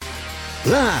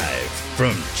Live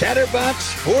from Chatterbox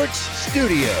Sports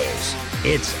Studios,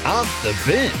 it's Off the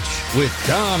Bench with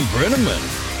Tom Brenneman.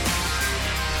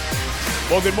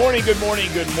 Well, good morning, good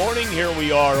morning, good morning. Here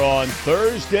we are on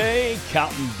Thursday,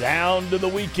 counting down to the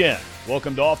weekend.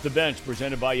 Welcome to Off the Bench,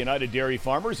 presented by United Dairy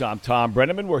Farmers. I'm Tom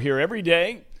Brenneman. We're here every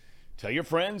day. Tell your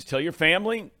friends, tell your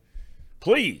family.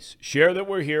 Please share that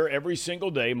we're here every single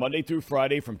day, Monday through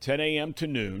Friday from 10 a.m. to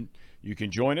noon. You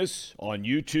can join us on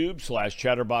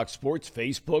YouTube/Chatterbox Sports,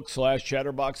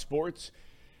 Facebook/Chatterbox Sports.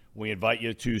 We invite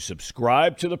you to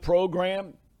subscribe to the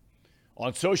program.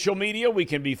 On social media, we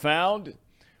can be found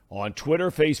on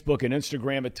Twitter, Facebook, and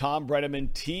Instagram at Tom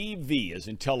Brenneman TV, as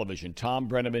in television, Tom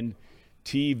Brenneman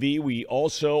TV. We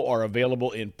also are available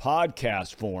in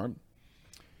podcast form.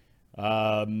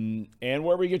 And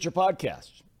where we get your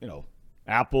podcasts,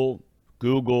 Apple,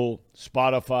 Google,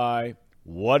 Spotify,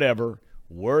 whatever.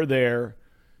 We're there.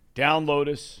 Download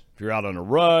us. If you're out on a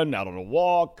run, out on a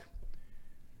walk,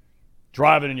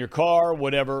 driving in your car,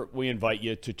 whatever, we invite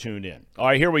you to tune in. All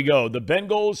right, here we go. The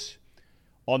Bengals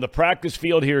on the practice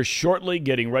field here shortly,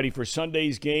 getting ready for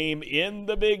Sunday's game in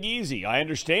the Big Easy. I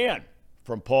understand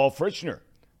from Paul Frischner.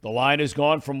 The line has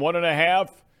gone from 1.5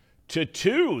 to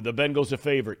 2. The Bengals a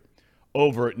favorite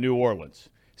over at New Orleans.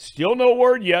 Still no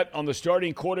word yet on the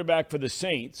starting quarterback for the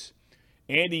Saints.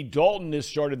 Andy Dalton has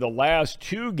started the last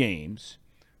 2 games.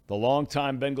 The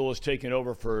longtime Bengal has taken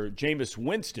over for Jameis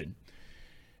Winston.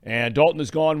 And Dalton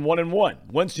has gone 1-1.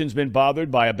 Winston's been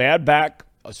bothered by a bad back,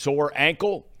 a sore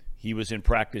ankle. He was in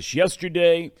practice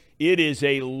yesterday. It is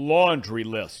a laundry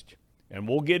list. And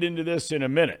we'll get into this in a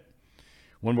minute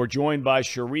when we're joined by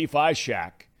Sharief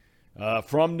Ishaq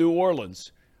from New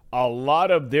Orleans. A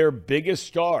lot of their biggest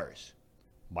stars,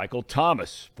 Michael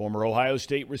Thomas, former Ohio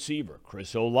State receiver.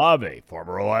 Chris Olave,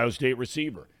 former Ohio State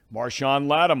receiver. Marshawn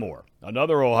Lattimore,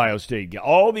 another Ohio State guy.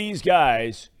 All these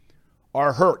guys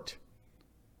are hurt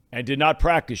and did not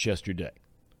practice yesterday.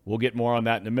 We'll get more on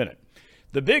that in a minute.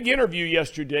 The big interview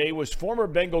yesterday was former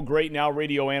Bengal great, now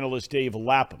radio analyst Dave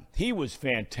Lapham. He was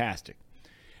fantastic.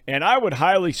 And I would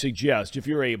highly suggest, if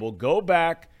you're able, go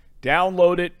back,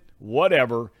 download it,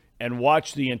 whatever, and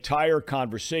watch the entire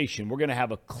conversation. We're going to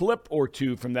have a clip or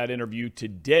two from that interview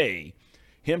today,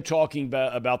 him talking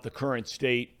about the current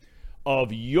state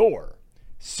of your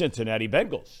Cincinnati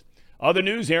Bengals. Other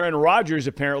news, Aaron Rodgers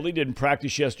apparently didn't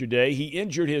practice yesterday. He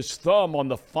injured his thumb on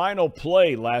the final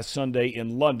play last Sunday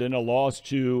in London, a loss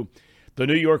to the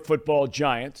New York Football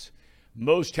Giants.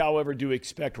 Most, however, do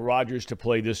expect Rodgers to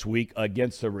play this week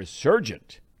against the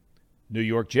resurgent New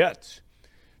York Jets.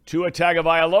 Tua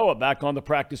Tagovailoa back on the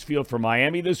practice field for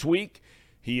Miami this week.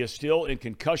 He is still in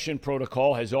concussion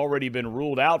protocol, has already been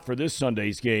ruled out for this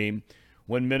Sunday's game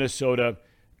when Minnesota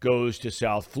goes to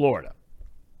South Florida.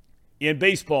 In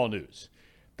baseball news,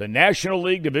 the National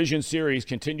League Division Series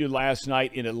continued last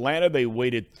night in Atlanta. They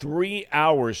waited 3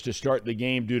 hours to start the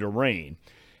game due to rain.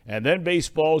 And then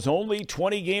baseball's only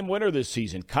 20-game winner this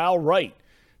season, Kyle Wright,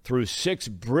 threw 6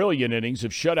 brilliant innings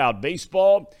of shutout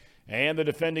baseball. And the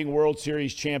defending World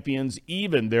Series champions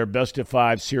even their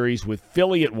best-of-5 series with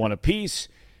Philly at 1 apiece.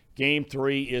 Game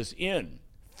 3 is in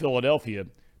Philadelphia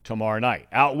tomorrow night.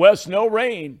 Out west, no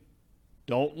rain.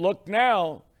 Don't look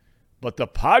now. But the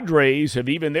Padres have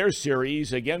evened their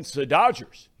series against the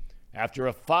Dodgers after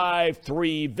a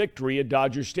 5-3 victory at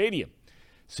Dodger Stadium.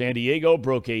 San Diego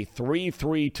broke a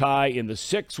 3-3 tie in the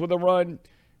 6th with a run,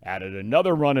 added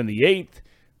another run in the 8th.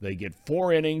 They get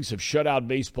 4 innings of shutout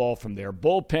baseball from their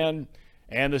bullpen,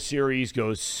 and the series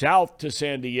goes south to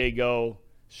San Diego,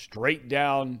 straight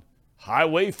down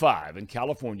Highway 5 in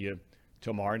California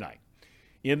tomorrow night.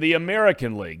 In the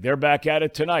American League, they're back at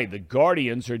it tonight. The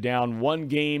Guardians are down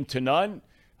 1-0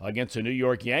 against the New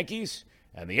York Yankees,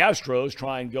 and the Astros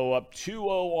try and go up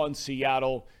 2-0 on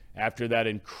Seattle after that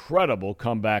incredible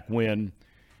comeback win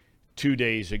 2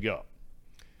 days ago.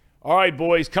 All right,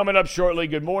 boys, coming up shortly,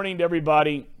 good morning to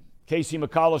everybody. Casey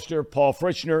McAllister, Paul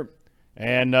Frischner,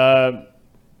 and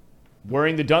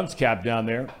wearing the dunce cap down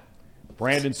there,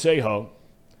 Brandon Seho.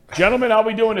 Gentlemen, how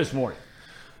we doing this morning?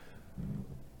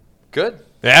 Good.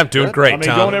 Yeah, I'm doing great,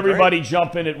 Tom. Don't everybody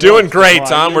jump in at once. Doing great,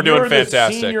 Tom. We're doing fantastic. You're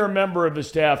the senior member of the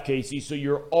staff, Casey, so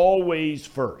you're always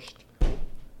first.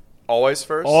 Always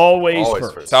first? Always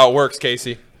first. That's how it works,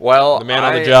 Casey. Well, the man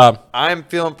on the job. I'm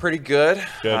feeling pretty good.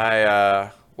 Good.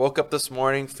 I woke up this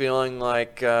morning feeling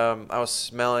like I was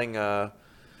smelling a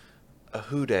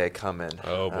WhoDey coming.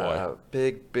 Oh, boy.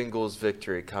 Big Bengals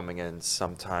victory coming in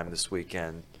sometime this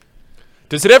weekend.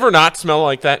 Does it ever not smell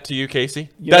like that to you, Casey?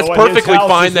 That's perfectly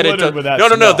fine that it does.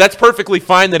 No. That's perfectly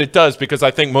fine that it does, because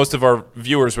I think most of our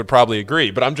viewers would probably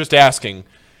agree. But I'm just asking,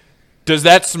 does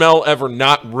that smell ever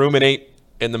not ruminate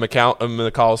in the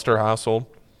McAllister household?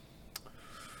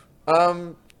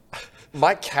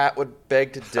 My cat would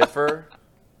beg to differ,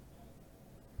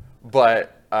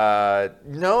 but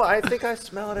no, I think I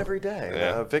smell it every day.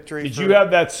 Yeah. Victory. Did you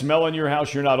have that smell in your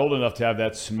house? You're not old enough to have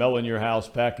that smell in your house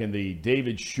back in the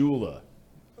David Shula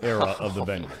era of the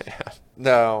Bengals.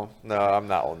 No, I'm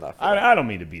not old enough. I don't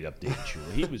mean to beat up David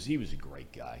Shula. He was a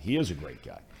great guy. He is a great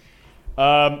guy.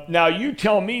 Now, you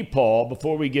tell me, Paul,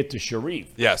 before we get to Sharief.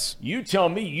 Yes. You tell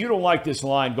me you don't like this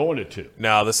line going to 2.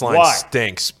 No, this line Why?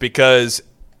 stinks because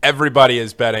everybody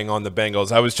is betting on the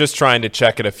Bengals. I was just trying to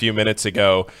check it a few minutes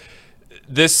ago.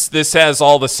 This has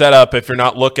all the setup. If you're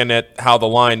not looking at how the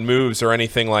line moves or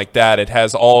anything like that, it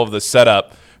has all of the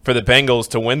setup for the Bengals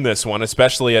to win this one,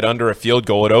 especially at under a field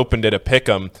goal. It opened at a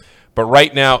pick'em. But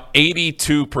right now,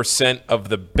 82% of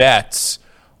the bets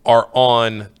are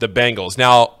on the Bengals.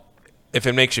 Now, if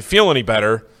it makes you feel any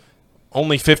better,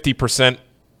 only 57%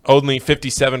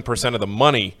 of the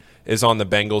money is on the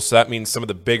Bengals. So that means some of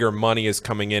the bigger money is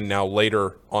coming in now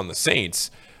later on the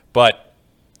Saints. But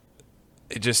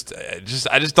I just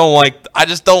don't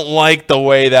like the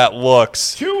way that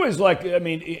looks. 2 is like, I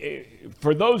mean,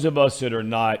 for those of us that are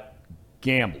not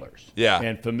gamblers,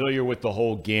 and familiar with the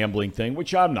whole gambling thing,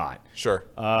 which I'm not. Sure.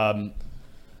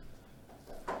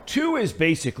 2 is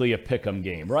basically a pick'em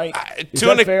game, right? Is to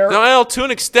that an fair? No, to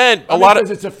an extent.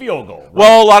 Because it's a field goal. Right?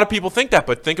 Well, a lot of people think that,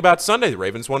 but think about Sunday. The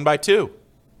Ravens won by 2.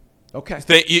 Okay.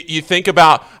 You think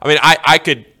about. I mean,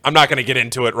 I'm not going to get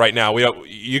into it right now.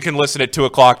 You can listen at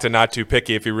 2:00 to Not Too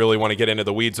Picky if you really want to get into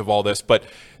the weeds of all this. But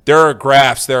there are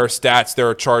graphs, there are stats, there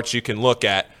are charts you can look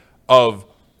at of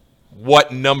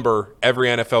what number every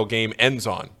NFL game ends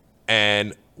on,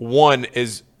 and 1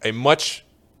 is a much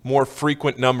more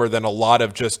frequent number than a lot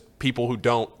of just people who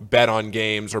don't bet on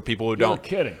games or people who don't.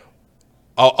 You're kidding.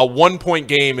 A 1-point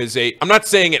game is I'm not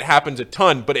saying it happens a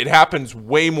ton, but it happens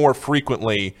way more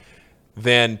frequently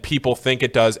than people think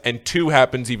it does, and 2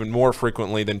 happens even more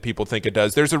frequently than people think it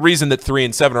does. There's a reason that 3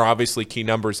 and 7 are obviously key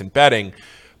numbers in betting,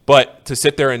 but to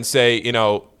sit there and say,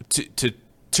 to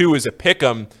 2 is a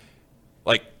pick'em,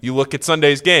 like you look at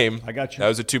Sunday's game, I got you. That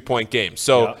was a 2-point game.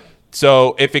 So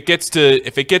if it gets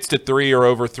to 3 or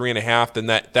over 3.5, then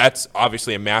that's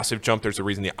obviously a massive jump. There's a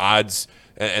reason the odds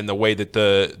and the way that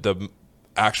the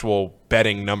actual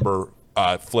betting number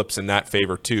flips in that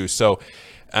favor too. So,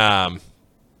 I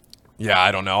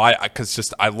don't know.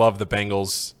 I love the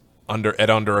Bengals under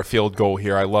a field goal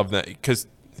here. I love that because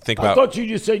think about. I thought you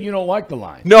just said you don't like the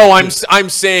line. No, I'm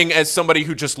saying as somebody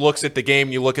who just looks at the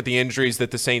game, you look at the injuries that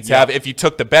the Saints have. If you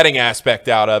took the betting aspect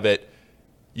out of it,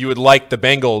 you would like the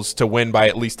Bengals to win by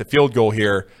at least a field goal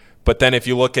here. But then if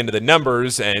you look into the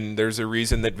numbers, and there's a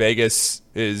reason that Vegas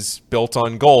is built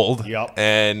on gold. Yep.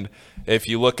 And if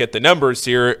you look at the numbers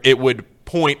here, it would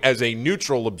point as a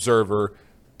neutral observer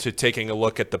to taking a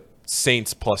look at the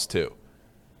Saints +2.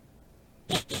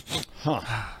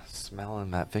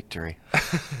 Smelling that victory.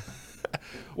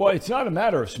 Well, it's not a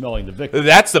matter of smelling the victory.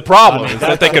 That's the problem, is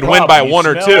that they could win by 1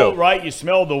 or 2. Right, you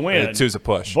smell the win. And 2's a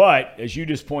push. But, as you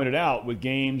just pointed out, with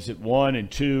games at 1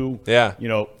 and 2,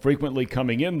 frequently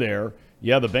coming in there,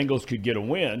 the Bengals could get a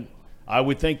win. I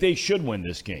would think they should win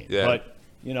this game. Yeah. But,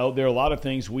 there are a lot of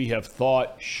things we have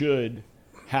thought should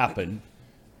happen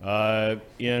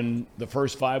in the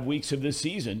first 5 weeks of this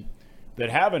season that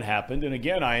haven't happened. And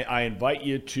again, I invite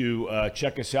you to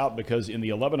check us out, because in the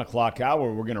 11 o'clock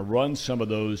hour, we're going to run some of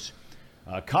those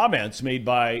comments made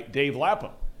by Dave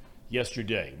Lapham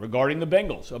yesterday regarding the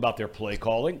Bengals about their play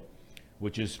calling,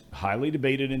 which is highly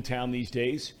debated in town these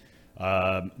days,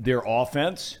 their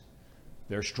offense,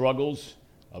 their struggles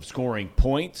of scoring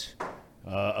points,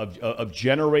 of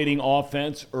generating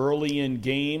offense early in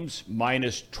games,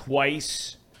 minus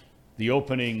twice the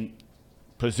opening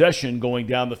possession, going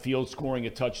down the field, scoring a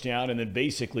touchdown, and then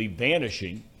basically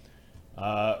vanishing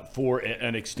for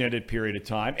an extended period of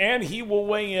time. And he will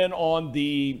weigh in on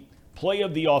the play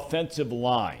of the offensive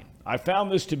line. I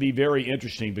found this to be very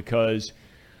interesting because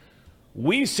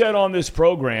we said on this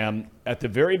program at the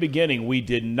very beginning we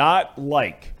did not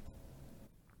like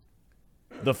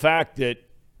the fact that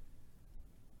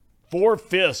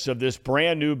 4/5 of this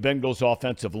brand-new Bengals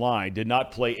offensive line did not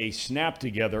play a snap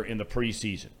together in the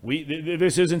preseason.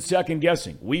 This isn't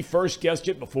second-guessing. We first guessed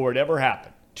it before it ever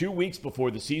happened. 2 weeks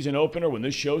before the season opener when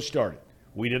this show started.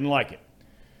 We didn't like it.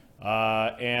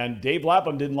 And Dave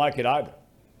Lapham didn't like it either.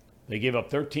 They gave up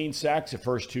 13 sacks the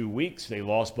first 2 weeks. They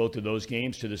lost both of those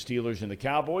games to the Steelers and the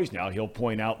Cowboys. Now, he'll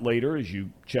point out later as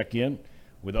you check in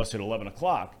with us at 11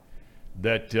 o'clock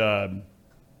that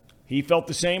he felt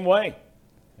the same way.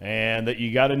 And that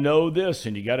you got to know this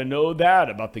and you got to know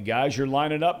that about the guys you're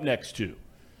lining up next to.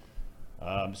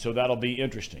 So that'll be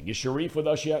interesting. Is Sharief with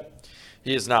us yet?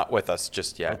 He is not with us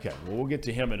just yet. Okay, well, we'll get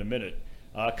to him in a minute.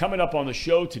 Coming up on the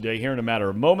show today, here in a matter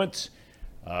of moments,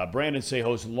 Brandon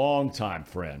Seho's longtime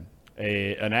friend,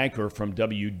 an anchor from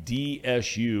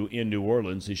WDSU in New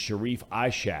Orleans, is Sharief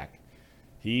Ishaq.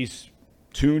 He's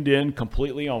tuned in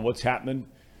completely on what's happening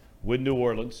with New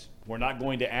Orleans. We're not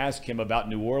going to ask him about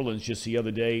New Orleans, just the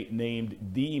other day named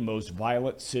the most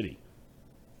violent city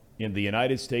in the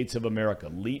United States of America,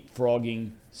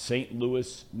 leapfrogging St.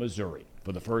 Louis, Missouri,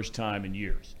 for the first time in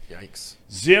years. Yikes.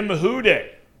 Zim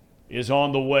WhoDey is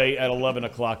on the way at 11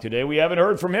 o'clock today. We haven't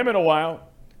heard from him in a while.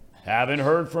 Haven't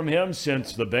heard from him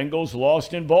since the Bengals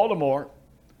lost in Baltimore.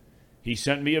 He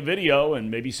sent me a video,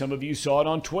 and maybe some of you saw it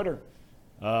on Twitter,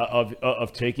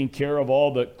 of taking care of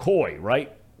all the koi,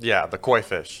 right? Yeah, the koi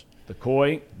fish. The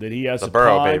koi that he has The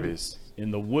burrow supplied babies. in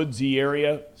the woodsy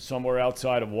area somewhere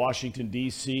outside of Washington,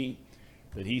 D.C.,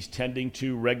 that he's tending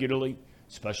to regularly,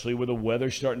 especially with the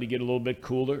weather starting to get a little bit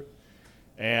cooler.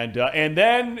 And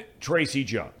then Tracy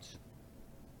Jones.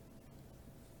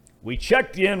 We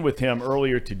checked in with him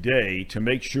earlier today to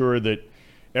make sure that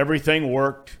everything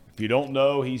worked. If you don't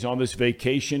know, he's on this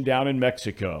vacation down in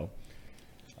Mexico.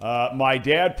 My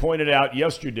dad pointed out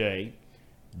yesterday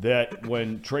that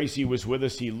when Tracy was with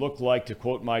us, he looked like, to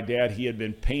quote my dad, he had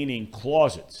been painting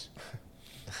closets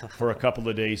for a couple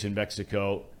of days in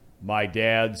Mexico. My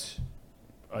dad's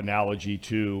analogy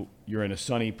to, you're in a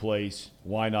sunny place,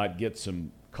 why not get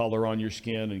some color on your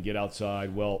skin and get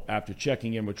outside? Well, after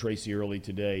checking in with Tracy early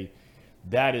today,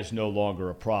 that is no longer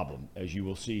a problem, as you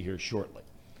will see here shortly.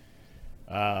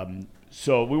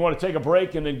 So we want to take a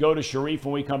break and then go to Sharief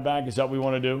when we come back. Is that what we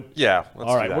want to do? Yeah, let's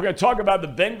All right, do that. we're going to talk about the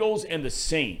Bengals and the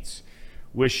Saints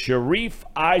with Sharief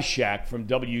Ishaq from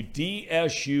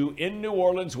WDSU in New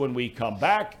Orleans when we come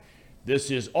back.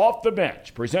 This is Off the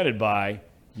Bench, presented by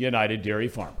United Dairy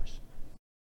Farmers.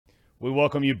 We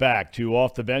welcome you back to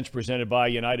Off the Bench, presented by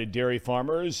United Dairy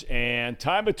Farmers, and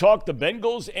time to talk the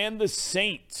Bengals and the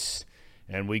Saints.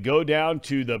 And we go down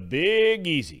to the Big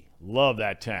Easy. Love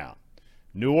that town.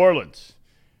 New Orleans.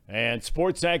 And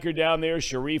sports anchor down there,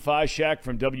 Sharief Ishaq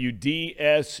from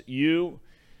WDSU.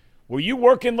 Were you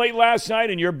working late last night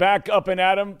and you're back up and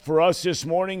at 'em for us this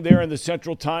morning there in the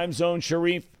Central Time Zone,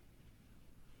 Sharief?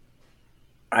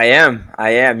 I am.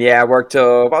 Yeah, I work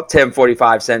till about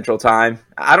 10:45 Central Time.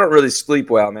 I don't really sleep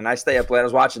well, man. I stay up late. I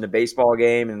was watching the baseball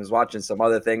game and was watching some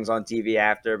other things on TV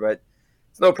after, but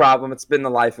it's no problem. It's been the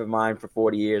life of mine for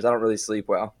 40 years. I don't really sleep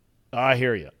well. I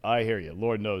hear you.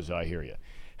 Lord knows I hear you.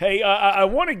 Hey, I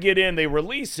want to get in. They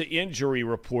released the injury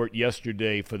report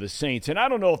yesterday for the Saints, and I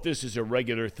don't know if this is a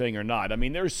regular thing or not. I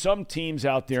mean, there's some teams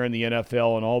out there in the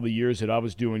NFL in all the years that I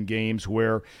was doing games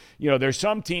where, there's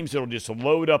some teams that will just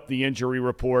load up the injury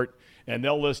report, and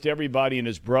they'll list everybody and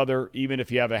his brother, even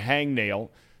if you have a hangnail,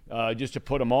 just to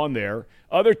put them on there.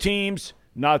 Other teams,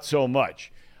 not so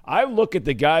much. I look at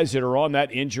the guys that are on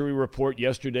that injury report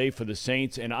yesterday for the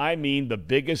Saints, and I mean the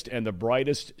biggest and the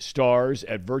brightest stars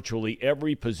at virtually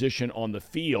every position on the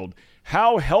field.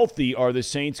 How healthy are the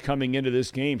Saints coming into this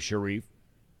game, Sharief?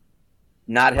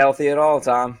 Not healthy at all,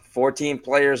 Tom. 14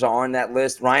 players are on that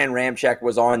list. Ryan Ramczyk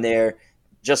was on there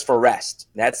just for rest.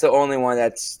 That's the only one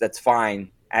that's fine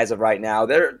as of right now.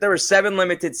 There were seven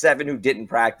who didn't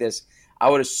practice. I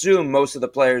would assume most of the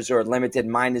players who are limited,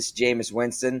 minus Jameis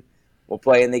Winston, will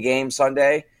play in the game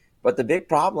Sunday. But the big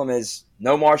problem is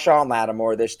no Marshawn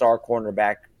Lattimore, their star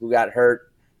cornerback, who got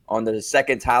hurt on the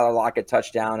second Tyler Lockett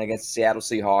touchdown against the Seattle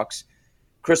Seahawks.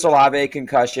 Chris Olave,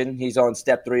 concussion. He's on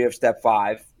step 3 of step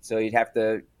 5. So he'd have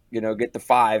to, get the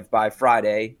 5 by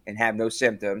Friday and have no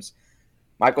symptoms.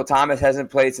 Michael Thomas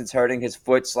hasn't played since hurting his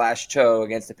foot/toe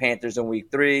against the Panthers in week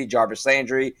 3. Jarvis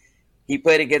Landry, he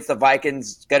played against the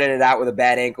Vikings, gutted it out with a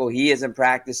bad ankle. He isn't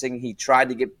practicing. He tried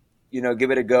to give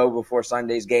it a go before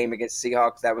Sunday's game against the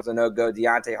Seahawks. That was a no-go.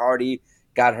 Deontay Hardy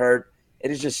got hurt.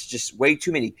 It is just way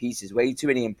too many pieces, way too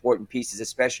many important pieces,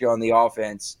 especially on the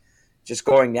offense, just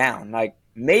going down. Like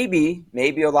maybe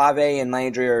Olave and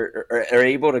Landry are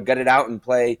able to gut it out and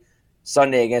play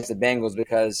Sunday against the Bengals,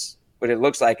 because what it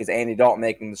looks like is Andy Dalton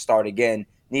making the start again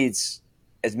needs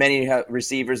as many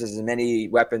receivers, as many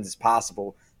weapons as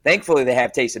possible. Thankfully, they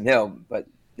have Taysom Hill, but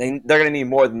they're going to need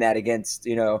more than that against,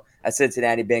 a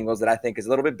Cincinnati Bengals that I think is a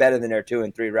little bit better than their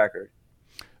 2-3 record.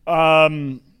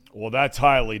 Well, that's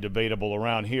highly debatable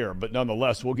around here, but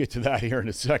nonetheless, we'll get to that here in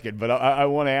a second. But I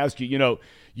want to ask you,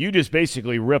 you just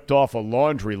basically ripped off a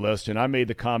laundry list, and I made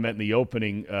the comment in the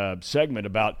opening segment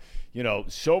about,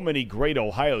 so many great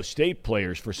Ohio State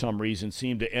players for some reason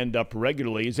seem to end up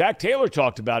regularly. Zach Taylor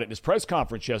talked about it in his press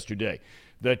conference yesterday,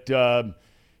 that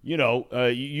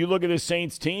You look at the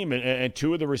Saints team and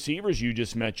two of the receivers you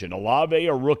just mentioned. Olave,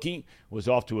 a rookie, was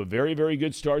off to a very, very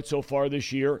good start so far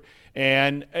this year.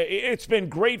 And it's been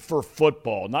great for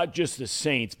football, not just the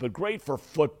Saints, but great for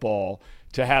football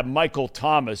to have Michael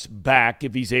Thomas back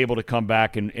if he's able to come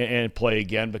back and play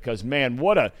again because, man,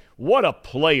 what a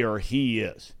player he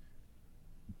is.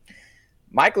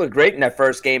 Mike looked great in that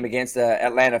first game against the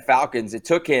Atlanta Falcons. It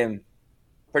took him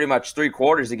pretty much 3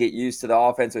 quarters to get used to the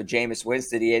offense with Jameis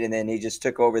Winston he had, and then he just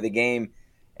took over the game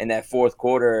in that fourth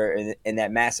quarter in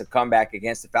that massive comeback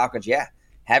against the Falcons. Yeah,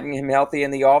 having him healthy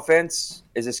in the offense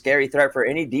is a scary threat for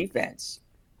any defense.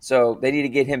 So they need to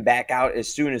get him back out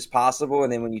as soon as possible,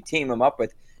 and then when you team him up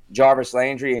with Jarvis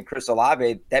Landry and Chris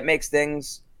Olave, that makes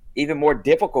things even more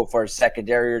difficult for a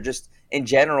secondary or just in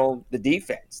general the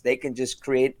defense. They can just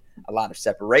create a lot of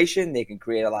separation. They can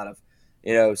create a lot of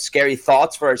scary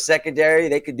thoughts for a secondary.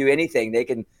 They can do anything. They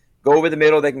can go over the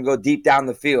middle. They can go deep down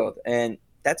the field. And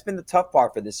that's been the tough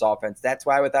part for this offense. That's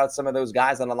why without some of those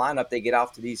guys on the lineup, they get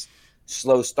off to these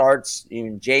slow starts.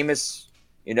 Even Jameis,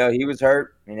 he was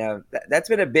hurt. That's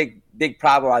been a big, big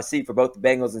problem I see for both the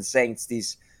Bengals and Saints,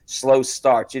 these slow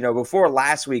starts. Before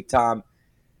last week, Tom,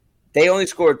 they only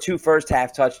scored 2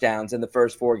 first-half touchdowns in the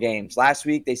first 4 games. Last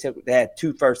week, they said they had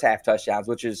 2 first-half touchdowns,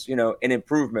 which is, an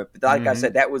improvement. But like I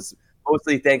said, that was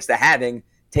mostly thanks to having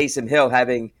Taysom Hill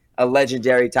having a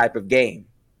legendary type of game.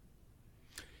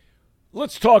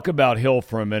 Let's talk about Hill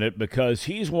for a minute because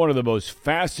he's one of the most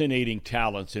fascinating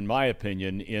talents, in my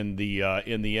opinion, in the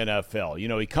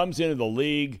NFL. He comes into the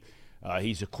league.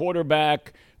 He's a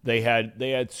quarterback. They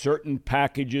had certain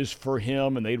packages for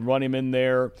him, and they'd run him in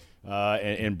there,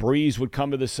 and Breeze would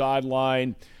come to the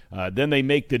sideline. Then they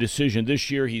make the decision this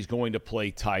year he's going to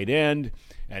play tight end.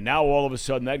 And now all of a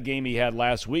sudden that game he had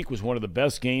last week was one of the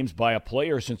best games by a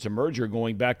player since a merger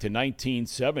going back to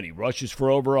 1970. Rushes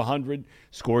for over 100,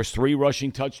 scores 3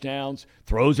 rushing touchdowns,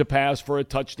 throws a pass for a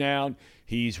touchdown.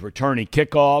 He's returning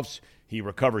kickoffs. He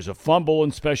recovers a fumble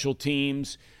in special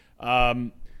teams.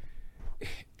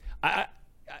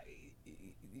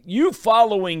 You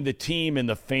following the team and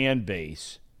the fan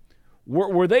base,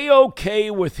 were they okay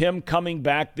with him coming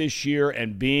back this year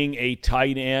and being a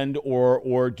tight end,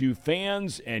 or do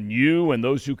fans and you and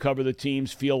those who cover the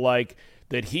teams feel like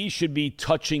that he should be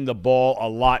touching the ball a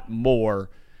lot more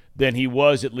than he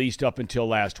was at least up until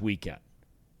last weekend?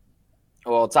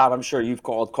 Well, Tom, I'm sure you've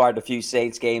called quite a few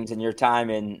Saints games in your time,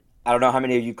 and I don't know how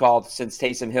many of you called since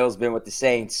Taysom Hill's been with the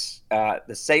Saints.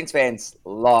 The Saints fans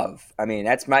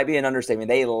that might be an understatement.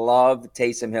 They love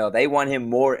Taysom Hill. They want him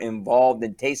more involved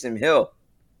than Taysom Hill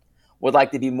would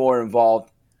like to be more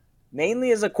involved,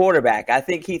 mainly as a quarterback. I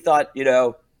think he thought,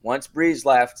 once Breeze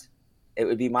left, it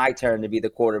would be my turn to be the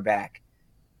quarterback.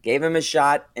 Gave him a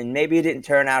shot, and maybe it didn't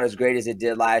turn out as great as it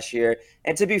did last year.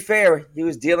 And to be fair, he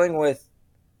was dealing with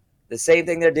the same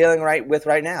thing they're dealing with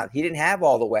right now. He didn't have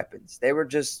all the weapons. They were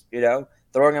just,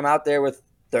 throwing him out there with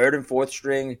 3rd and 4th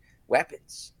string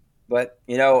weapons. But,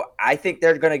 I think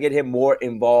they're going to get him more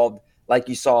involved like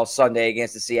you saw Sunday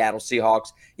against the Seattle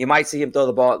Seahawks. You might see him throw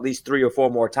the ball at least 3 or 4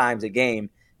 more times a game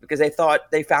because they thought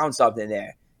they found something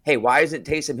there. Hey, why isn't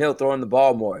Taysom Hill throwing the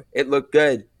ball more? It looked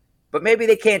good. But maybe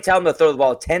they can't tell him to throw the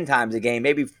ball 10 times a game,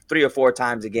 maybe 3 or 4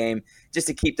 times a game, just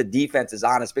to keep the defenses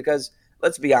honest because –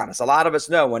 let's be honest. A lot of us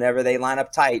know whenever they line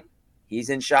up tight,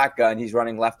 he's in shotgun. He's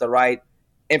running left to right.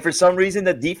 And for some reason,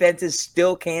 the defenses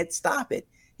still can't stop it.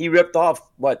 He ripped off,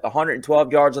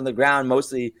 112 yards on the ground,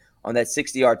 mostly on that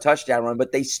 60-yard touchdown run,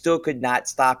 but they still could not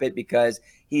stop it because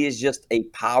he is just a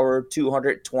power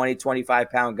 220,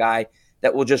 25-pound guy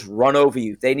that will just run over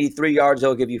you. If they need 3 yards,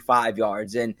 they'll give you 5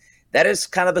 yards. And that is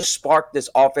kind of the spark this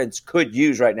offense could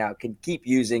use right now, can keep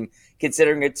using,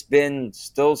 considering it's been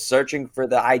still searching for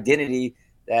the identity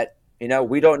that,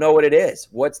 we don't know what it is.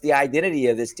 What's the identity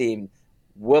of this team?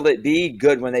 Will it be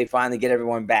good when they finally get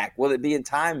everyone back? Will it be in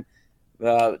time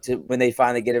when they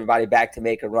finally get everybody back to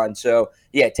make a run? So,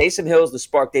 yeah, Taysom Hill's the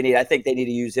spark they need. I think they need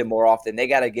to use him more often. They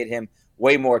got to get him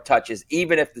way more touches,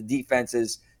 even if the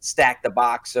defenses stack the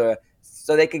box so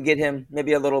they can get him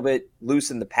maybe a little bit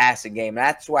loose in the passing game.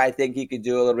 That's why I think he could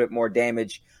do a little bit more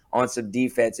damage on some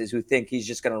defenses who think he's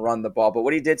just going to run the ball. But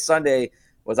what he did Sunday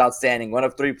was outstanding. One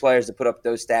of 3 players to put up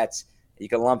those stats. You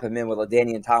can lump him in with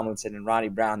LaDainian Tomlinson and Ronnie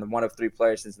Brown, the one of 3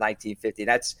 players since 1950.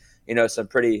 That's, some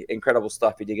pretty incredible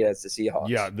stuff he did against the Seahawks.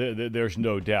 Yeah, there's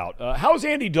no doubt. How's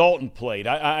Andy Dalton played?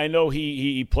 I know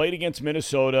he played against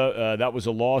Minnesota. That was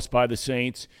a loss by the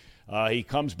Saints. He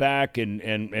comes back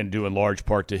and due in large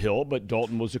part to Hill, but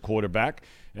Dalton was a quarterback,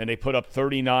 and they put up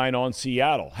 39 on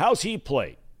Seattle. How's he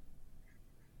played?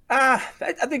 I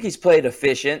think he's played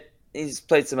efficient. he's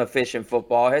played some efficient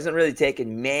football. Hasn't really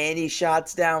taken many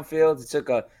shots downfield. He took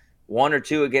a 1 or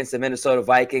 2 against the Minnesota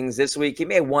Vikings this week. He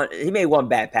made one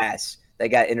bad pass that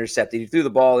got intercepted. He threw the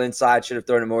ball inside, should have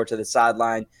thrown it more to the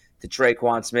sideline to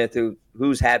Traquan Smith,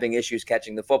 who's having issues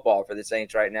catching the football for the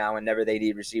Saints right now, and never they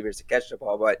need receivers to catch the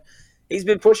ball. But he's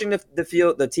been pushing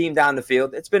the team down the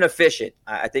field. It's been efficient.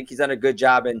 I think he's done a good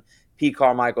job in Pete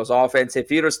Carmichael's offense. If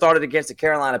he'd have started against the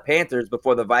Carolina Panthers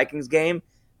before the Vikings game,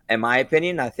 in my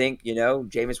opinion, I think,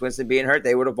 Jameis Winston being hurt,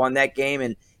 they would have won that game,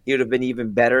 and he would have been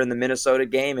even better in the Minnesota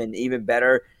game and even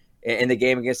better in the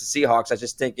game against the Seahawks. I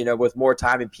just think, with more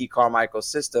time in Pete Carmichael's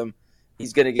system,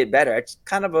 he's going to get better. It's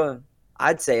kind of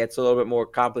I'd say it's a little bit more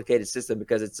complicated system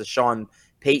because it's a Sean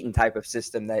Payton type of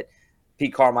system that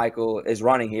Pete Carmichael is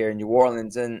running here in New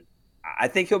Orleans. And I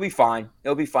think he'll be fine.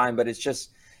 He'll be fine, but it's just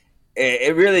 –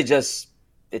 it really just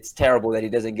 – it's terrible that he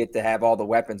doesn't get to have all the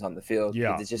weapons on the field.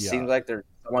 Yeah, it just seems like there's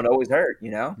someone always hurt,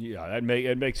 Yeah,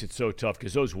 it makes it so tough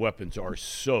because those weapons are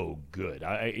so good.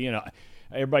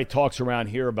 Everybody talks around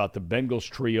here about the Bengals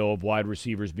trio of wide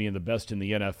receivers being the best in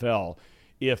the NFL.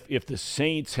 If the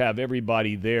Saints have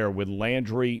everybody there with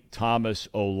Landry, Thomas,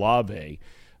 Olave,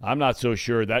 I'm not so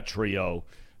sure that trio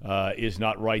is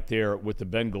not right there with the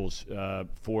Bengals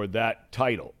for that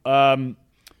title.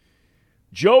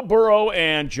 Joe Burrow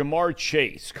and Jamar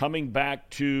Chase coming back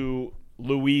to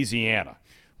Louisiana,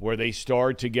 where they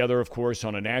starred together, of course,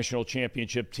 on a national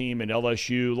championship team in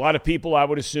LSU. A lot of people, I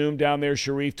would assume, down there,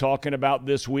 Sharief, talking about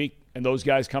this week and those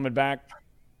guys coming back.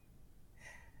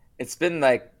 It's been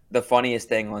like the funniest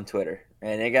thing on Twitter.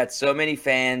 And they got so many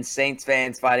fans, Saints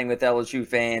fans fighting with LSU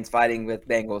fans, fighting with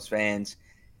Bengals fans,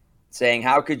 saying,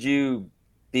 how could you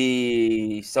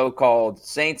be so-called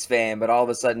Saints fan, but all of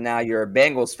a sudden now you're a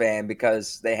Bengals fan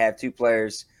because they have 2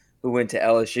 players who went to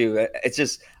LSU. It's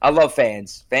just, I love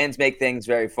fans. Fans make things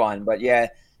very fun. But yeah,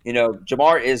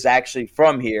 Jamar is actually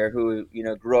from here who,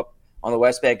 grew up on the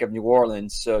West Bank of New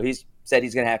Orleans. So he's said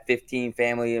he's going to have 15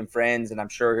 family and friends, and I'm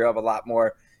sure he'll have a lot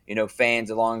more, fans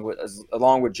along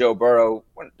with Joe Burrow.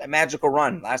 A magical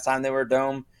run. Last time they were a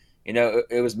Dome,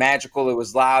 it was magical. It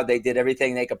was loud. They did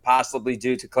everything they could possibly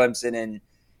do to Clemson and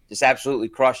just absolutely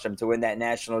crushed them to win that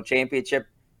national championship.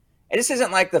 And this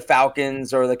isn't like the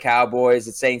Falcons or the Cowboys,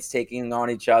 the Saints taking on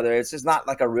each other. It's just not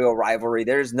like a real rivalry.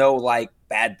 There's no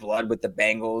bad blood with the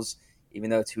Bengals, even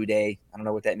though it's WhoDey. I don't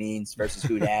know what that means versus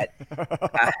WhoDat.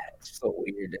 It's so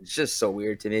weird. It's just so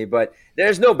weird to me. But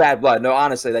there's no bad blood. No,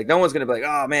 honestly, no one's going to be like,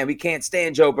 oh man, we can't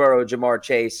stand Joe Burrow, Jamar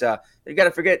Chase. You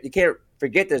can't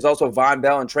forget there's also Von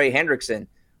Bell and Trey Hendrickson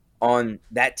on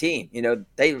that team.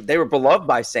 They were beloved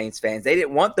by Saints fans. They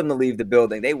didn't want them to leave the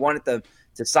building. They wanted them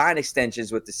to sign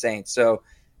extensions with the Saints. So,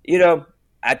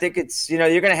 I think it's, you're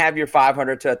going to have your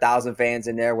 500 to 1,000 fans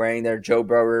in there wearing their Joe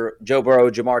Burrow,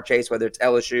 Jamar Chase, whether it's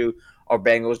LSU or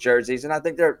Bengals jerseys. And I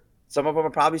think some of them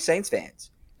are probably Saints fans.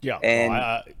 Yeah.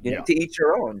 And, to each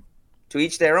your own. To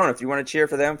each their own. If you want to cheer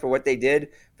for them for what they did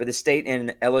for the state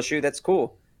and LSU, that's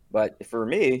cool. But for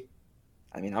me,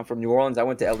 I'm from New Orleans. I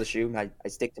went to LSU. I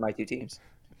stick to my 2 teams.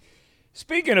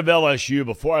 Speaking of LSU,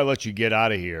 before I let you get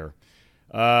out of here,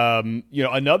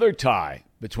 another tie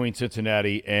between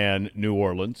Cincinnati and New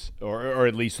Orleans, or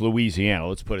at least Louisiana,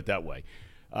 let's put it that way,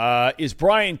 is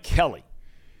Brian Kelly.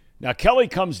 Now, Kelly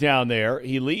comes down there.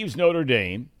 He leaves Notre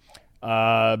Dame.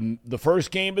 The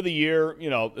first game of the year,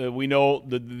 we know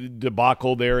the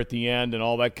debacle there at the end and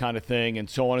all that kind of thing and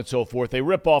so on and so forth. They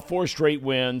rip off 4 straight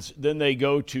wins. Then they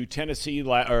go to Tennessee,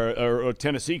 or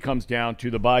Tennessee comes down to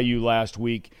the Bayou last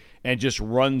week and just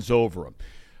runs over them.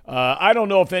 I don't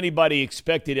know if anybody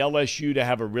expected LSU to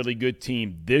have a really good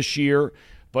team this year,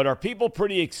 but are people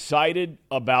pretty excited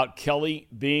about Kelly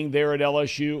being there at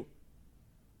LSU?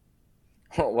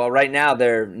 Well, right now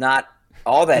they're not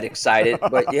all that excited,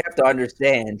 but you have to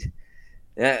understand.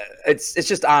 It's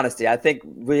just honesty. I think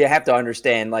we have to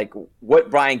understand what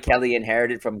Brian Kelly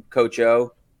inherited from Coach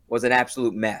O was an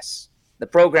absolute mess. The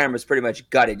program was pretty much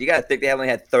gutted. You got to think they only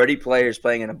had 30 players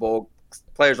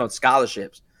players on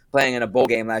scholarships playing in a bowl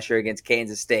game last year against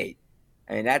Kansas State.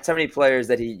 That's how many players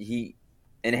that he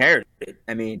inherited.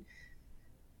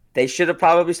 They should have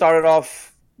probably started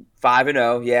off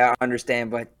 5-0. Yeah, I understand,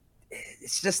 but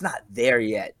it's just not there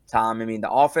yet, Tom.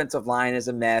 The offensive line is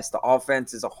a mess. The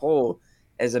offense as a whole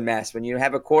is a mess. When you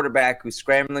have a quarterback who's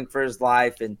scrambling for his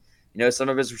life and, some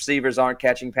of his receivers aren't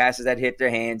catching passes that hit their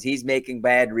hands, he's making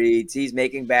bad reads, he's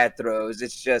making bad throws.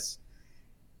 It's just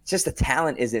the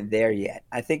talent isn't there yet.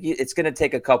 I think it's going to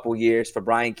take a couple years for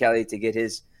Brian Kelly to get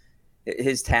his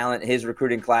talent, his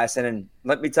recruiting class in. And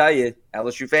let me tell you,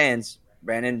 LSU fans,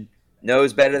 Brandon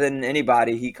knows better than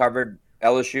anybody. He covered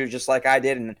LSU just like I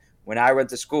did. And when I went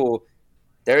to school,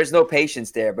 There is no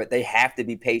patience there, but they have to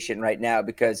be patient right now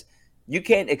because you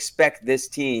can't expect this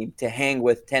team to hang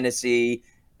with Tennessee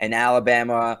and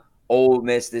Alabama, Ole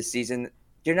Miss this season.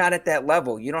 You're not at that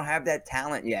level. You don't have that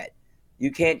talent yet.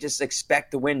 You can't just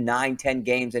expect to win 9-10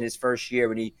 games in his first year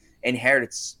when he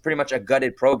inherits pretty much a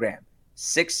gutted program.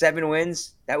 6-7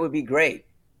 wins, that would be great,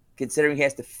 considering he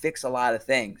has to fix a lot of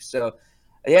things. So,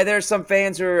 yeah, there's some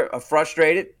fans who are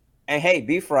frustrated. And, hey,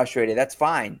 be frustrated. That's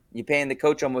fine. You're paying the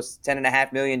coach almost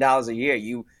 $10.5 million a year.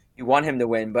 You want him to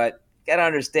win, but you got to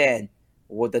understand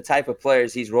what the type of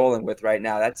players he's rolling with right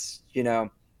now. That's,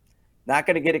 not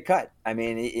going to get a cut. I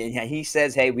mean, he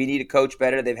says, hey, we need to coach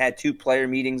better. They've had 2 player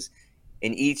meetings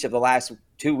in each of the last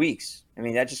 2 weeks. I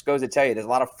mean, that just goes to tell you there's a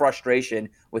lot of frustration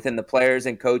within the players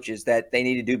and coaches that they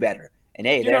need to do better. And,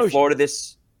 hey, they're in Florida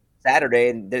this Saturday,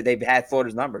 and they've had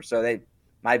Florida's number, so they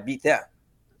might beat them.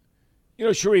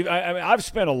 Sharief, I mean, I've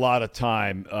spent a lot of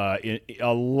time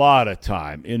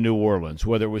in New Orleans,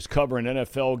 whether it was covering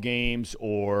NFL games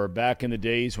or back in the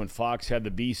days when Fox had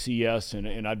the BCS,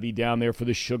 and I'd be down there for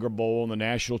the Sugar Bowl and the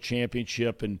national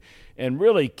championship, and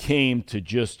really came to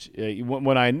just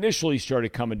when I initially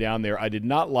started coming down there, I did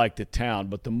not like the town,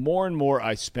 but the more and more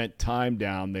I spent time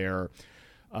down there,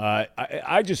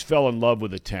 I just fell in love with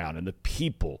the town and the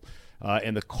people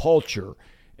and the culture.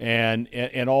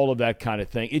 And all of that kind of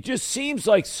thing. It just seems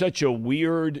like such a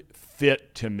weird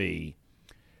fit to me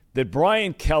that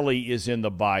Brian Kelly is in the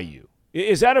Bayou.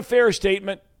 Is that a fair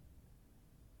statement?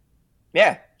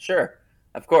 Yeah, sure.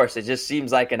 Of course. It just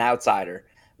seems like an outsider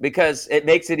because it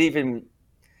makes it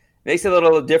a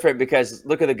little different because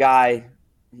look at the guy,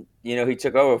 he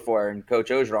took over for and Coach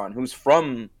Orgeron, who's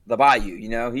from the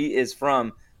Bayou. He is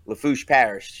from Lafourche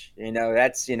Parish.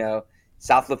 That's,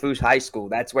 South Lafourche High School.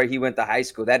 That's where he went to high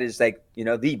school. That is like,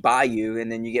 the Bayou.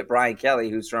 And then you get Brian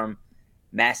Kelly, who's from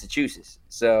Massachusetts.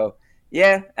 So,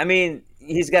 yeah, I mean,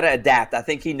 he's got to adapt. I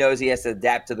think he knows he has to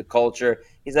adapt to the culture.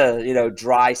 He's a,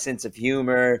 dry sense of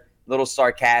humor, a little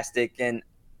sarcastic. And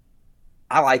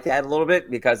I like that a little bit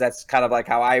because that's kind of like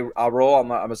how I roll.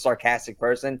 I'm a sarcastic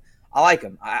person. I like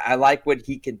him. I like what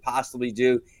he can possibly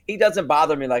do. He doesn't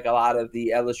bother me like a lot of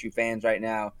the LSU fans right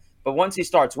now. But once he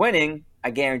starts winning,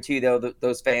 I guarantee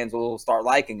those fans will start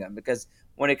liking him because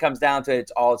when it comes down to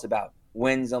it, it's about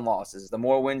wins and losses. The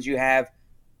more wins you have,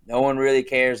 no one really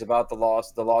cares about the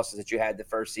losses that you had the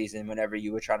first season whenever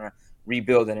you were trying to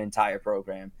rebuild an entire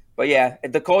program. But, yeah,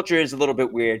 the culture is a little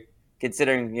bit weird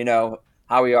considering,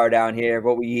 how we are down here,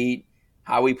 what we eat,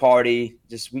 how we party.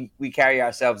 Just we carry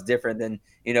ourselves different than,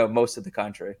 most of the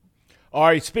country. All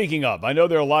right, speaking of, I know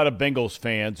there are a lot of Bengals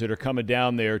fans that are coming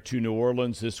down there to New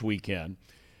Orleans this weekend.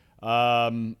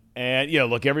 And,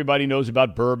 look, everybody knows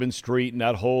about Bourbon Street and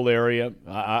that whole area.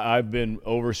 I've been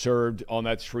overserved on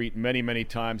that street many, many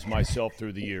times myself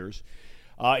through the years.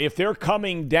 If they're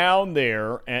coming down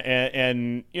there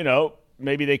and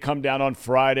maybe they come down on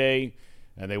Friday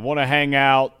and they want to hang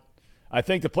out, I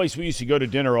think the place we used to go to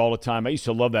dinner all the time, I used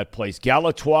to love that place.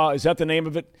 Galatois, is that the name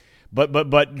of it? But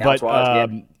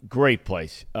great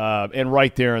place, and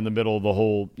right there in the middle of the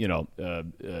whole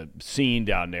scene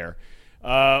down there.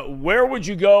 Where would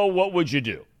you go? What would you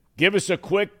do? Give us a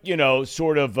quick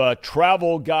sort of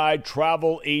travel guide,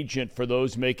 travel agent for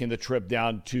those making the trip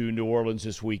down to New Orleans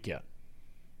this weekend.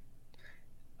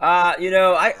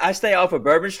 I stay off of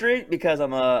Bourbon Street because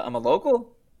I'm a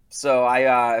local. So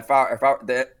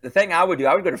the thing I would do,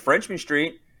 I would go to Frenchman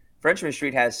Street. Frenchman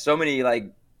Street has so many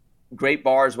great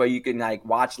bars where you can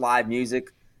watch live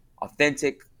music,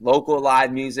 authentic local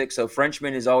live music. So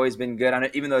Frenchman has always been good on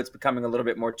it, even though it's becoming a little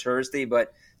bit more touristy,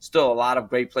 but still a lot of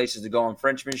great places to go on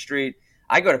Frenchman Street.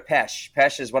 I go to Pesh.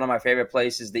 Pesh is one of my favorite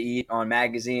places to eat on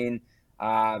Magazine.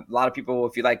 A lot of people,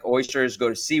 if you like oysters, go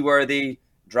to Seaworthy,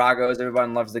 Drago's.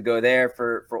 Everyone loves to go there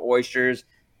for oysters.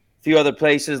 A few other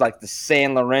places like the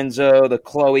San Lorenzo, the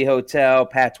Chloe Hotel,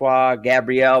 Patois,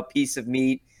 Gabrielle, Piece of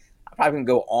Meat. I can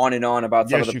go on and on about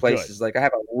some of the places. Could. I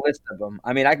have a list of them.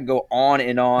 I mean, I can go on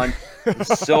and on.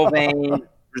 Sylvain,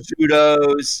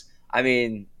 Rizzuto's. I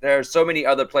mean, there are so many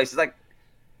other places.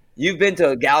 You've been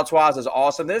to Galatois is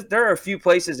awesome. There are a few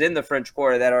places in the French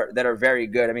Quarter that are very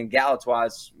good. I mean,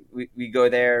 Galatois, we go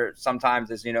there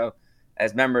sometimes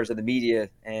as members of the media,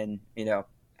 and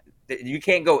you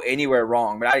can't go anywhere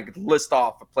wrong. But I could list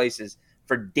off places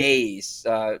for days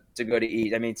to go to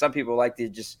eat. I mean, some people like to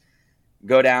just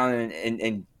go down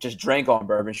and just drink on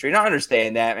Bourbon Street. I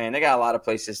understand that, man. They got a lot of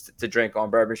places to drink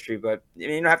on Bourbon Street, but you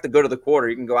don't have to go to the Quarter.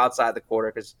 You can go outside the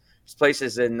Quarter because there's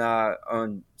places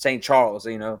on St. Charles,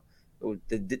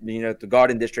 The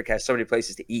Garden District has so many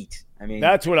places to eat. I mean,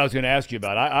 that's what I was going to ask you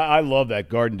about. I love that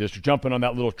Garden District. Jumping on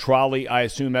that little trolley, I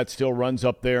assume that still runs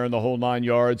up there in the whole 9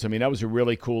 yards. I mean, that was a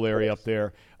really cool area up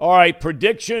there. All right,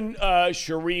 prediction,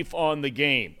 Sharief, on the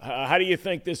game. How do you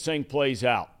think this thing plays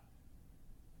out?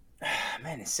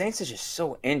 Man, the Saints are just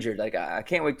so injured. Like, I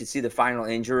can't wait to see the final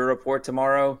injury report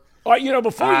tomorrow. All right,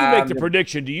 before you make the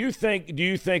prediction, do you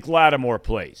think Lattimore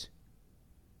plays?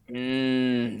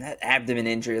 That abdomen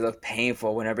injury looked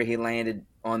painful whenever he landed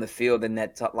on the field in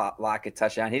that Lockett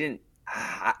touchdown. He didn't.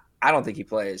 I don't think he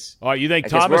plays. Oh, you think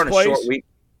Thomas plays? Short week.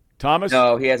 Thomas?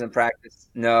 No, he hasn't practiced.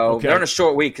 No, okay. They're on a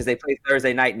short week because they play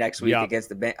Thursday night next week against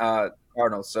the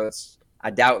Cardinals. So I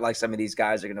doubt like some of these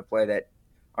guys are going to play that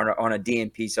on a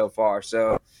DNP so far.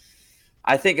 So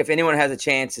I think if anyone has a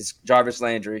chance, it's Jarvis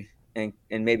Landry and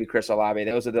maybe Chris Olave.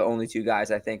 Those are the only two guys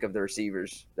I think of the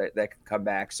receivers that can come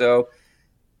back. So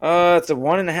it's a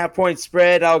 1.5 point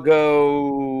spread. I'll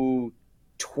go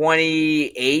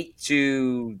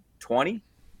 28-20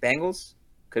 Bengals.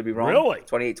 Could be wrong. Really?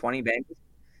 28-20 Bengals.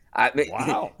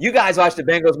 Wow. You guys watch the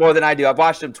Bengals more than I do. I've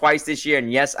watched them twice this year,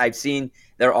 and yes, I've seen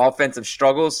their offensive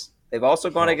struggles. They've also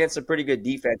gone against some pretty good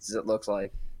defenses, it looks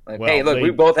like. Hey, look,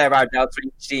 we both have our doubts for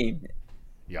each team.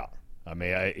 Yeah. I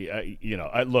mean,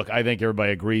 I think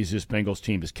everybody agrees this Bengals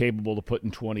team is capable of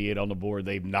putting 28 on the board.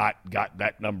 They've not got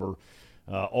that number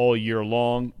all year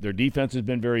long. Their defense has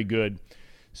been very good.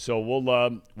 So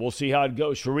we'll see how it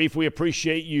goes. Sharief, we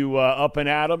appreciate you up and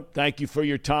at 'em. Thank you for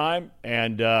your time,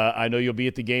 and I know you'll be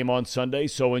at the game on Sunday,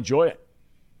 so enjoy it.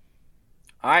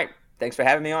 All right. Thanks for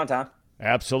having me on, Tom.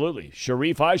 Absolutely.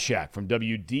 Sharief Ishaq from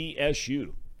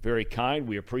WDSU. Very kind.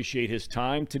 We appreciate his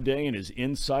time today and his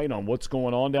insight on what's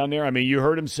going on down there. I mean, you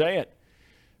heard him say it.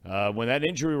 When that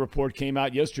injury report came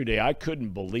out yesterday, I couldn't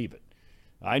believe it.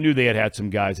 I knew they had some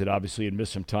guys that obviously had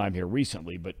missed some time here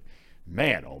recently, but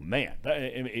man, oh man,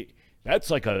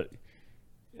 that's like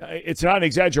it's not an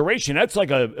exaggeration. That's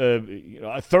like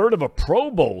a third of a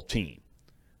Pro Bowl team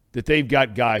that they've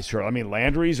got guys for. I mean,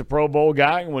 Landry's a Pro Bowl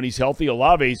guy. When he's healthy,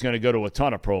 Olave's going to go to a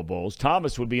ton of Pro Bowls.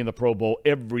 Thomas would be in the Pro Bowl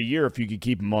every year if you could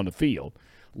keep him on the field.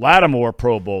 Lattimore,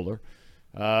 Pro Bowler.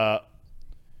 And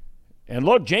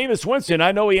look, Jameis Winston,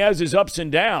 I know he has his ups and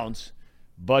downs,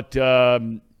 but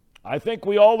I think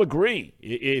we all agree.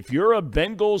 If you're a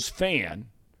Bengals fan,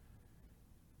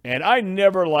 and I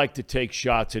never like to take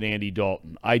shots at Andy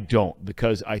Dalton. I don't,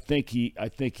 because I think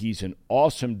he's an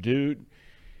awesome dude.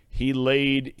 He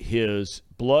laid his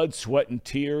blood, sweat, and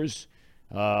tears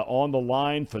on the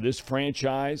line for this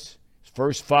franchise. His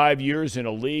first 5 years in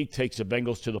a league takes the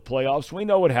Bengals to the playoffs. We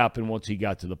know what happened once he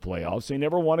got to the playoffs. They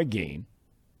never won a game.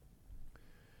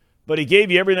 But he gave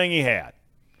you everything he had.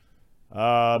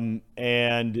 But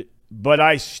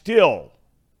I still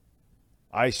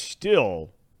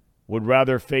would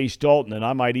rather face Dalton, and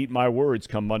I might eat my words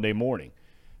come Monday morning.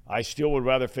 I still would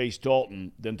rather face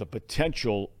Dalton than the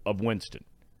potential of Winston.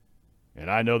 And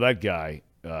I know that guy,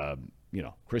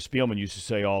 Chris Spielman used to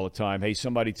say all the time, hey,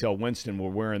 somebody tell Winston we're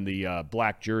wearing the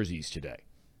black jerseys today,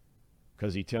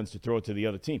 because he tends to throw it to the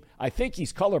other team. I think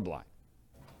he's colorblind.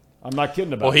 I'm not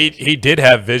kidding about it. Well, he did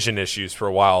have vision issues for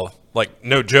a while. Like,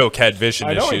 no joke, had vision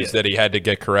issues that he had to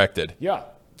get corrected. Yeah.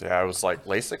 Yeah, it was like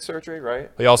LASIK surgery, right?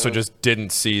 He also just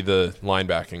didn't see the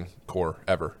linebacking core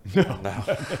ever. No.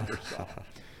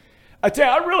 I tell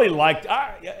you, I really liked –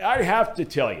 I have to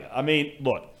tell you. I mean,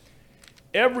 look,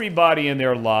 everybody in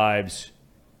their lives,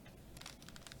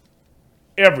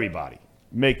 everybody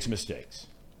makes mistakes.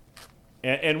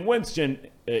 And Winston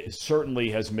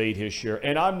certainly has made his share.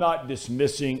 And I'm not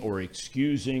dismissing or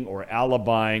excusing or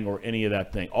alibying or any of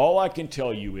that thing. All I can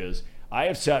tell you is I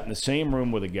have sat in the same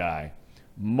room with a guy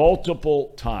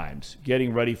multiple times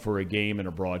getting ready for a game and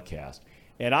a broadcast.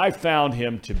 And I found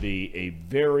him to be a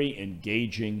very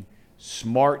engaging,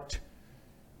 smart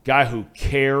guy who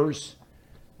cares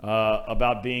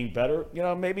about being better.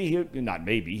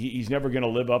 He's never going to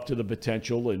live up to the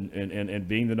potential and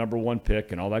being the number one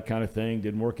pick and all that kind of thing.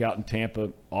 Didn't work out in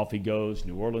Tampa. Off he goes.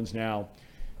 New Orleans now.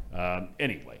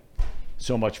 Anyway,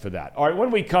 so much for that. All right, when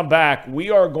we come back,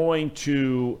 we are going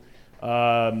to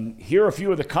hear a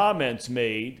few of the comments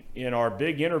made in our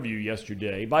big interview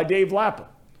yesterday by Dave Lapper.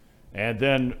 And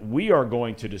then we are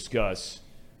going to discuss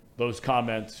those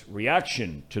comments,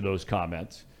 reaction to those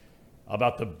comments,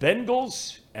 about the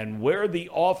Bengals and where the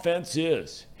offense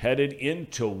is headed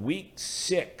into Week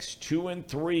 6,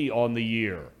 2-3 on the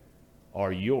year.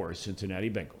 Are your Cincinnati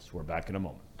Bengals. We're back in a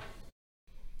moment.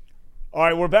 All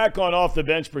right, we're back on Off the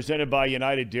Bench presented by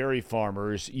United Dairy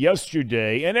Farmers.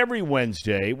 Yesterday and every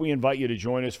Wednesday, we invite you to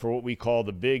join us for what we call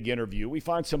the big interview. We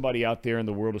find somebody out there in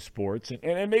the world of sports,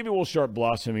 and maybe we'll start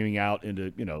blossoming out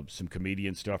into, some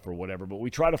comedian stuff or whatever, but we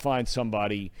try to find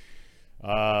somebody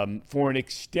for an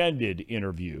extended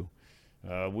interview.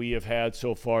 We have had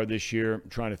so far this year, I'm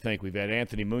trying to think, we've had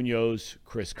Anthony Munoz,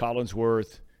 Chris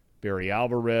Collinsworth, Barry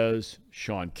Alvarez,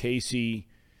 Sean Casey.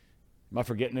 Am I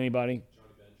forgetting anybody?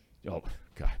 Oh,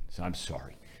 God, I'm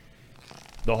sorry.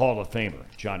 The Hall of Famer,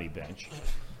 Johnny Bench.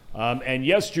 And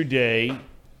yesterday,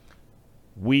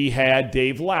 we had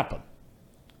Dave Lapham.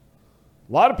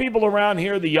 A lot of people around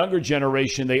here, the younger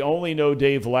generation, they only know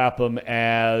Dave Lapham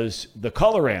as the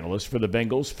color analyst for the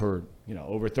Bengals for,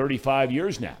 over 35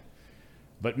 years now.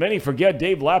 But many forget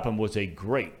Dave Lapham was a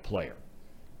great player.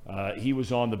 He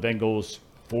was on the Bengals'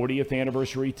 40th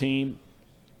anniversary team.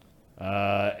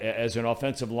 As an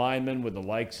offensive lineman with the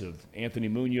likes of Anthony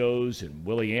Munoz and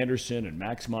Willie Anderson and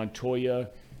Max Montoya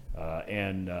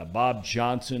and Bob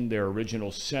Johnson, their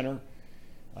original center.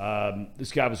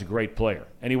 This guy was a great player.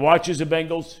 And he watches the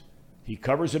Bengals. He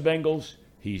covers the Bengals.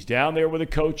 He's down there with the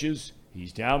coaches.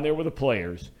 He's down there with the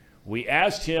players. We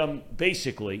asked him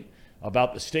basically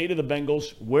about the state of the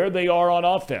Bengals, where they are on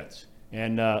offense.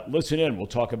 And listen in. We'll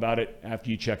talk about it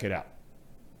after you check it out.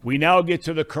 We now get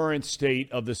to the current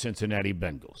state of the Cincinnati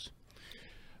Bengals.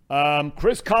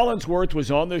 Chris Collinsworth was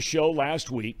on the show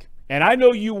last week, and I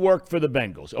know you worked for the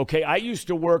Bengals. Okay, I used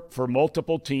to work for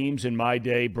multiple teams in my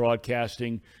day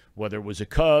broadcasting, whether it was the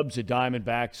Cubs, the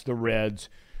Diamondbacks, the Reds.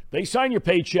 They sign your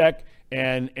paycheck,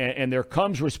 and there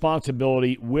comes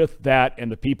responsibility with that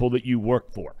and the people that you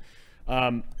work for.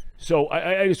 So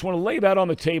I just want to lay that on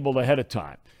the table ahead of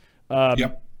time.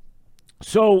 Yep.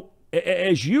 So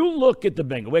as you look at the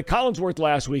Bengals, we had Collinsworth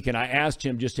last week, and I asked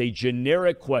him just a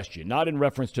generic question, not in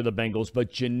reference to the Bengals,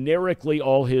 but generically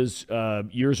all his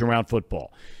years around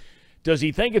football. Does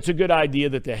he think it's a good idea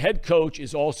that the head coach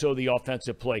is also the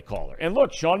offensive play caller? And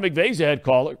look, Sean McVay's a head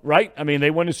caller, right? I mean,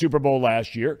 they won the Super Bowl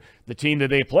last year. The team that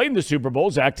they played in the Super Bowl,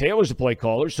 Zach Taylor's a play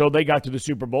caller, so they got to the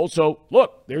Super Bowl. So,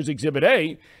 look, there's Exhibit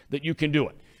A that you can do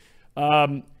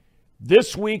it.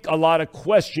 This week, a lot of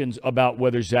questions about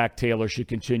whether Zach Taylor should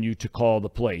continue to call the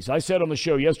plays. I said on the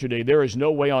show yesterday, there is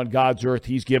no way on God's earth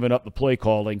he's given up the play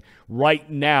calling right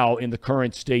now in the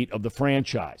current state of the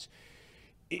franchise.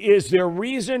 Is there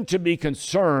reason to be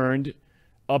concerned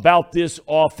about this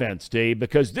offense, Dave?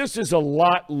 Because this is a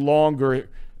lot longer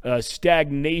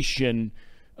stagnation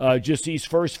just these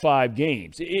first 5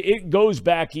 games. It goes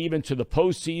back even to the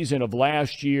postseason of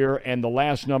last year and the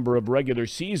last number of regular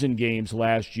season games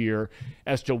last year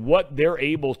as to what they're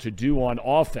able to do on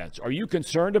offense. Are you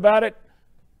concerned about it?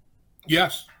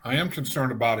 Yes, I am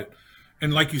concerned about it.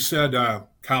 And like you said,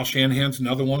 Kyle Shanahan's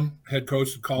another one, head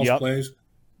coach that calls plays.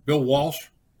 Bill Walsh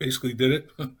basically did it.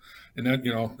 And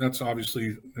that, that's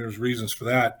obviously, there's reasons for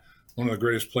that. One of the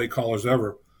greatest play callers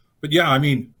ever. But yeah, I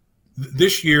mean,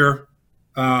 this year,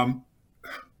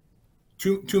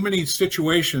 too many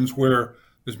situations where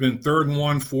there's been 3rd and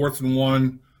 1, 4th and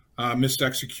 1, missed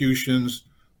executions,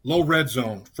 low red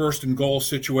zone, 1st and goal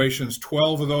situations.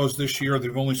 12 of those this year.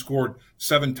 They've only scored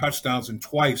 7 touchdowns and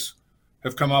twice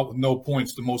have come out with no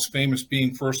points. The most famous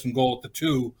being 1st and goal at the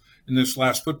 2 in this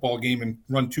last football game, and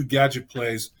run 2 gadget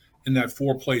plays in that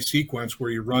 4-play sequence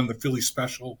where you run the Philly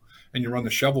special and you run the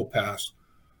shovel pass.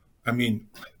 I mean,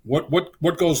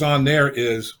 what goes on there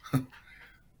is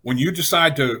when you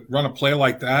decide to run a play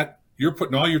like that, you're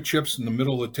putting all your chips in the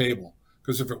middle of the table.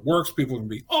 Because if it works, people can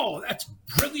be, oh, that's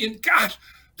brilliant. Gosh,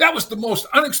 that was the most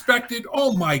unexpected.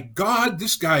 Oh, my God,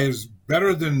 this guy is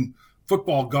better than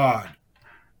football God.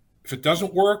 If it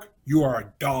doesn't work, you are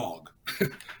a dog.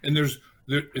 And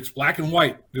it's black and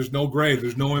white. There's no gray.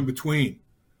 There's no in between.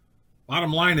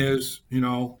 Bottom line is,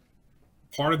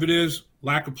 part of it is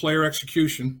lack of player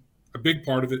execution, a big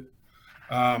part of it.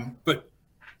 But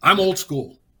I'm old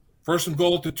school. 1st and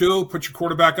goal at the 2, put your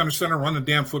quarterback under center, run the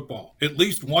damn football. At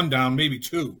least 1 down, maybe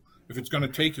 2, if it's going to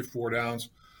take you 4 downs.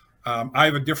 I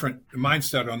have a different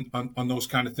mindset on those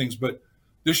kind of things. But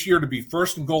this year to be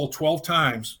 1st and goal 12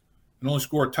 times and only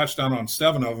score a touchdown on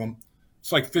 7 of them,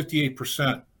 it's like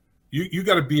 58%. You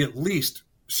got to be at least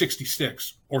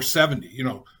 66 or 70,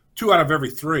 2 out of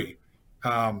every 3.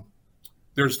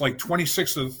 There's like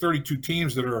 26 of the 32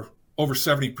 teams that are over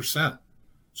 70%.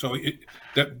 So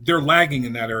that they're lagging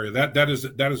in that area. That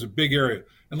is a big area.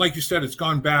 And like you said, it's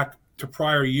gone back to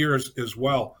prior years as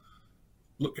well.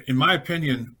 Look, in my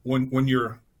opinion, when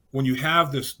you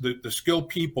have the skilled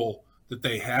people that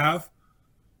they have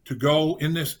to go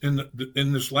in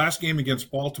this last game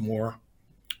against Baltimore,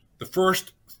 the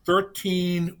first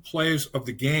 13 plays of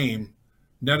the game,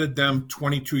 netted them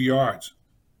 22 yards.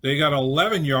 They got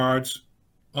 11 yards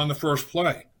on the first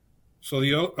play. So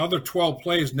the other 12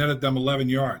 plays netted them 11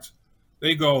 yards.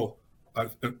 They go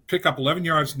pick up 11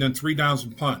 yards and then 3 downs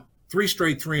and punt. 3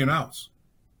 straight 3-and-outs.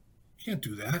 You can't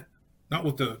do that. Not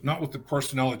with the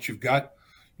personnel that you've got,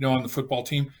 on the football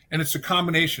team. And it's a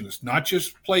combination. It's not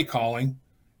just play calling.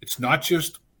 It's not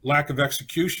just lack of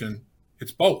execution.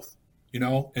 It's both,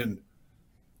 and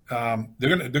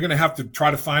they're gonna have to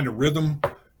try to find a rhythm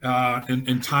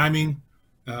and timing,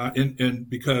 and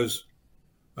because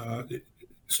it's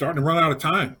starting to run out of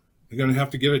time. They're gonna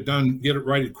have to get it done, get it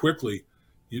righted quickly.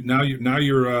 You're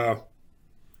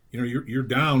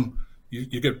down.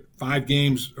 You get 5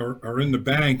 games are in the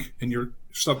bank, and you're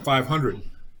sub 500.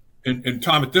 And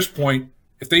Tom, at this point,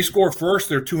 if they score first,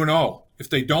 they're 2-0. If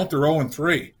they don't, they're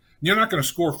 0-3. You're not going to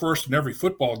score first in every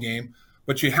football game,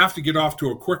 but you have to get off to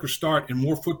a quicker start in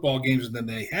more football games than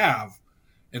they have.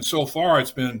 And so far,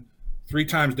 it's been 3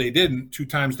 times they didn't, 2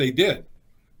 times they did.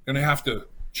 Going to have to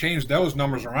change those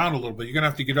numbers around a little bit. You're going to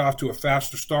have to get off to a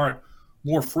faster start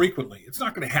more frequently. It's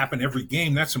not going to happen every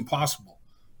game. That's impossible.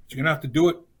 But you're going to have to do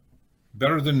it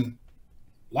a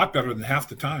lot better than half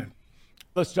the time.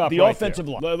 Let's stop the offensive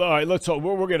line. All right, we're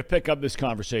going to pick up this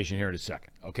conversation here in a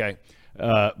second, okay?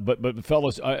 But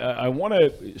fellas, I want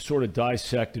to sort of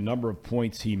dissect a number of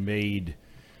points he made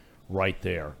right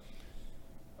there.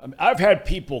 I've had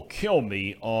people kill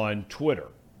me on Twitter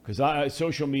because I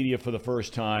social media for the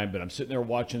first time, but I'm sitting there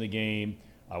watching the game.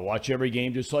 I watch every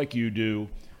game just like you do.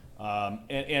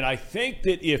 And I think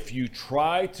that if you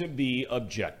try to be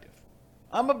objective,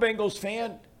 I'm a Bengals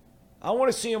fan. I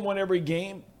want to see them win every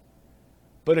game.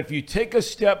 But if you take a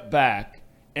step back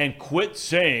and quit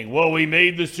saying, well, we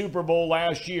made the Super Bowl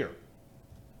last year,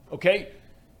 okay,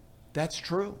 that's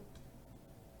true.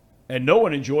 And no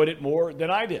one enjoyed it more than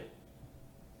I did.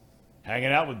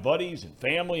 Hanging out with buddies and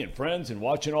family and friends and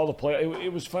watching all the play.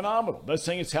 It was phenomenal. Best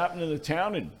thing that's happened in the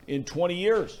town in 20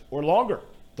 years or longer,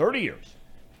 30 years.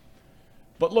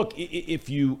 But look, if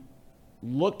you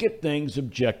look at things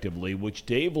objectively, which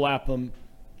Dave Lapham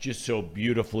just so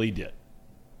beautifully did.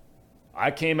 I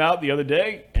came out the other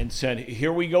day and said,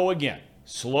 here we go again.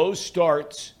 Slow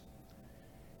starts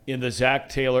in the Zach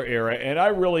Taylor era, and I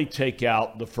really take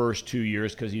out the first 2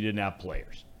 years because he didn't have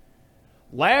players.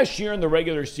 Last year in the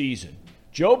regular season,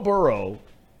 Joe Burrow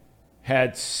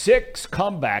had 6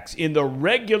 comebacks in the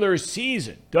regular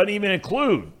season. Doesn't even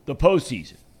include the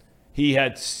postseason. He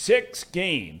had 6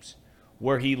 games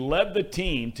where he led the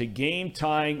team to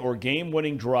game-tying or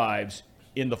game-winning drives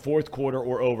in the fourth quarter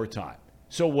or overtime.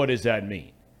 So what does that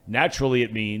mean? Naturally,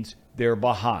 it means they're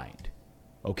behind,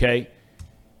 okay?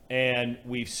 And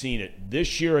we've seen it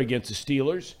this year against the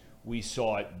Steelers. We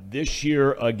saw it this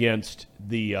year against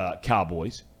the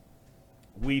Cowboys.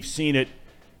 We've seen it,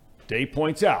 Dave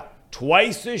points out,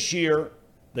 twice this year.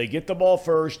 They get the ball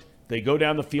first. They go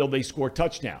down the field. They score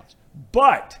touchdowns.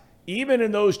 But even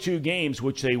in those 2 games,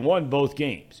 which they won both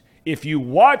games, if you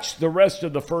watch the rest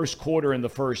of the first quarter and the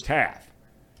first half,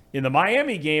 in the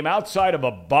Miami game, outside of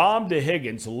a bomb to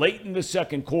Higgins late in the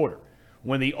second quarter,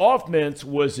 when the offense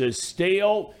was as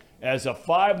stale as a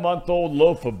 5-month-old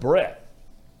loaf of bread,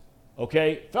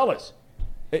 okay, fellas,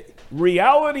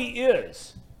 reality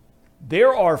is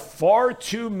there are far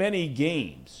too many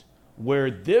games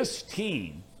where this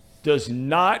team does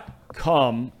not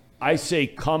come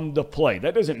to play.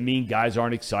 That doesn't mean guys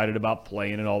aren't excited about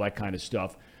playing and all that kind of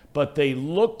stuff, but they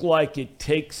look like it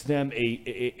takes them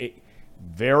a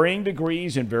varying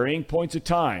degrees and varying points of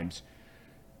times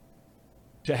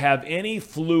to have any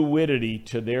fluidity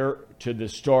to the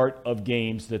start of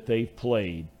games that they've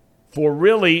played for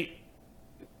really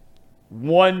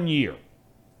 1 year.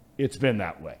 It's been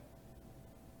that way.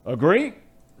 Agree?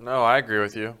 No, I agree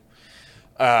with you.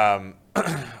 I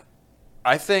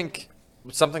think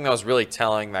something that was really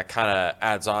telling that kind of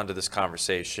adds on to this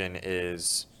conversation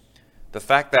is the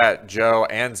fact that Joe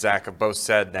and Zach have both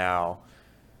said now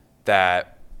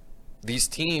that these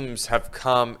teams have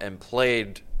come and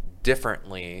played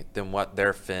differently than what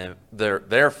their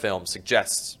film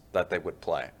suggests that they would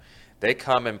play. They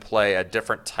come and play a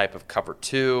different type of cover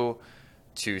 2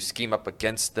 to scheme up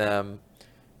against them.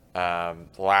 The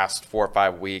last 4 or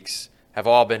 5 weeks have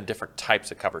all been different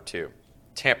types of cover 2.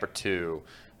 Tamper 2,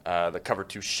 the cover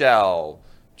 2 shell,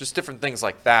 just different things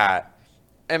like that.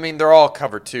 I mean, they're all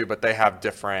cover 2, but they have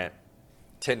different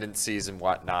tendencies and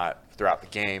whatnot throughout the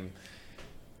game.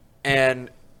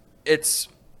 And it's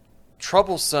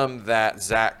troublesome that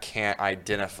Zach can't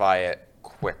identify it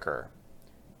quicker.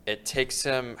 It takes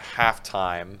him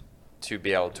halftime to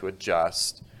be able to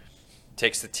adjust. It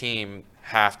takes the team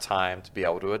halftime to be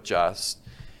able to adjust.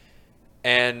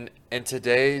 And in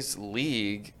today's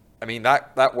league, I mean,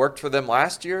 that worked for them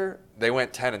last year. They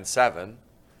went 10-7,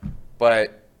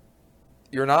 but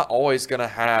you're not always going to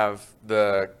have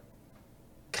the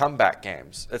comeback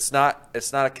games. It's not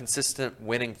a consistent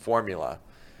winning formula.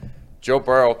 Joe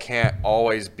Burrow can't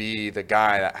always be the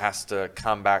guy that has to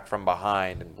come back from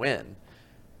behind and win.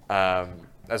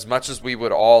 As much as we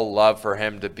would all love for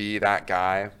him to be that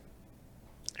guy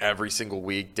every single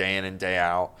week, day in and day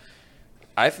out,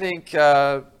 I think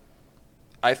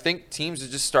teams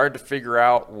have just started to figure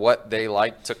out what they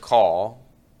like to call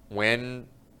when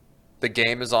the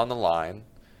game is on the line.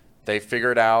 They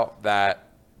figured out that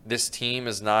this team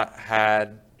has not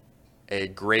had a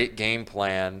great game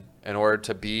plan in order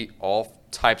to beat all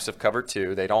types of cover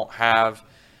two. They don't have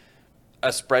a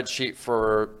spreadsheet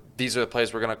for these are the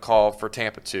plays we're going to call for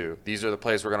Tampa 2. These are the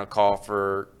plays we're going to call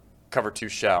for cover 2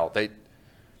 shell.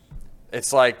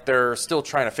 It's like they're still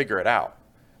trying to figure it out.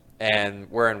 And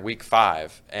we're in week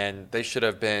 5, and they should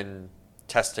have been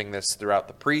testing this throughout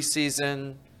the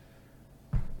preseason.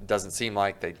 It doesn't seem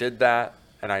like they did that.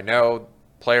 And I know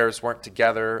players weren't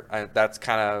together. That's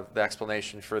kind of the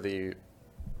explanation for the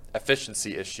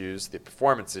efficiency issues, the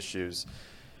performance issues.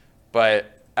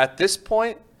 But at this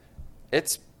point,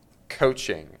 it's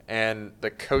coaching. And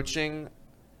the coaching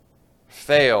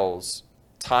fails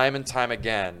time and time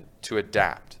again to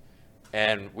adapt.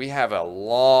 And we have a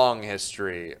long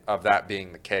history of that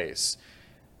being the case.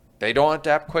 They don't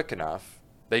adapt quick enough.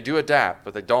 They do adapt,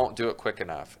 but they don't do it quick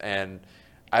enough. And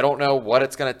I don't know what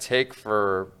it's going to take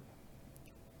for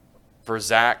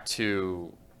Zach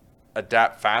to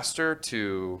adapt faster,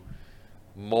 to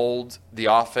mold the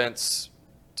offense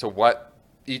to what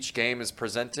each game is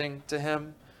presenting to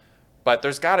him. But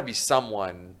there's got to be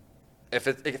someone.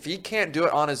 If he can't do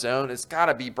it on his own, it's got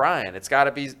to be Brian. It's got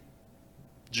to be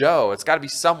Joe. It's got to be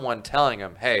someone telling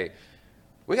him, hey,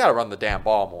 we got to run the damn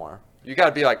ball more. You got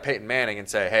to be like Peyton Manning and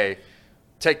say, hey,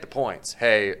 take the points.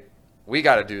 Hey, we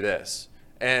got to do this.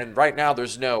 And right now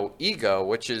there's no ego,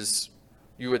 which is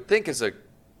you would think is a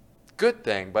good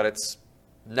thing, but it's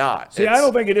not. See, I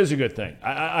don't think it is a good thing.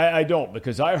 I don't,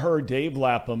 because I heard Dave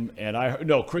Lapham and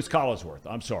Chris Collinsworth.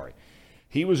 I'm sorry.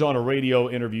 He was on a radio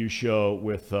interview show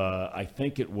with, I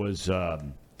think it was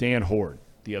Dan Horde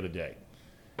the other day,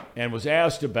 and was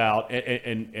asked about,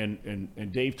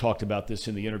 and Dave talked about this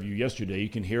in the interview yesterday. You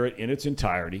can hear it in its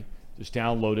entirety. Just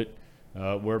download it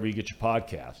wherever you get your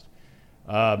podcast.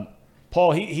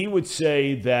 Paul, he would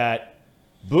say that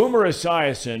Boomer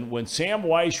Esiason, when Sam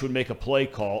Weiss would make a play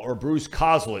call, or Bruce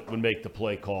Coslett would make the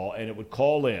play call, and it would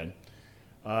call in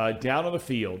down on the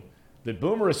field, that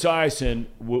Boomer Esiason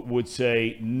would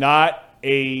say, not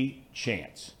a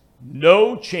chance.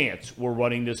 No chance we're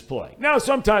running this play. Now,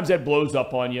 sometimes that blows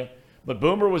up on you, but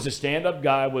Boomer was a stand-up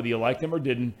guy, whether you liked him or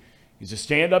didn't. He's a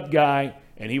stand-up guy,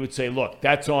 and he would say, look,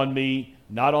 that's on me,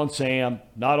 not on Sam,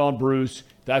 not on Bruce.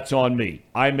 That's on me.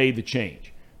 I made the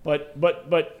change. But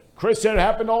Chris said it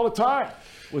happened all the time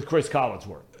with Chris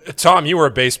Collinsworth. Tom, you were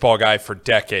a baseball guy for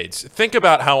decades. Think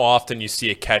about how often you see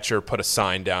a catcher put a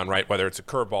sign down, right? Whether it's a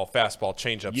curveball, fastball,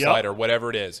 changeup, slider, whatever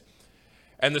it is.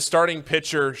 And the starting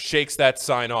pitcher shakes that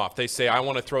sign off. They say, I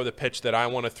want to throw the pitch that I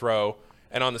want to throw.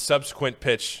 And on the subsequent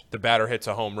pitch, the batter hits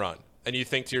a home run. And you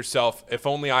think to yourself, if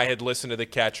only I had listened to the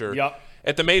catcher. Yep.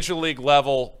 At the major league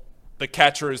level, the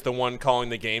catcher is the one calling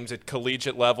the games. At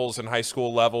collegiate levels and high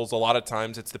school levels, a lot of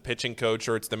times it's the pitching coach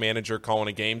or it's the manager calling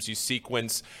the games. You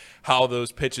sequence how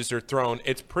those pitches are thrown.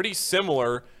 It's pretty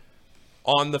similar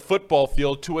on the football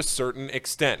field to a certain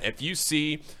extent. If you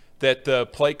see that the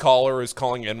play caller is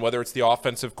calling in, whether it's the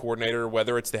offensive coordinator,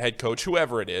 whether it's the head coach,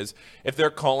 whoever it is, if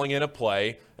they're calling in a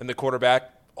play and the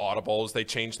quarterback audibles, they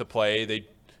change the play, they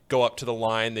go up to the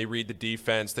line, they read the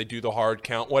defense, they do the hard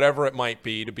count, whatever it might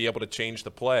be to be able to change the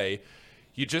play.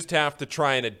 You just have to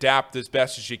try and adapt as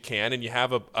best as you can, and you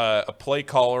have a play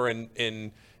caller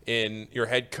in your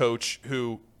head coach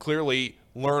who clearly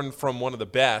learned from one of the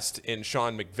best in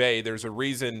Sean McVay. There's a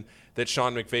reason that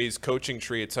Sean McVay's coaching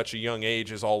tree at such a young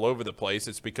age is all over the place.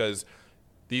 It's because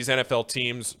these NFL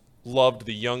teams loved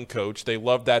the young coach. They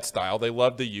loved that style. They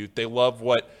loved the youth. They loved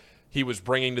what he was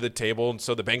bringing to the table. And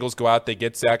so the Bengals go out, they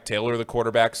get Zach Taylor, the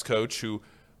quarterback's coach, who,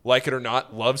 like it or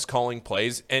not, loves calling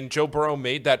plays. And Joe Burrow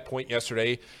made that point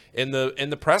yesterday in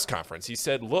the press conference. He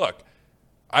said, look,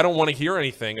 I don't want to hear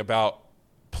anything about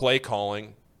play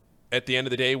calling. At the end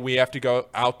of the day, we have to go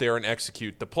out there and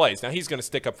execute the plays. Now, he's going to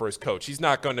stick up for his coach. He's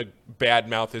not going to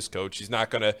badmouth his coach. He's not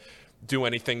going to do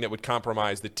anything that would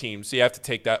compromise the team. So you have to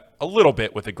take that a little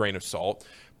bit with a grain of salt.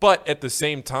 But at the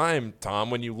same time, Tom,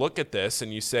 when you look at this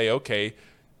and you say, okay,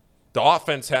 the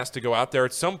offense has to go out there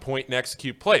at some point and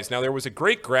execute plays. Now, there was a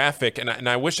great graphic, and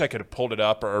I wish I could have pulled it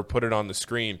up or put it on the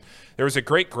screen. There was a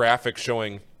great graphic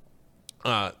showing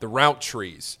the route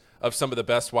trees of some of the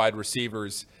best wide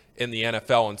receivers in the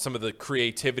NFL and some of the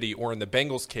creativity, or in the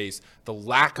Bengals case, the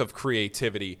lack of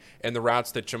creativity in the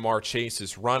routes that Jamar Chase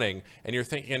is running. And you're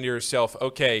thinking to yourself,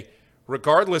 okay,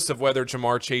 regardless of whether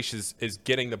Jamar Chase is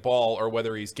getting the ball or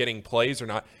whether he's getting plays or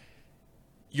not,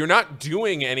 you're not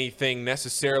doing anything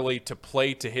necessarily to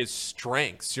play to his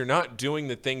strengths. You're not doing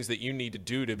the things that you need to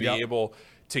do to be able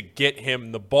to get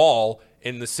him the ball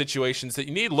in the situations that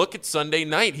you need. Look at Sunday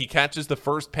night. He catches the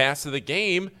first pass of the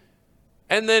game,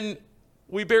 and then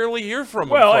we barely hear from him.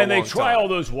 Well, and they try all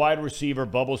those wide receiver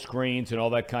bubble screens and all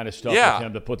that kind of stuff with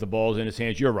him to put the balls in his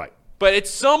hands. You're right. But at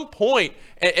some point,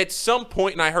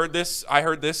 and I heard this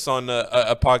on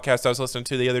a podcast I was listening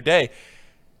to the other day.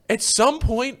 At some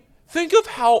point, think of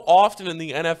how often in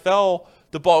the NFL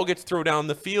the ball gets thrown down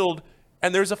the field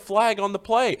and there's a flag on the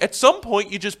play. At some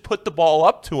point, you just put the ball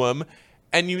up to him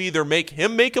and you either make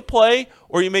him make a play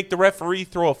or you make the referee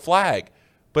throw a flag.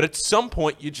 But at some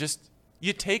point,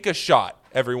 you take a shot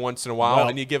every once in a while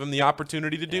and you give him the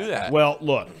opportunity to do that. Well,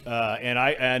 look, and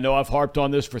I know I've harped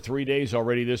on this for 3 days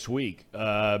already this week.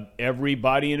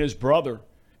 Everybody and his brother.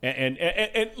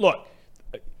 And look,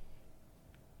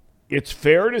 it's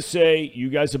fair to say, you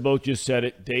guys have both just said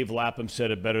it, Dave Lapham said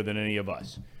it better than any of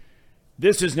us.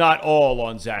 This is not all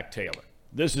on Zach Taylor.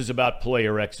 This is about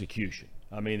player execution.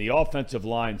 I mean, the offensive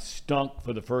line stunk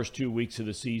for the first 2 weeks of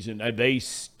the season. They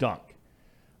stunk.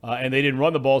 And they didn't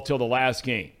run the ball till the last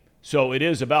game. So it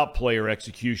is about player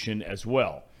execution as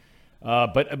well.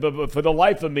 But for the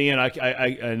life of me, and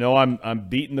I know I'm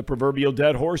beating the proverbial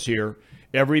dead horse here,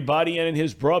 everybody and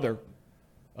his brother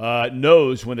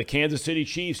knows when the Kansas City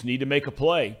Chiefs need to make a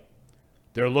play,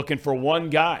 they're looking for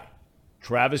one guy,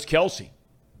 Travis Kelce,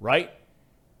 right?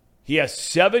 He has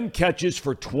 7 catches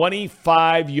for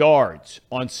 25 yards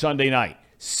on Sunday night.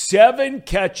 7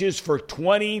 catches for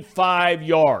 25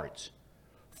 yards.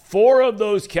 4 of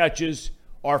those catches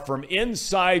are from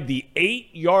inside the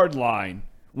 8-yard line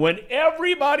when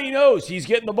everybody knows he's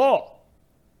getting the ball.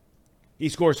 He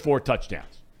scores 4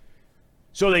 touchdowns.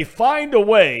 So they find a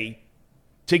way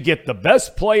to get the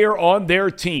best player on their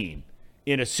team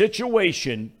in a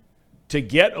situation to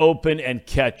get open and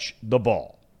catch the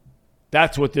ball.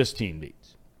 That's what this team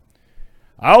needs.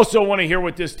 I also want to hear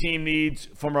what this team needs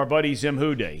from our buddy Zim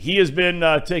WhoDey. He has been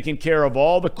taking care of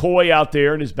all the koi out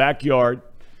there in his backyard.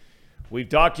 We've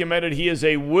documented he is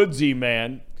a woodsy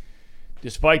man,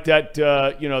 despite that,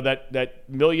 that $1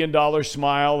 million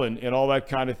smile and all that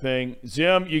kind of thing.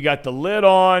 Zim, you got the lid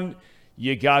on.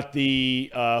 You got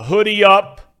the hoodie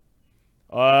up.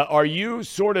 Are you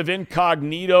sort of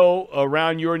incognito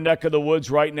around your neck of the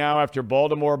woods right now after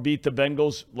Baltimore beat the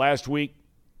Bengals last week?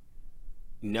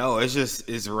 No,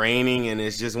 it's raining, and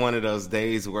it's just one of those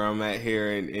days where I'm at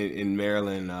here in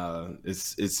Maryland.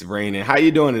 It's raining. How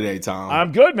you doing today, Tom?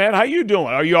 I'm good, man. How you doing?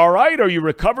 Are you all right? Are you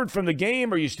recovered from the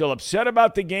game? Are you still upset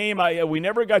about the game? We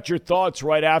never got your thoughts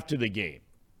right after the game.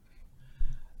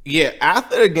 Yeah,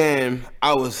 after the game,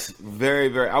 I was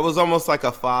I was almost like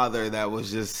a father that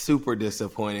was just super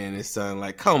disappointed in his son.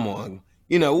 Like, come on,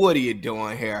 what are you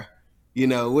doing here?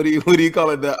 What do you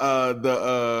call it?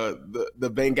 The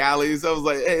Bengalis. I was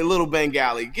like, hey, little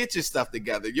Bengali, get your stuff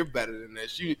together. You're better than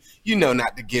this. You know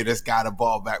not to give this guy the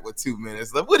ball back with 2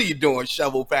 minutes. Like, what are you doing?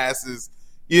 Shovel passes,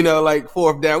 like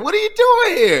 4th down. What are you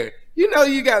doing here?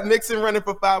 You got Mixon running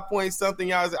for 5 points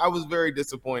something. I was very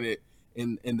disappointed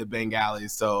in the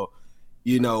Bengalis. So,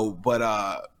 but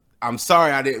I'm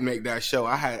sorry I didn't make that show.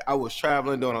 I was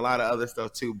traveling, doing a lot of other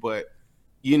stuff too. But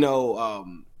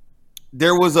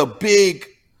there was a big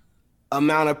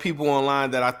amount of people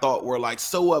online that I thought were like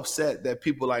so upset that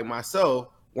people like myself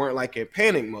weren't like in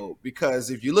panic mode, because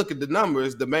if you look at the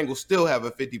numbers, the Bengals still have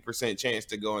a 50% chance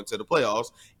to go into the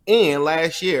playoffs. And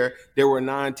last year there were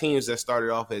 9 teams that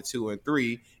started off at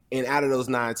 2-3, and out of those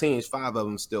 9 teams, 5 of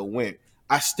them still went.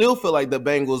 I still feel like the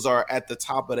Bengals are at the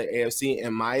top of the AFC,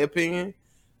 in my opinion.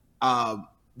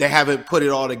 They haven't put it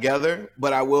all together,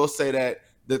 but I will say that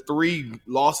the 3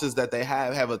 losses that they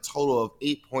have a total of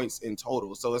 8 points in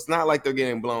total. So it's not like they're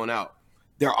getting blown out.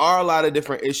 There are a lot of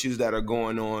different issues that are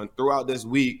going on throughout this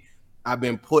week. I've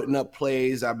been putting up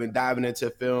plays. I've been diving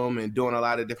into film and doing a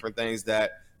lot of different things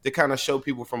that to kind of show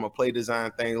people from a play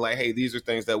design thing, like, hey, these are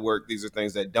things that work. These are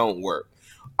things that don't work.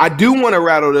 I do want to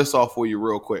rattle this off for you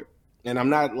real quick. And I'm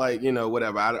not like,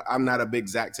 whatever. I'm not a big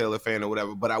Zach Taylor fan or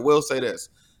whatever, but I will say this.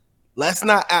 Let's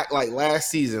not act like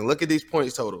last season. Look at these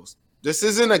points totals. This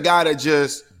isn't a guy that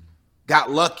just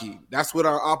got lucky. That's what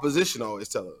our opposition always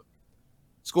tell us.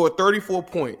 Scored 34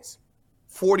 points.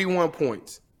 41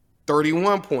 points,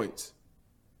 31 points,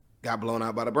 got blown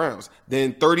out by the Browns.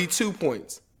 Then 32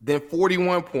 points, then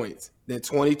 41 points, then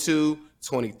 22,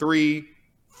 23,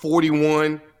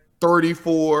 41,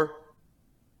 34.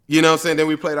 You know what I'm saying? Then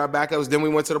we played our backups. Then we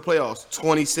went to the playoffs,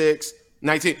 26,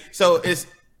 19. So it's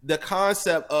the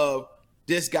concept of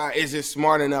this guy isn't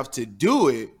smart enough to do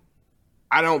it.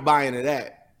 I don't buy into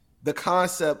that. The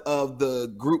concept of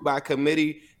the group by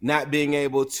committee not being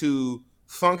able to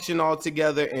function all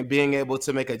together and being able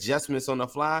to make adjustments on the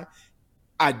fly,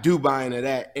 I do buy into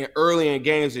that. And early in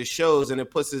games, it shows, and it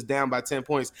puts us down by 10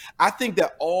 points. I think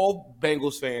that all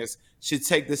Bengals fans should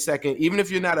take the second, even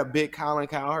if you're not a big Colin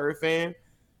Cowherd fan,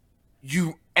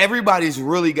 everybody's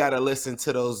really got to listen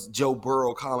to those Joe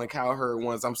Burrow, Colin Cowherd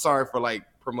ones. I'm sorry for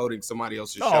promoting somebody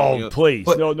else's show. Oh, please.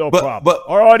 No problem. But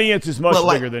our audience is much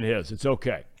bigger than his. It's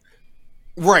okay.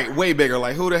 Right, way bigger.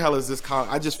 Who the hell is this?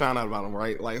 I just found out about him,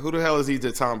 right? Who the hell is he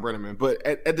to Tom Brenneman? But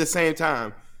at the same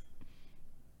time,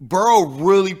 Burrow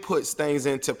really puts things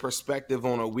into perspective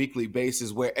on a weekly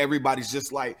basis where everybody's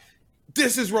just like,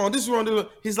 this is wrong, this is wrong.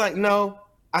 He's like, no,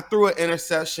 I threw an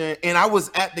interception, and I was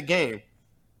at the game.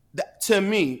 To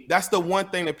me, that's the one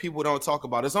thing that people don't talk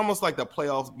about. It's almost like the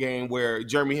playoff game where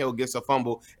Jeremy Hill gets a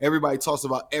fumble. Everybody talks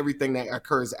about everything that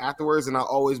occurs afterwards, and I've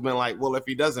always been like, well, if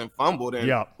he doesn't fumble, then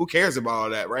who cares about all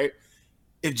that, right?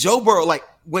 If Joe Burrow,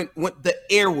 when the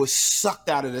air was sucked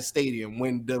out of the stadium,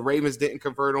 when the Ravens didn't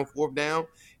convert on fourth down,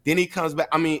 then he comes back.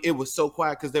 I mean, it was so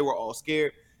quiet because they were all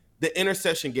scared. The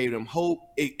interception gave them hope.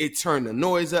 It turned the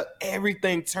noise up.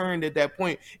 Everything turned at that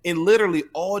point. And literally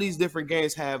all these different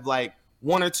games have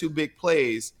one or two big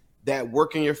plays that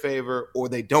work in your favor or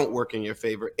they don't work in your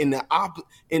favor. In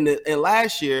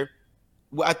last year,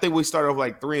 I think we started off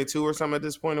 3-2 or something at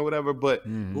this point or whatever. But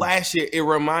last year, it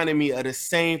reminded me of the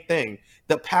same thing.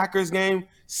 The Packers game,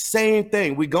 same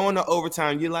thing. We go into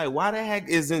overtime. You're like, why the heck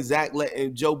isn't Zach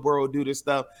letting Joe Burrow do this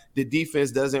stuff? The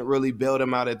defense doesn't really bail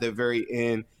them out at the very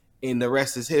end, and the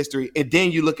rest is history. And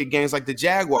then you look at games like the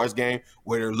Jaguars game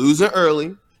where they're losing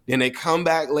early. Then they come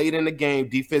back late in the game.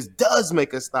 Defense does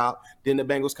make a stop. Then the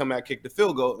Bengals come back, kick the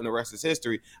field goal, and the rest is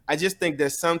history. I just think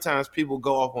that sometimes people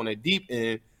go off on a deep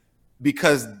end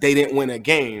because they didn't win a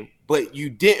game. But you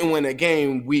didn't win a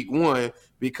game week one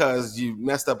because you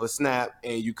messed up a snap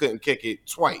and you couldn't kick it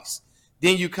twice.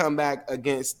 Then you come back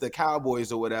against the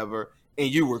Cowboys or whatever, and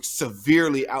you were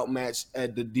severely outmatched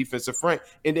at the defensive front.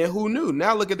 And then who knew?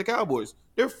 Now look at the Cowboys.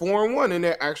 They're 4-1, and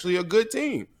they're actually a good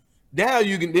team. Now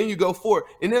you go forward.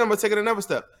 And then I'm going to take it another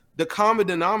step. The common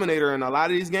denominator in a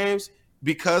lot of these games,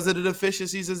 because of the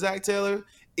deficiencies of Zach Taylor,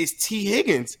 is T.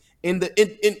 Higgins.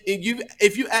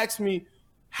 If you ask me,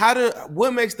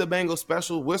 what makes the Bengals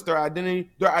special? What's their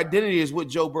identity? Their identity is what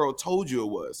Joe Burrow told you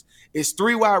it was. It's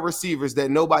 3 wide receivers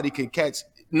that nobody can catch,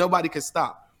 nobody can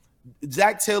stop.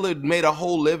 Zach Taylor made a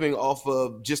whole living off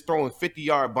of just throwing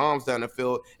 50-yard bombs down the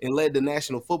field and led the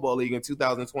National Football League in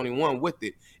 2021 with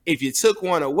it. If you took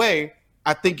one away,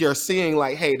 I think you're seeing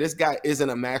hey, this guy isn't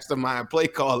a mastermind play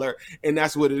caller, and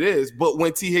that's what it is. But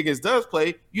when T. Higgins does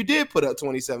play, you did put up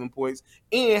 27 points,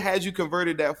 and had you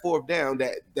converted that fourth down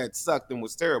that sucked and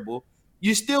was terrible,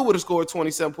 you still would have scored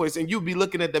 27 points, and you'd be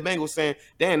looking at the Bengals saying,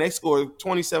 damn, they scored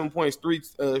 27 points 3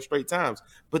 straight times.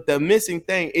 But the missing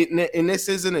thing, and this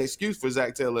isn't an excuse for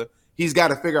Zach Taylor, he's got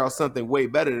to figure out something way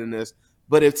better than this.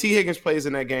 But if T. Higgins plays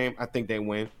in that game, I think they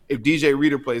win. If DJ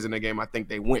Reader plays in that game, I think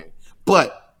they win.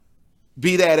 But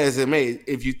be that as it may,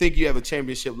 if you think you have a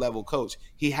championship level coach,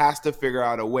 he has to figure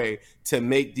out a way to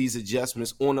make these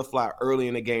adjustments on the fly early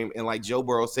in the game. And like Joe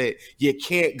Burrow said, you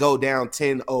can't go down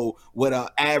 10-0 with an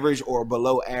average or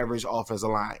below average offensive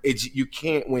line. You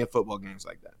can't win football games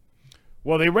like that.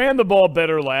 Well, they ran the ball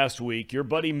better last week. Your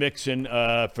buddy Mixon,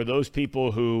 for those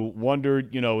people who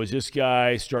wondered, is this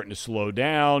guy starting to slow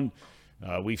down?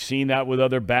 We've seen that with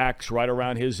other backs right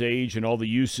around his age and all the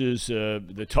uses,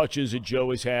 the touches that Joe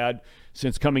has had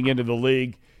since coming into the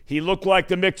league. He looked like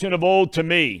the Mixon of old to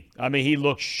me. I mean, he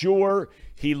looked sure.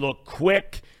 He looked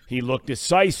quick. He looked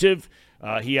decisive.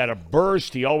 He had a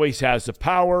burst. He always has the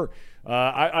power.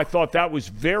 I thought that was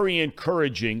very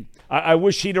encouraging. I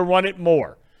wish he'd have run it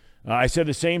more. I said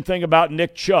the same thing about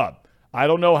Nick Chubb. I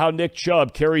don't know how Nick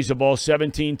Chubb carries the ball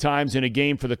 17 times in a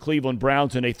game for the Cleveland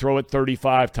Browns and they throw it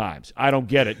 35 times. I don't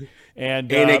get it. And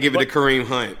they give it to Kareem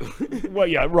Hunt. Well,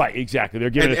 yeah, right, exactly. They're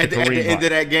giving it to Kareem Hunt. At the end of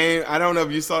that game, I don't know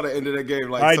if you saw the end of that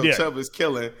game. I did. Chubb is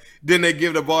killing. Then they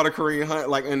give the ball to Kareem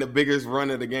Hunt, in the biggest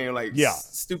run of the game.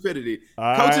 Stupidity.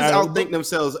 Coaches outthink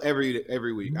themselves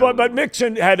every week. But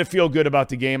Mixon had to feel good about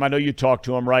the game. I know you talked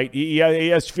to him, right? He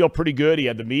has to feel pretty good. He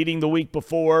had the meeting the week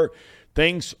before.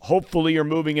 Things hopefully are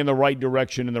moving in the right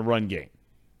direction in the run game.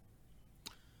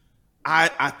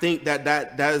 I think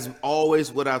that is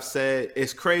always what I've said.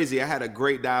 It's crazy. I had a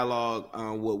great dialogue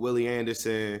with Willie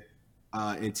Anderson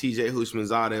and TJ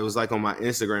Houshmandzadeh. It was like on my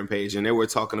Instagram page, and they were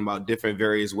talking about different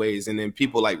various ways. And then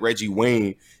people like Reggie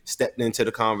Wayne stepped into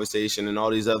the conversation, and all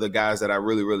these other guys that I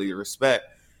really, really respect.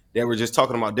 They were just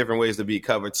talking about different ways to be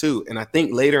covered too. And I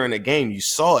think later in the game, you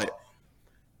saw it.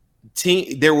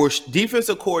 There were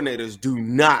defensive coordinators do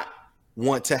not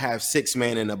want to have 6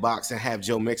 man in the box and have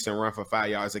Joe Mixon run for 5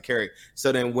 yards a carry.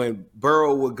 So then when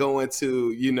Burrow would go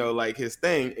into, like his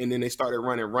thing, and then they started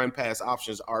running run pass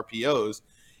options, RPOs,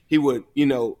 he would,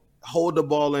 hold the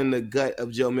ball in the gut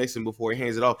of Joe Mixon before he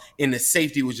hands it off, and the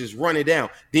safety would just run it down.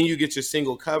 Then you get your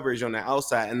single coverage on the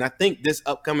outside. And I think this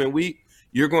upcoming week,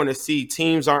 you're going to see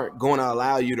teams aren't going to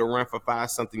allow you to run for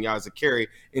 5-something yards a carry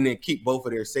and then keep both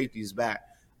of their safeties back.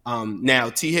 Now,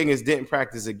 T. Higgins didn't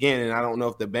practice again, and I don't know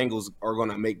if the Bengals are going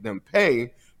to make them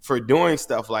pay for doing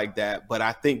stuff like that. But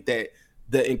I think that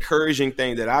the encouraging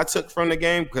thing that I took from the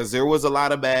game, because there was a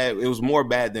lot of bad, it was more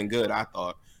bad than good, I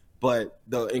thought. But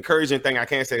the encouraging thing I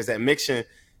can say is that Mixon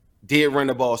did run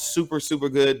the ball super, super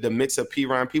good. The mix of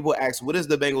P-Ryan. People ask, what is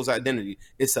the Bengals' identity?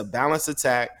 It's a balanced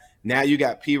attack. Now you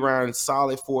got P-Ryan,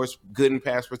 solid force, good in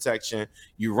pass protection.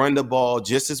 You run the ball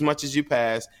just as much as you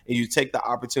pass, and you take the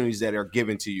opportunities that are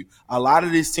given to you. A lot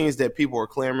of these teams that people are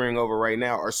clamoring over right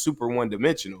now are super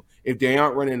one-dimensional. If they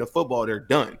aren't running the football, they're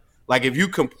done. Like, if you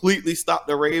completely stop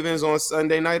the Ravens on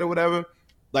Sunday night or whatever,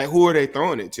 like, who are they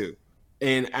throwing it to?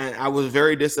 And I was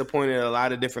very disappointed in a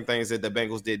lot of different things that the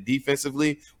Bengals did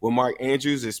defensively with Mark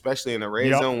Andrews, especially in the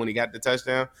red zone when he got the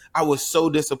touchdown. I was so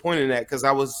disappointed in that because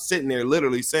I was sitting there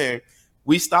literally saying,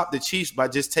 we stopped the Chiefs by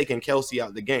just taking Kelsey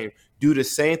out the game. Do the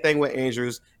same thing with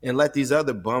Andrews and let these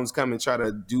other bums come and try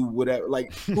to do whatever.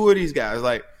 Like, who are these guys?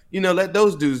 Like, let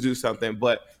those dudes do something.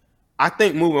 But I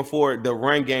think moving forward, the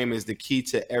run game is the key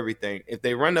to everything. If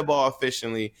they run the ball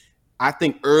efficiently, I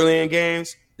think early in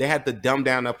games, they had to dumb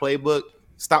down the playbook.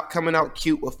 Stop coming out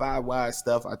cute with 5 wide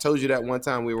stuff. I told you that one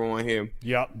time we were on here.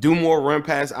 Yeah. Do more run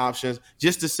pass options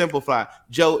just to simplify.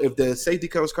 Joe, if the safety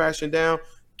comes crashing down,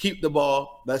 keep the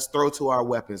ball. Let's throw to our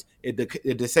weapons. If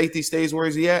the safety stays where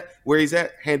he's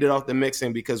at, hand it off to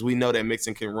Mixon because we know that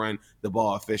Mixon can run the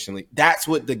ball efficiently. That's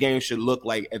what the game should look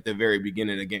like at the very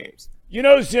beginning of games.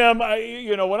 Zim,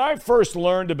 when I first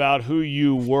learned about who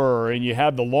you were and you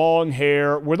had the long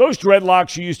hair, were those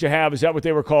dreadlocks you used to have? Is that what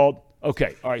they were called?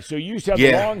 Okay. All right. So you used to have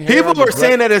the long hair. People were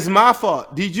saying that it's my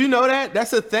fault. Did you know that?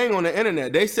 That's a thing on the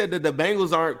internet. They said that the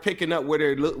Bengals aren't picking up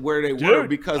where they were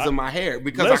because of my hair,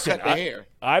 because I cut the hair.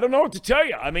 I don't know what to tell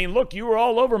you. I mean, look, you were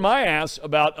all over my ass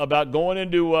about going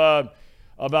into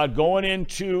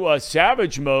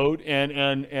savage mode,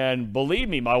 and believe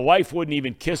me, my wife wouldn't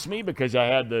even kiss me because I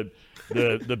had the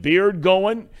beard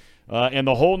going and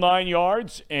the whole 9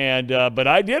 yards, and but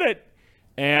I did it.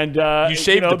 And you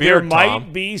shaved the beard, there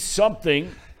might be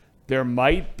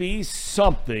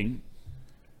something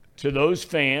to those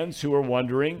fans who are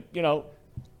wondering,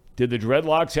 did the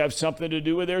dreadlocks have something to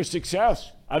do with their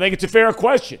success? I think it's a fair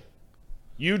question.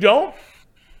 You don't?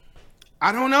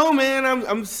 I don't know, man.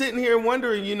 I'm sitting here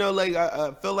wondering,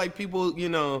 I feel like people,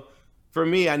 for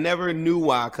me, I never knew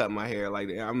why I cut my hair. Like,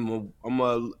 I'm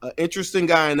a interesting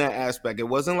guy in that aspect. It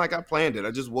wasn't like I planned it.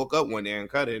 I just woke up one day and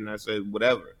cut it, and I said,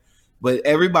 whatever. But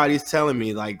everybody's telling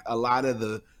me, like, a lot of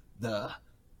the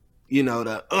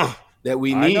that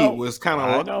we need was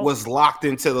kind of was locked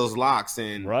into those locks,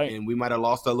 and we might have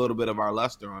lost a little bit of our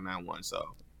luster on that one. So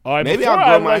all right, maybe I'll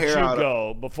grow my hair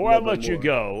out. Before I let you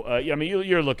go, I mean,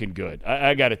 you're looking good.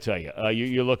 I got to tell you,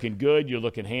 you're looking good. You're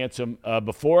looking handsome.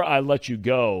 Before I let you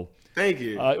go, thank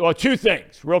you. Well, 2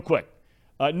 things, real quick.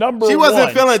 Number she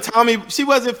one, she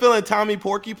wasn't feeling Tommy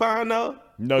Porcupine though.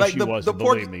 No, like she wasn't.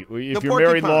 Believe me. If you're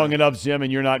married long enough, Zim,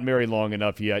 and you're not married long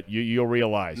enough yet, you'll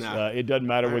realize it doesn't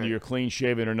matter whether you're clean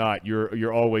shaven or not.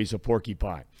 You're always a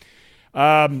porcupine.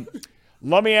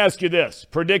 Let me ask you this: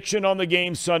 prediction on the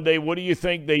game Sunday. What do you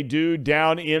think they do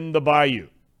down in the Bayou?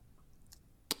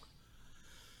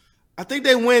 I think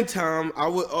they win, Tom. I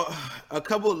would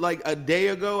a day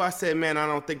ago. I said, man, I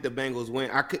don't think the Bengals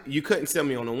win. You couldn't sell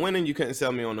me on them winning. You couldn't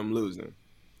sell me on them losing.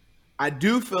 I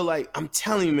do feel like, I'm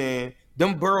telling you, man,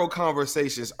 them Burrow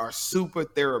conversations are super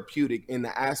therapeutic in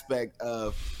the aspect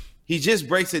of he just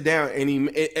breaks it down, and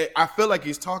I feel like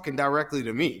he's talking directly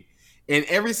to me. And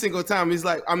every single time he's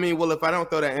like, if I don't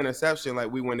throw that interception,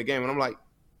 like, we win the game. And I'm like,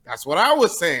 that's what I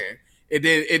was saying. And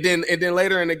then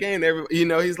later in the game,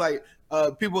 he's like,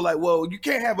 people like, well, you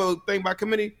can't have a thing by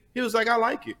committee. He was like, I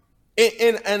like it.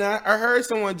 And I heard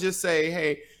someone just say,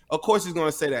 hey, of course he's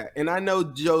going to say that. And I know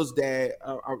Joe's dad,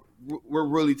 we're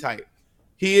really tight.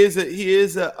 He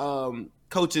is a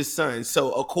coach's son,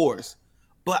 so of course.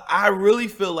 But I really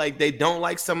feel like they don't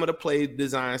like some of the play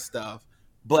design stuff.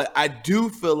 But I do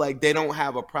feel like they don't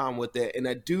have a problem with that. And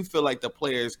I do feel like the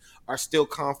players are still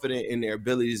confident in their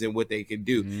abilities and what they can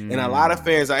do. And a lot of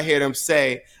fans, I hear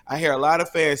a lot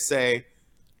of fans say,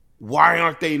 why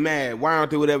aren't they mad? Why aren't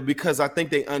they whatever? Because I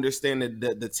think they understand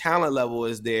that the talent level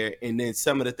is there. And then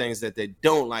some of the things that they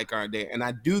don't like aren't there. And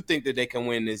I do think that they can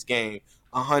win this game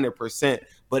 100%.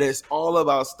 But it's all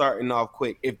about starting off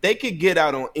quick. If they could get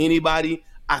out on anybody,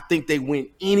 I think they win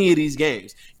any of these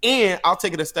games. And I'll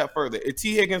take it a step further. If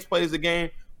T. Higgins plays the game,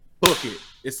 book it.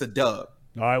 It's a dub.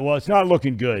 All right, well, it's not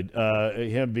looking good,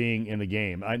 him being in the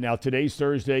game. Now, today's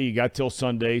Thursday. You got till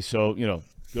Sunday. So,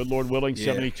 good Lord willing,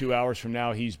 72 hours from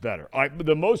now, he's better. All right, but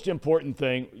the most important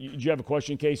thing, did you have a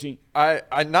question, Casey? I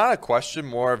not a question,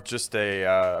 more of just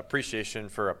a appreciation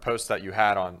for a post that you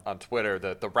had on Twitter,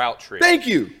 the route tree. Thank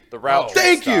you. The route tree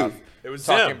Thank stuff. you. It was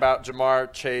talking about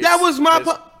Jamar Chase. That was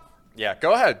my Yeah,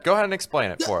 go ahead. Go ahead and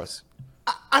explain it for us.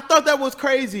 I thought that was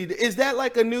crazy. Is that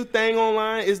like a new thing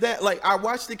online? Is that like, I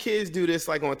watch the kids do this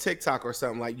like on TikTok or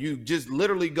something. Like you just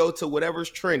literally go to whatever's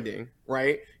trending,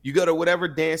 right? You go to whatever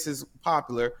dance is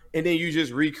popular and then you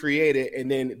just recreate it. And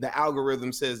then the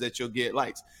algorithm says that you'll get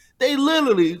likes. They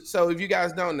literally, so if you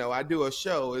guys don't know, I do a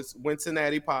show. It's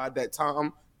Cincinnati Pod that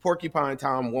Porcupine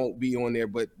Tom won't be on there,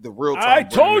 but the real Tom I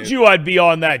told you I'd be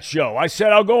on that show. I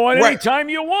said I'll go on anytime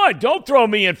you want. Don't throw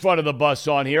me in front of the bus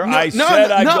on here. I'd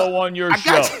go on your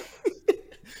show.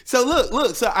 So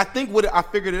look. So I think I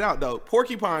figured it out though.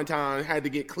 Porcupine Tom had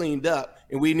to get cleaned up,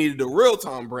 and we needed the real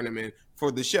Tom Brenneman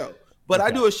for the show. But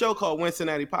I do a show called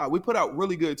Cincinnati Pod. We put out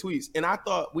really good tweets, and I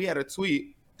thought we had a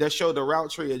tweet that showed the route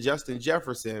tree of Justin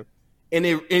Jefferson,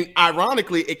 and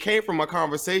ironically, it came from a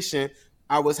conversation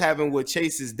I was having with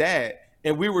Chase's dad,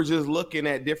 and we were just looking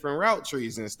at different route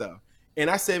trees and stuff. And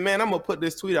I said, man, I'm going to put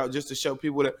this tweet out just to show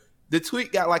people that the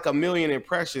tweet got like 1 million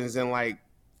impressions in like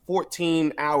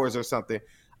 14 hours or something.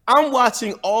 I'm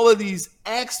watching all of these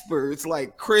experts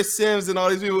like Chris Sims and all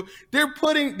these people. They're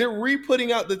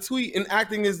re-putting out the tweet and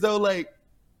acting as though like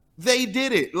they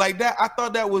did it like that. I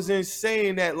thought that was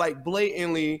insane that like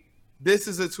blatantly this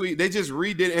is a tweet. They just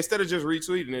redid it. Instead of just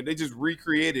retweeting it, they just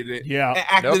recreated it and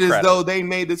acted as though they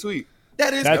made the tweet.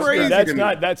 That's crazy. That's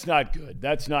not good.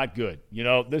 That's not good.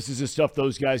 This is the stuff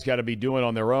those guys got to be doing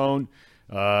on their own.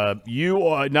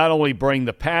 You not only bring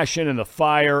the passion and the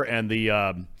fire and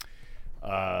the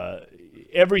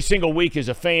every single week as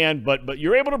a fan, but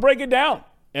you're able to break it down.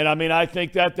 And I mean, I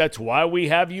think that's why we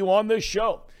have you on this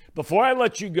show. Before I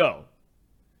let you go,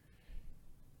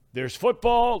 there's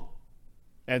football.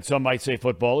 And some might say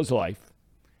football is life,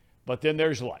 but then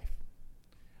there's life.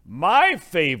 My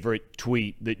favorite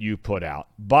tweet that you put out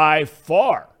by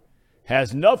far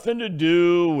has nothing to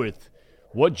do with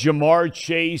what Jamar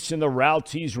Chase and the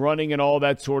routes he's running and all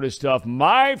that sort of stuff.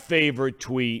 My favorite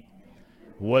tweet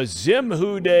was Zim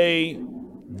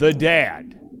WhoDey, the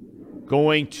dad,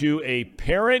 going to a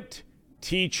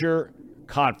parent-teacher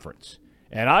conference.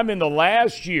 And I'm in the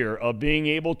last year of being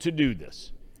able to do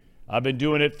this. I've been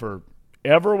doing it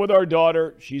forever with our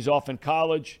daughter. She's off in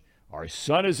college. Our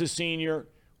son is a senior.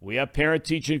 We have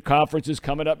parent-teaching conferences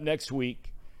coming up next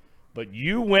week. But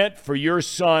you went for your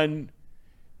son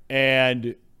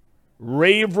and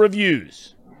rave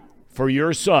reviews for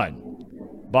your son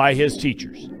by his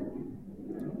teachers.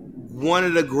 One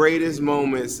of the greatest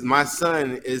moments. My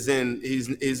son is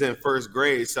he's in first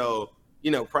grade. So,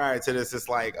 prior to this, it's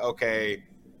like, okay,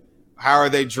 how are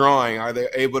they drawing? Are they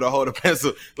able to hold a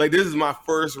pencil? Like, this is my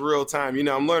first real time.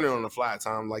 I'm learning on the fly,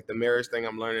 Tom. Like, the marriage thing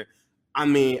I'm learning. I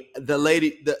mean,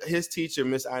 his teacher,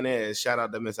 Miss Inez, shout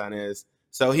out to Miss Inez.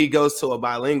 So he goes to a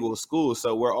bilingual school,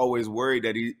 so we're always worried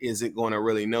that he isn't going to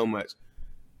really know much.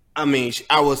 I mean,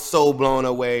 I was so blown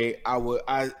away.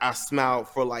 I smiled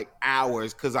for like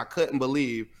hours because I couldn't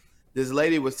believe this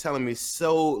lady was telling me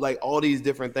all these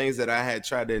different things that I had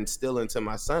tried to instill into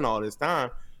my son all this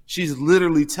time. She's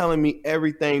literally telling me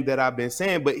everything that I've been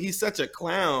saying, but he's such a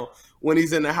clown. When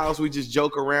he's in the house, we just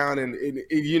joke around and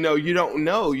you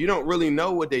don't really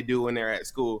know what they do when they're at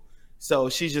school. So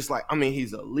she's just like, I mean,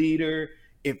 he's a leader.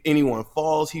 If anyone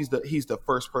falls, he's the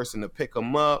first person to pick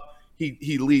them up.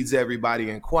 He leads everybody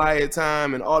in quiet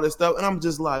time and all this stuff. And I'm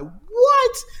just like,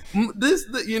 what?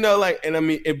 And I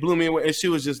mean, it blew me away. And she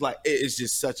was just like, it is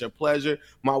just such a pleasure.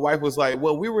 My wife was like,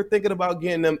 well, we were thinking about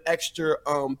getting them extra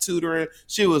tutoring.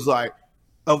 She was like,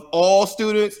 of all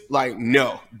students, like,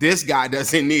 no, this guy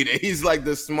doesn't need it. He's like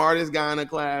the smartest guy in the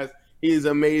class. He's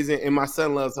amazing. And my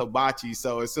son loves hibachi.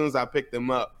 So as soon as I picked him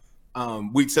up,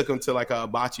 we took him to like a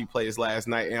hibachi place last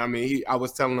night. And I mean, I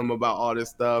was telling him about all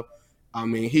this stuff. I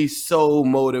mean, he's so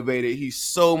motivated. He's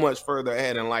so much further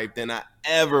ahead in life than I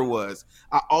ever was.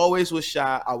 I always was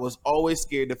shy. I was always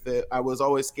scared to fail. I was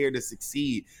always scared to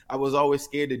succeed. I was always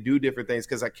scared to do different things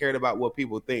because I cared about what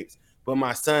people think. But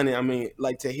my son, I mean,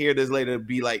 like to hear this later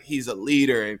be like he's a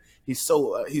leader and he's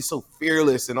so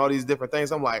fearless and all these different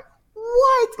things. I'm like,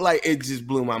 what? Like it just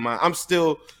blew my mind. I'm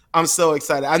so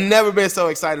excited. I've never been so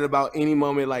excited about any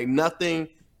moment. Like nothing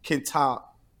can top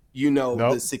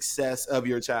the success of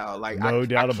your child. Like no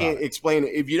doubt about it. I can't explain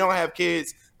it. If you don't have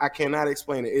kids, I cannot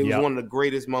explain it. It was one of the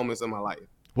greatest moments of my life.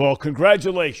 Well,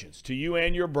 congratulations to you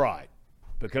and your bride,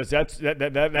 because that's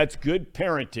good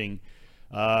parenting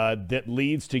that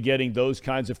leads to getting those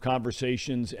kinds of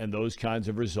conversations and those kinds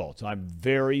of results. I'm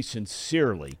very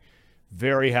sincerely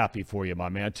very happy for you, my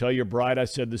man. Tell your bride I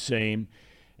said the same,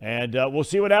 and we'll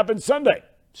see what happens Sunday.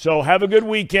 So have a good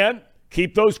weekend.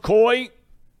 Keep those coy,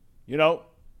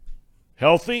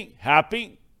 healthy,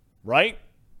 happy, right?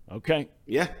 Okay.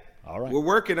 Yeah. All right. We're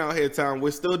working out here, Tom.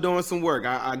 We're still doing some work.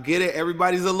 I get it.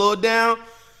 Everybody's a little down.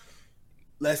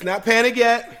 Let's not panic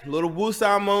yet. A little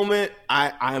woosah moment.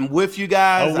 I'm with you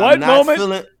guys. A what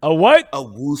moment? A what? A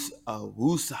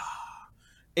woosah.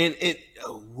 And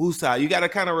woosah. You got to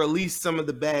kind of release some of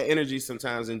the bad energy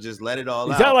sometimes and just let it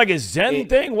all out. Is that like a Zen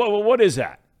thing? What is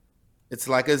that? It's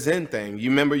like a Zen thing. You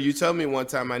remember you told me one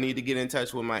time I need to get in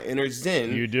touch with my inner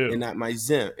Zen. You do. And not my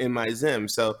Zen, in my Zim.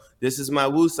 So this is my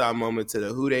woosah moment to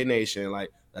the WhoDey Nation. Like,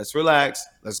 let's relax.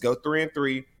 Let's go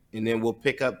 3-3. And then we'll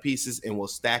pick up pieces and we'll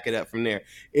stack it up from there.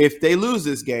 If they lose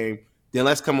this game, then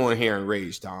let's come on here and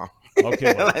rage, Tom.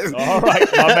 Okay. Well, all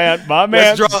right, my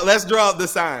man. Let's draw up the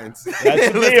signs. That's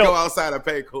the let's deal. go outside of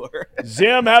Paycor.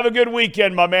 Zim, have a good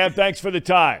weekend, my man. Thanks for the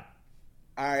time.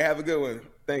 All right, have a good one.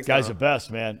 Thanks, guys. Tom. The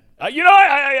best, man.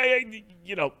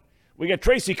 We got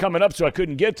Tracy coming up, so I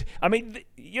couldn't get.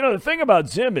 The thing about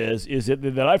Zim is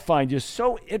that I find just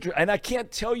so interesting, and I can't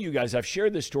tell you guys. I've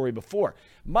shared this story before.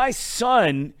 My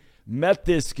son met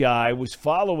this guy, was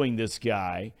following this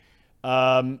guy,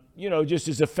 just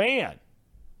as a fan.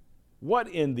 What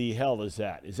in the hell is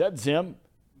that? Is that Zim?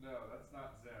 No, that's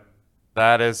not Zim.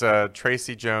 That is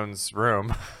Tracy Jones'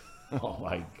 room. Oh,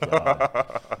 my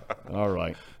God. All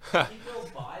right. Did you go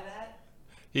buy that?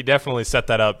 He definitely set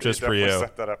that up just for you.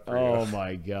 Set that up for you. Oh,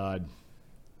 my God.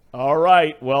 All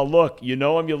right. Well, look, you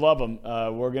know him, you love him.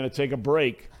 We're going to take a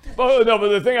break. But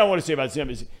the thing I want to say about Zim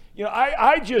is,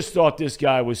 I just thought this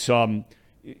guy was some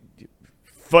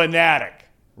fanatic,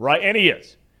 right? And he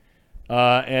is.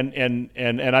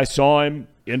 And I saw him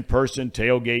in person,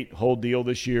 tailgate, whole deal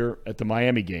this year at the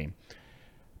Miami game.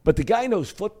 But the guy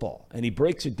knows football, and he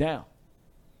breaks it down.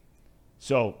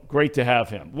 So great to have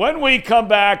him. When we come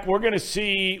back, we're going to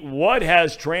see what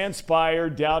has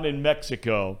transpired down in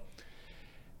Mexico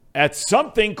at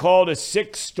something called a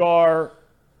 6-star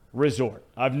resort.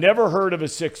 I've never heard of a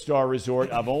 6-star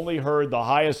resort. I've only heard the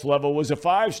highest level was a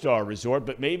 5-star resort,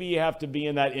 but maybe you have to be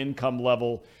in that income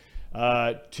level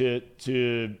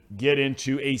to get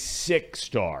into a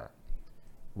 6-star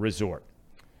resort.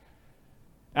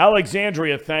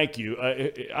 Alexandria, thank you.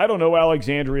 I don't know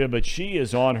Alexandria, but she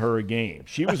is on her game.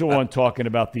 She was the one talking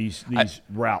about these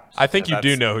routes. I think you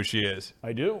do know who she is.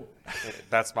 I do.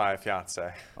 That's my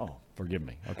fiance. Oh, forgive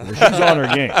me. Okay, well, she's on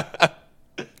her game.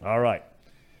 All right.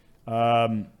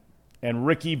 And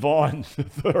Ricky Vaughn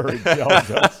III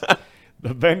tells us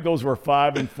the Bengals were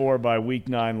 5-4 by week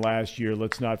 9 last year.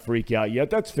 Let's not freak out yet.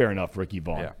 That's fair enough, Ricky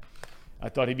Vaughn. Yeah. I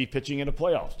thought he'd be pitching in the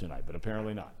playoffs tonight, but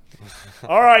apparently not.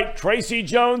 All right, Tracy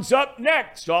Jones up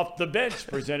next off the bench,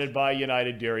 presented by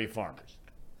United Dairy Farmers.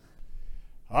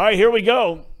 All right, here we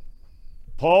go.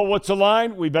 Paul, what's the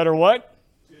line? We better what?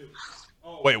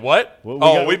 Wait, what?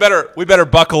 Well, we better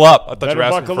buckle up. I thought you were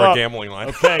asking for up. a gambling line.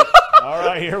 Okay. All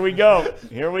right, here we go.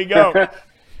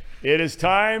 It is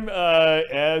time,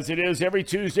 as it is every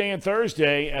Tuesday and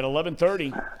Thursday at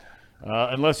 11:30,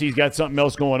 unless he's got something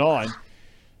else going on.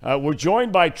 We're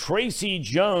joined by Tracy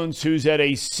Jones, who's at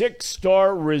a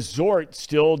 6-star resort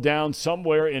still down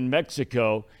somewhere in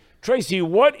Mexico. Tracy,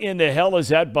 what in the hell is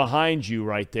that behind you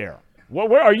right there?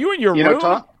 Where are you in your room?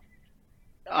 Tom,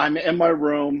 I'm in my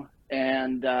room,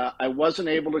 and I wasn't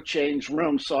able to change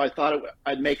rooms, so I thought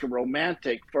I'd make it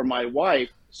romantic for my wife.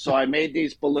 So I made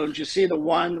these balloons. You see the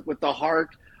one with the heart?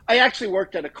 I actually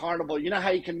worked at a carnival. You know how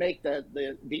you can make the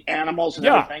animals and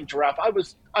everything, giraffe? I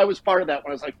was part of that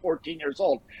when I was like 14 years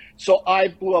old. So I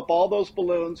blew up all those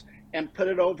balloons and put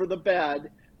it over the bed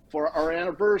for our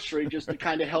anniversary just to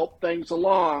kind of help things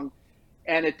along,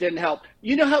 and it didn't help.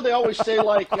 You know how they always say,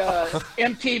 like,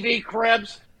 MTV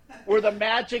Cribs, where the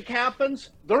magic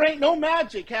happens? There ain't no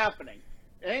magic happening.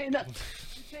 You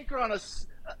take her on a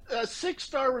a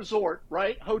 6-star resort,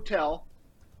 right? Hotel,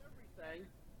 everything.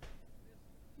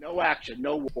 No action,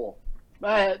 no wool.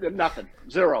 Nothing.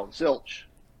 Zero. Zilch.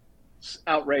 It's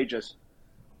outrageous.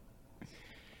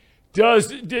 Does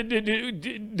the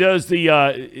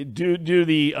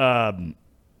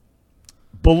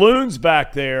balloons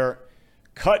back there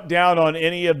cut down on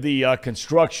any of the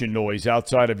construction noise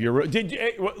outside of your room?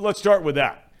 Let's start with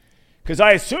that, because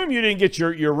I assume you didn't get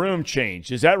your room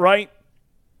changed. Is that right?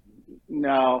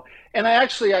 No. And I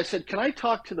said, can I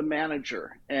talk to the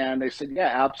manager? And they said,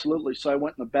 yeah, absolutely. So I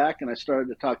went in the back and I started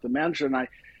to talk to the manager. And I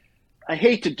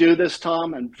hate to do this,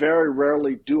 Tom, and very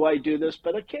rarely do I do this,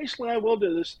 but occasionally I will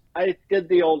do this. I did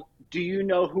the old, do you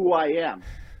know who I am?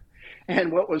 And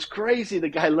what was crazy, the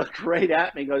guy looked right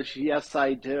at me and goes, yes,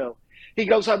 I do. He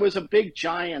goes, I was a big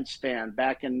Giants fan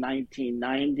back in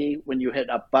 1990 when you hit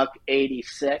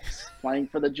 $1.86 playing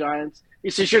for the Giants. He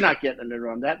says, you're not getting in the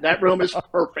room. That room is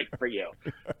perfect for you.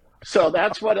 So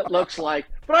that's what it looks like.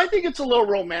 But I think it's a little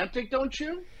romantic, don't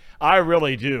you? I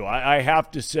really do. I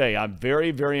have to say, I'm very,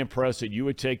 very impressed that you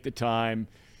would take the time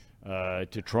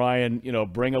to try and,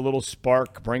 bring a little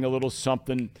spark, bring a little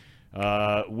something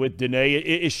with Danae.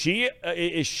 Is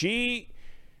she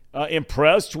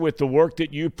impressed with the work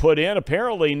that you put in?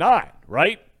 Apparently not,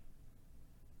 right?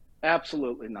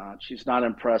 Absolutely not. She's not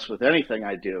impressed with anything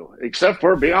I do, except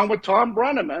for being on with Tom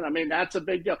Brenneman. I mean, that's a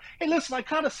big deal. Hey, listen, I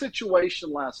caught a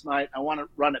situation last night. I want to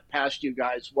run it past you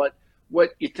guys, what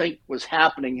you think was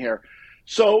happening here.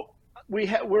 So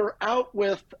we're out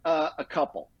with a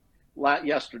couple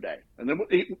yesterday, and then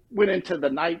we went into the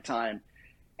nighttime.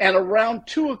 And around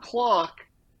 2 o'clock,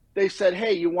 they said,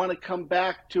 hey, you want to come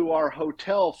back to our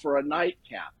hotel for a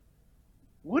nightcap?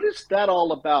 What is that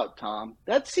all about, Tom?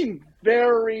 That seemed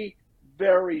very,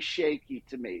 very shaky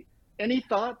to me. Any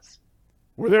thoughts?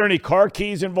 Were there any car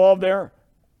keys involved there?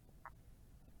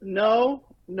 No,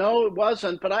 it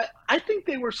wasn't. But I think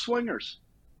they were swingers.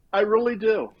 I really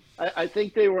do. I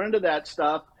think they were into that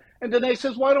stuff. And Danae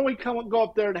says, why don't we go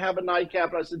up there and have a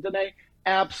nightcap? And I said, Danae,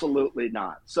 absolutely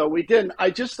not. So we didn't. I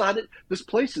just thought this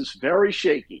place is very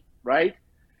shaky, right?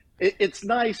 It's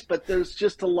nice, but there's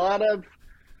just a lot of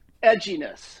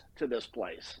edginess to this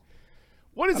place.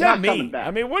 What does that mean?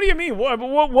 I mean, what do you mean?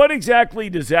 What exactly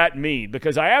does that mean?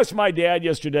 Because I asked my dad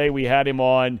yesterday, we had him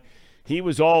on. He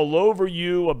was all over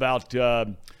you about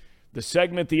the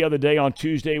segment the other day on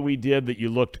Tuesday we did that you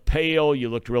looked pale, you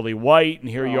looked really white, and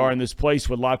here you are in this place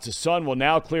with lots of sun. Well,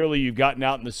 now clearly you've gotten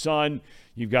out in the sun.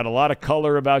 You've got a lot of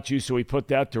color about you, so we put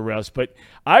that to rest. But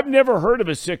I've never heard of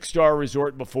a 6-star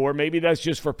resort before. Maybe that's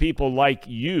just for people like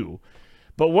you.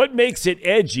 But what makes it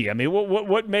edgy? I mean,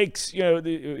 what makes,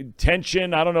 the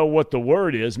tension? I don't know what the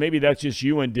word is. Maybe that's just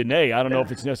you and Danae. I don't know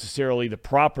if it's necessarily the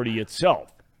property itself.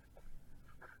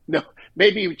 No,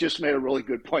 maybe you just made a really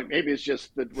good point. Maybe it's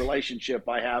just the relationship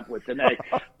I have with Danae.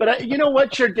 But you know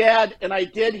what, your dad, and I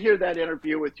did hear that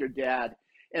interview with your dad,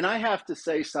 and I have to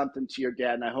say something to your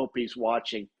dad, and I hope he's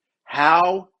watching.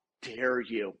 How dare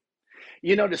you?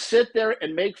 To sit there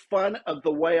and make fun of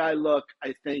the way I look,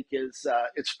 I think is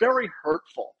it's very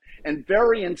hurtful and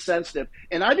very insensitive.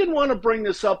 And I didn't want to bring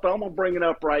this up, but I'm going to bring it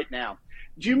up right now.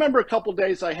 Do you remember a couple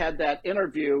days I had that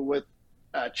interview with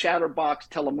Chatterbox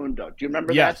Telemundo? Do you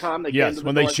remember that, Tom? Yes,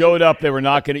 when they showed up, they were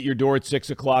knocking at your door at 6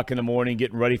 o'clock in the morning,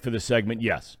 getting ready for the segment.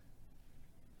 Yes.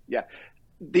 Yeah.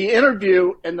 The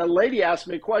interview, and the lady asked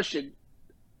me a question.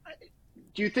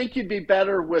 Do you think you'd be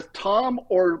better with Tom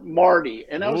or Marty?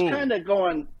 And I was kind of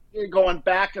going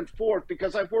back and forth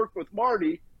because I've worked with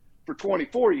Marty for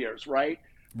 24 years, right?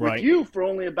 With you for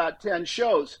only about 10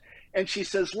 shows. And she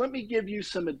says, let me give you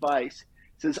some advice.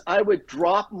 Says, I would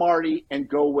drop Marty and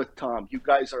go with Tom. You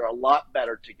guys are a lot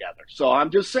better together. So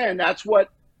I'm just saying that's what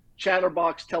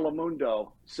Chatterbox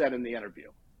Telemundo said in the interview.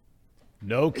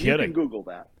 No kidding. You can Google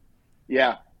that.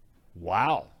 Yeah.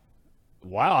 Wow.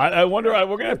 I wonder, we're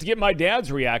going to have to get my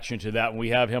dad's reaction to that when we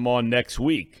have him on next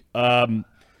week.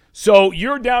 So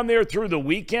you're down there through the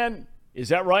weekend. Is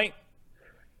that right?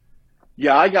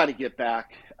 Yeah, I got to get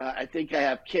back. I think I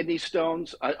have kidney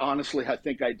stones. I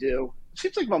think I do. It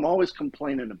seems like I'm always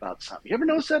complaining about something. You ever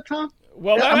notice that, Tom?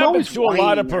 Well, that happens to a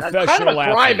lot of professional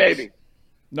athletes. I'm kind of a crybaby.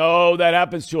 No, that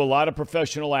happens to a lot of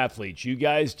professional athletes. You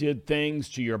guys did things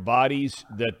to your bodies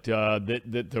that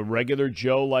the regular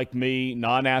Joe like me,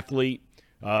 non-athlete,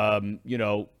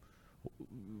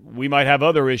 we might have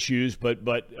other issues, but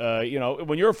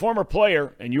when you're a former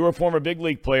player and you were a former big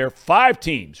league player, 5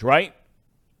 teams, right?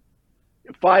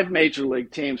 5 major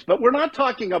league teams, but we're not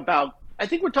talking about. I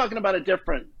think we're talking about a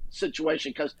different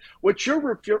situation because what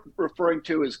you're referring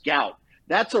to is gout.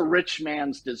 That's a rich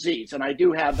man's disease, and I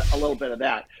do have a little bit of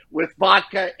that. With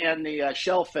vodka and the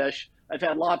shellfish, I've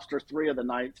had lobster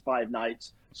 5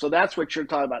 nights. So that's what you're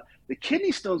talking about. The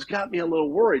kidney stones got me a little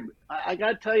worried. I got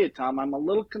to tell you, Tom, I'm a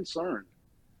little concerned.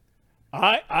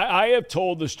 I have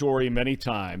told the story many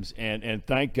times, and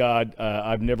thank God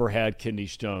I've never had kidney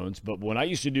stones. But when I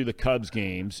used to do the Cubs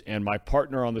games, and my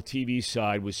partner on the TV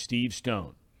side was Steve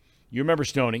Stone. You remember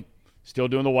Stoney? Still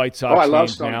doing the White Sox I love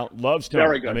games Stoney. now. Love Stoney.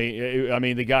 Very good. I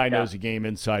mean, the guy knows the game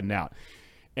inside and out.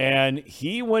 And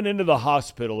he went into the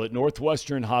hospital at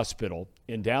Northwestern Hospital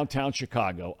in downtown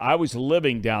Chicago. I was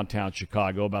living downtown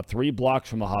Chicago, about 3 blocks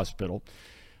from the hospital.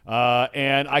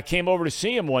 And I came over to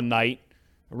see him one night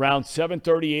around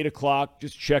 7:30, 8 o'clock,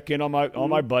 just check in on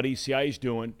my buddy, see how he's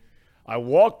doing. I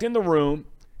walked in the room.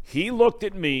 He looked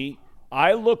at me.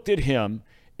 I looked at him.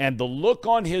 And the look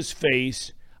on his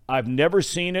face, I've never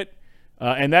seen it.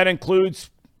 And that includes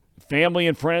family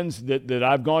and friends that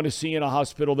I've gone to see in a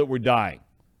hospital that were dying.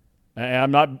 And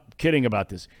I'm not kidding about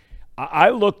this. I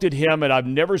looked at him, and I've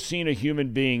never seen a human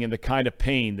being in the kind of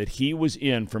pain that he was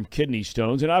in from kidney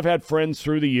stones. And I've had friends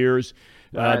through the years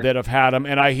that have had them,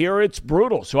 and I hear it's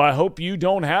brutal. So I hope you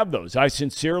don't have those. I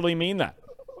sincerely mean that.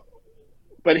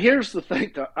 But here's the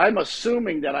thing, though. I'm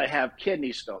assuming that I have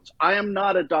kidney stones. I am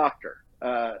not a doctor.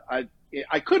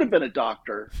 I could have been a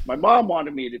doctor. My mom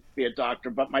wanted me to be a doctor,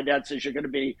 but my dad says you're going to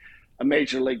be a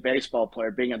Major League Baseball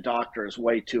player. Being a doctor is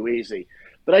way too easy.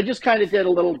 But I just kind of did a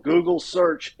little Google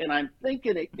search, and I'm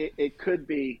thinking it could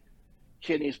be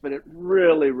kidneys, but it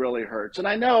really, really hurts. And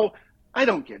I know I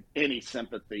don't get any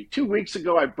sympathy. 2 weeks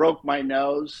ago, I broke my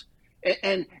nose.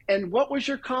 And what was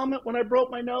your comment when I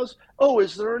broke my nose? Oh,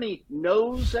 is there any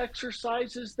nose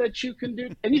exercises that you can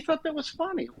do? And you thought that was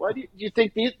funny. Why do you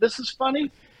think this is funny?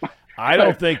 I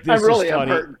don't think this really is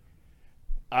funny. Hurting.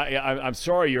 I'm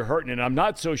sorry you're hurting, and I'm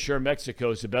not so sure Mexico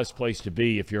is the best place to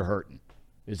be if you're hurting.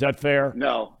 Is that fair?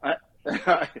 No.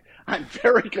 I'm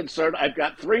very concerned. I've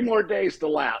got 3 more days to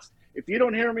last. If you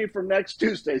don't hear me from next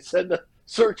Tuesday, send the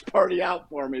search party out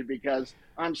for me because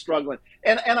I'm struggling.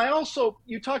 And I also,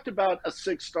 you talked about a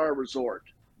 6-star resort,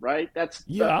 right? That's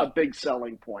a big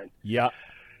selling point. Yeah.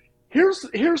 Here's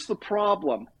the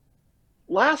problem.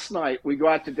 Last night, we go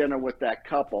out to dinner with that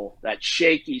couple, that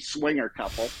shaky swinger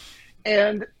couple.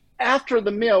 And after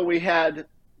the meal, we had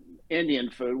Indian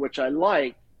food, which I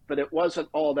liked, but it wasn't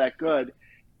all that good.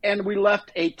 And we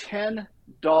left a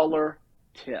 $10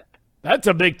 tip. That's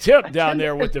a big tip down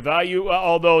there with the value,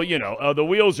 although, the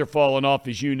wheels are falling off,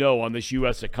 as you know, on this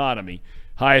U.S. economy.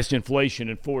 Highest inflation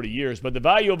in 40 years. But the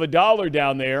value of $1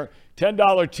 down there,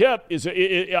 $10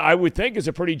 tip, I would think is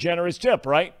a pretty generous tip,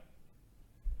 right?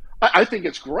 I think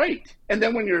it's great. And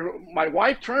then when my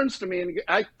wife turns to me, and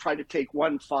I tried to take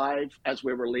 1.5 as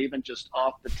we were leaving, just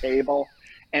off the table.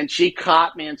 And she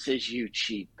caught me and says, "You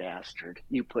cheap bastard.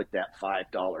 You put that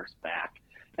 $5 back."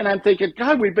 And I'm thinking,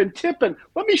 God, we've been tipping.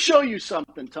 Let me show you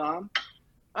something, Tom.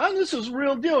 This is a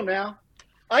real deal now.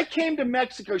 I came to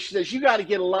Mexico. She says, you got to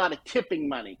get a lot of tipping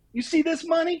money. You see this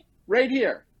money? Right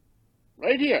here.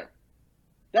 Right here.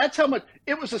 That's how much.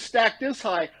 It was a stack this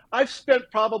high. I've spent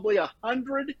probably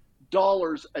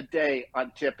 $100 a day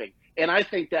on tipping. And I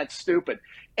think that's stupid.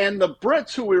 And the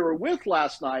Brits who we were with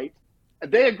last night,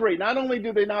 they agree. Not only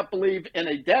do they not believe in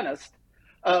a dentist,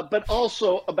 but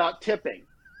also about tipping.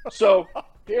 So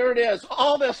here it is.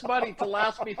 All this money to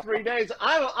last me 3 days.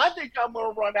 I think I'm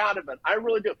going to run out of it. I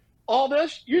really do. All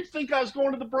this, you'd think I was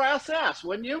going to the brass ass,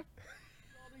 wouldn't you?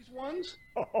 All these ones.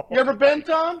 You ever been,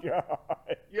 Tom? God.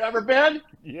 You ever been?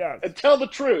 Yes. And tell the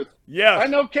truth. Yes. I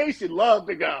know Casey'd love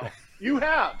to go. You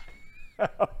have.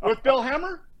 With Bill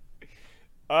Hemmer?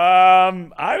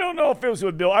 I don't know if it was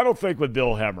with Bill. I don't think with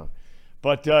Bill Hemmer.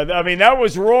 But, that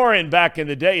was roaring back in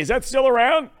the day. Is that still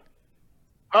around?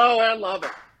 Oh, I love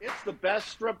it. It's the best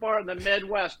strip bar in the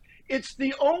Midwest. It's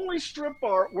the only strip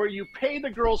bar where you pay the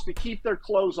girls to keep their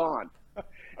clothes on.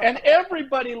 And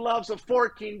everybody loves a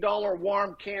 $14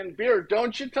 warm canned beer,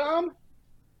 don't you, Tom?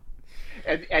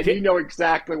 And you know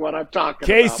exactly what I'm talking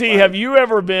about. Casey, have you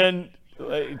ever been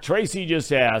 – Tracy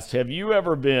just asked, have you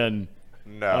ever been –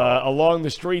 No. Along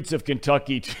the streets of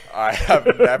Kentucky. I have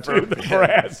never to the been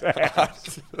brass ass.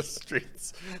 to the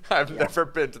streets. I've never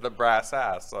been to the brass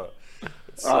ass. So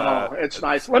it's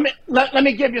nice. Let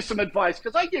me give you some advice,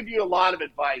 because I give you a lot of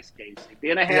advice, Casey.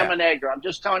 Being a ham and egger, I'm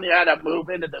just telling you how to move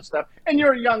into this stuff. And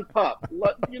you're a young pup.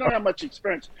 You don't have much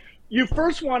experience. You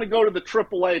first want to go to the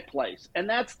AAA place, and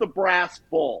that's the Brass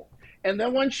Bull. And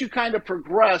then once you kind of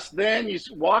progress, then you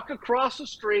walk across the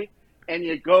street, and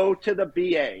you go to the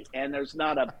BA, and there's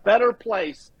not a better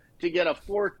place to get a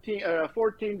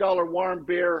 $14 warm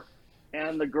beer,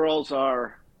 and the girls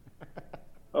are,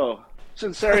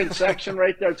 Cesarean section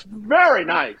right there. It's very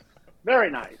nice. Very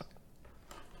nice.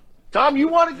 Tom, you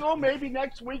want to go maybe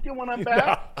next weekend when I'm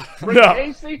back?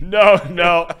 Casey?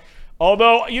 No.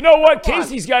 Although, you know what?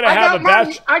 Casey's got to have a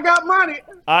bachelor. I got money.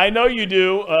 I know you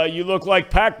do. You look like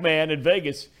Pac-Man in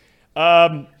Vegas.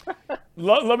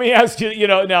 Let me ask you,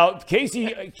 now,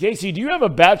 Casey, do you have a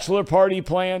bachelor party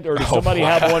planned, or does somebody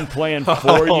have one planned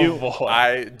for you? Boy.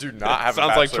 I do not have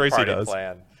Sounds a like bachelor Tracy party does.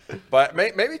 planned. But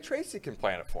maybe Tracy can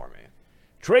plan it for me.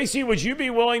 Tracy, would you be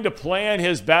willing to plan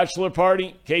his bachelor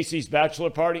party, Casey's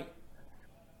bachelor party?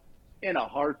 In a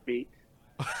heartbeat.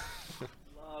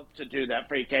 Love to do that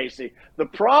for you, Casey. The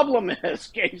problem is,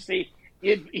 Casey,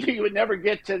 you would never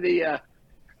get to the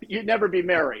you'd never be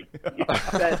married.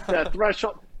 That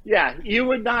threshold. Yeah, you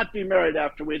would not be married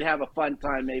after we'd have a fun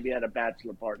time maybe at a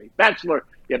bachelor party. Bachelor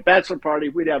party,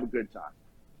 we'd have a good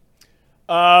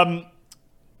time.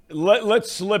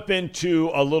 Let's slip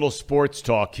into a little sports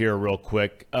talk here real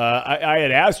quick. I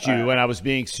had asked you, and I was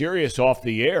being serious off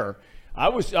the air. I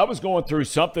was going through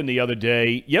something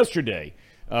yesterday,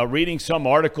 reading some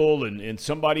article, and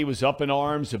somebody was up in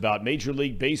arms about Major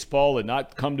League Baseball and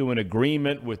not come to an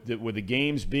agreement with the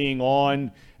games being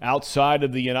on outside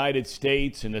of the United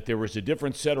States, and that there was a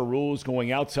different set of rules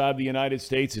going outside the United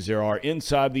States as there are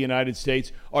inside the United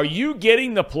States. Are you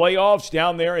getting the playoffs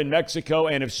down there in Mexico?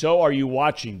 And if so, are you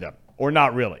watching them or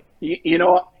not really?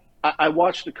 I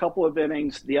watched a couple of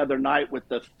innings the other night with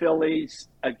the Phillies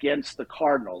against the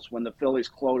Cardinals when the Phillies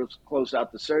closed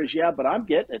out the series. Yeah, but I'm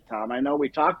getting it, Tom. I know we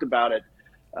talked about it.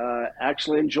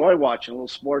 Actually enjoy watching a little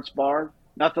sports bar.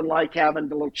 Nothing like having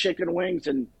the little chicken wings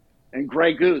and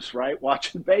Grey Goose, right?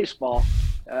 Watching baseball.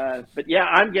 But yeah,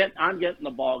 I'm getting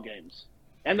the ball games.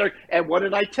 And what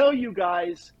did I tell you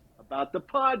guys about the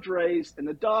Padres and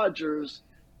the Dodgers?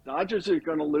 Dodgers are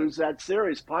going to lose that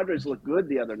series. Padres looked good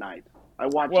the other night. I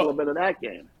watched a little bit of that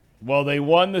game. Well, they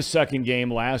won the second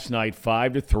game last night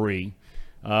 5-3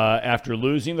 after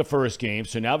losing the first game.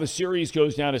 So now the series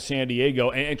goes down to San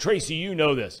Diego. And Tracy, you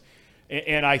know this.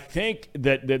 And I think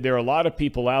that there are a lot of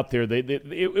people out there,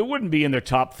 it wouldn't be in their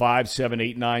top 5, 7,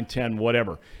 8, 9, 10,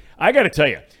 whatever. I got to tell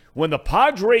you, when the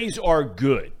Padres are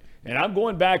good, and I'm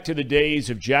going back to the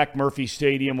days of Jack Murphy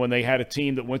Stadium when they had a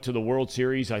team that went to the World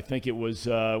Series. I think it was,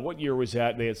 what year was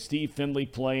that? They had Steve Finley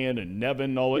playing and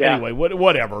Nevin. Anyway,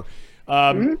 whatever.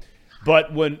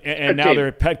 But now they're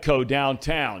at Petco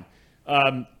downtown.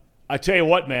 I tell you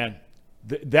what, man,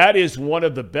 that is one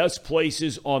of the best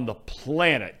places on the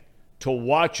planet to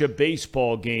watch a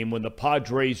baseball game when the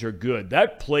Padres are good.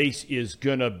 That place is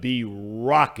going to be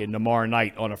rocking tomorrow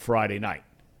night on a Friday night.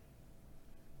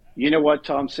 You know what,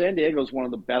 Tom? San Diego is one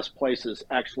of the best places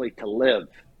actually to live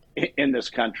in this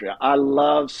country. I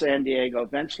love San Diego.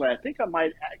 Eventually, I think I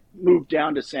might move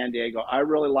down to San Diego. I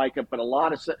really like it, but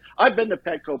I've been to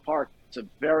Petco Park. It's a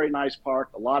very nice park,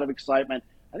 a lot of excitement.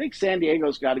 I think San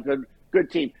Diego's got a good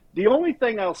team. The only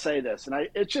thing I'll say this, and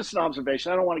it's just an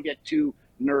observation. I don't want to get too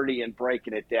nerdy and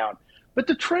breaking it down, but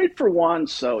the trade for Juan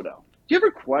Soto. Do you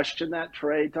ever question that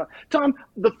trade, Tom? Tom,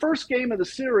 the first game of the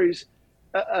series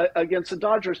against the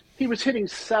Dodgers, he was hitting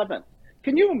 7th.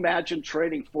 Can you imagine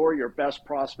trading for your best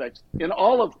prospects in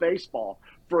all of baseball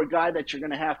for a guy that you're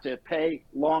going to have to pay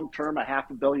long-term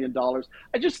 $500 million?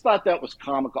 I just thought that was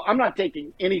comical. I'm not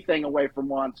taking anything away from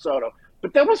Juan Soto,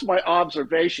 but that was my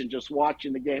observation just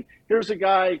watching the game. Here's a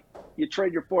guy, you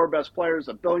trade your 4 best players,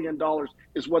 $1 billion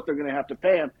is what they're going to have to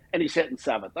pay him, and he's hitting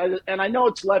 7th. And I know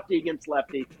it's lefty against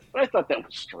lefty, but I thought that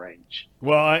was strange.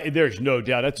 Well, there's no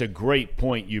doubt. That's a great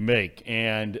point you make.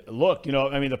 And look,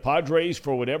 the Padres,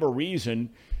 for whatever reason,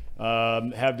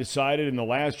 have decided in the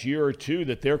last year or two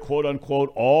that they're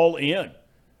quote-unquote all in.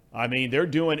 I mean, they're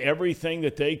doing everything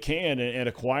that they can and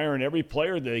acquiring every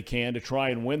player that they can to try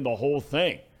and win the whole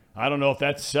thing. I don't know if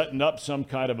that's setting up some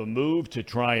kind of a move to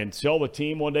try and sell the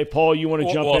team one day. Paul, you want to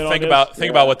jump in on this? Think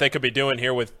about what they could be doing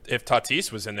here if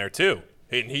Tatis was in there too.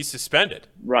 He's suspended.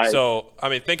 Right. So,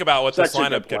 think about what this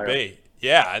lineup could be.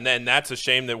 Yeah, and then that's a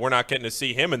shame that we're not getting to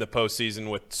see him in the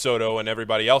postseason with Soto and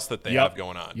everybody else that they have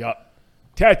going on. Yep.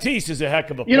 Tatis is a heck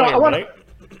of a player, right?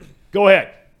 Go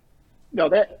ahead. No,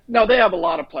 they have a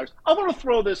lot of players. I want to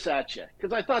throw this at you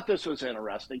because I thought this was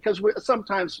interesting because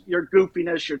sometimes your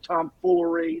goofiness, your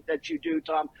tomfoolery that you do,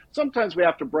 Tom, sometimes we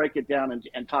have to break it down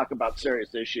and talk about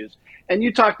serious issues. And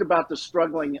you talked about the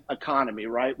struggling economy,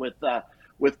 right, with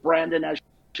Brandon as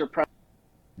your president.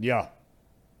 Yeah.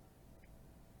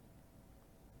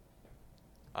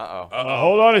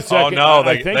 Hold on a second. Oh, no,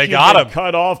 I think they got him.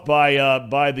 Cut off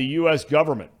by the U.S.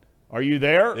 government. Are you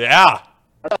there? Yeah.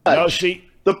 No, see.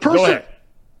 The person,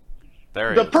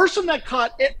 the person that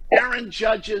caught Aaron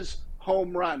Judge's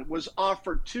home run was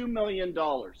offered $2 million.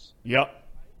 Yep.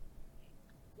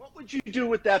 What would you do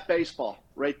with that baseball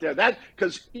right there? That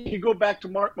because you go back to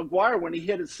Mark McGwire when he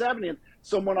hit his 70th,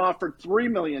 someone offered $3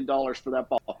 million for that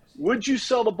ball. Would you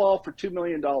sell the ball for $2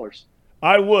 million?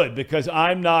 I would, because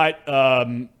I'm not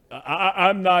a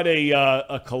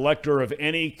collector of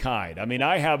any kind. I mean,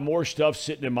 I have more stuff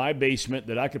sitting in my basement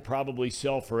that I could probably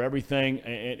sell for everything,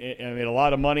 and I mean, a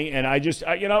lot of money. And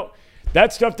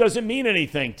that stuff doesn't mean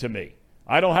anything to me.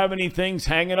 I don't have any things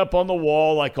hanging up on the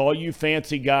wall like all you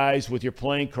fancy guys with your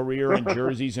playing career and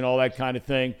jerseys and all that kind of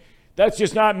thing. That's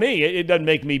just not me. It doesn't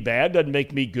make me bad. Doesn't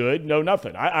make me good. No,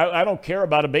 nothing. I don't care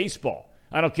about a baseball.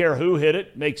 I don't care who hit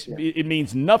it. It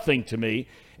means nothing to me.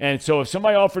 And so if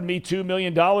somebody offered me $2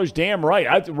 million, damn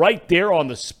right. Right there on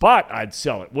the spot, I'd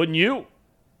sell it. Wouldn't you?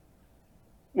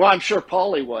 Well, I'm sure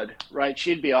Paulie would, right?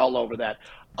 She'd be all over that.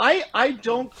 I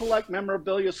don't collect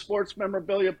memorabilia, sports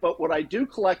memorabilia, but what I do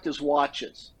collect is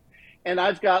watches. And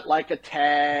I've got like a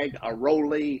tag, a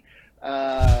Rolly,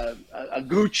 a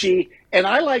Gucci. And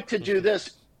I like to do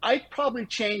this. I probably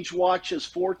change watches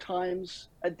 4 times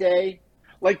a day.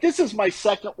 Like this is my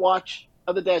second watch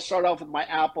of the day. I start off with my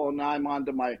Apple, and now I'm on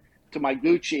to my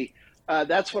Gucci.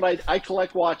 That's what I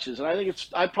collect watches, and I think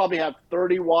I probably have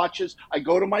 30 watches. I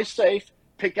go to my safe,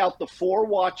 pick out the 4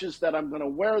 watches that I'm going to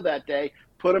wear that day,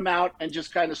 put them out, and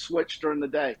just kind of switch during the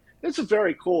day. It's a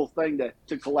very cool thing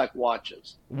to collect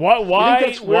watches.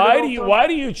 Why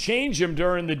do you change them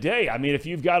during the day? I mean, if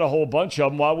you've got a whole bunch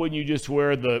of them, why wouldn't you just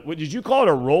wear what did you call it,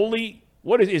 a Rolly?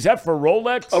 What is that for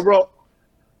Rolex?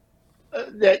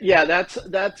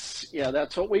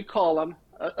 That's what we call them,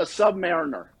 a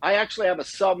Submariner. I actually have a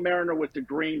Submariner with the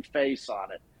green face on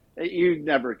it. You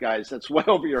never, guys, that's way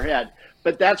over your head.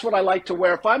 But that's what I like to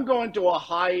wear. If I'm going to a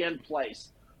high-end place,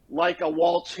 like a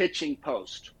Waltz hitching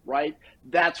post, right,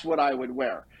 that's what I would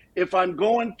wear. If I'm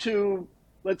going to,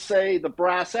 let's say, the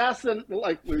Brass Ass,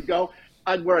 like we go,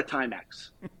 I'd wear a Timex.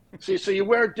 See, so you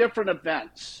wear different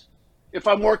events. If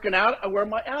I'm working out, I wear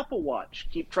my Apple Watch,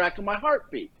 keep track of my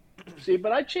heartbeat. See,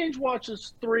 but I change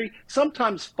watches 3,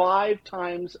 sometimes 5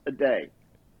 times a day.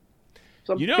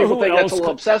 Some people think that's a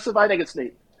little obsessive. I think it's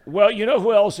neat. Well, you know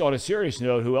who else, on a serious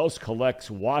note, who else collects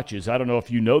watches? I don't know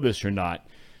if you know this or not,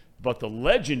 but the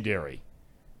legendary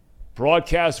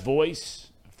broadcast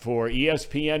voice for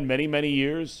ESPN many, many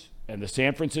years and the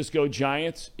San Francisco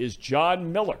Giants is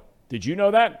John Miller. Did you know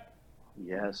that?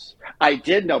 Yes, I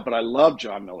did know, but I love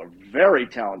John Miller. Very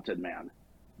talented man.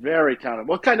 Very talented.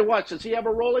 What kind of watch? Does he have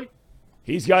a Rolly?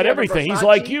 He's got everything. He's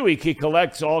like you. He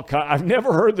collects all kinds. I've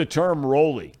never heard the term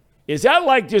Rolly. Is that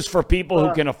like just for people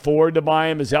who can afford to buy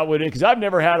them? Is that what it is? Because I've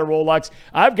never had a Rolex.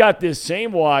 I've got this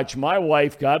same watch. My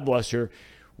wife, God bless her,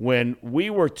 when we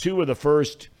were 2 of the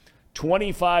first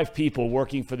 25 people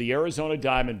working for the Arizona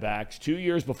Diamondbacks 2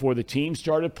 years before the team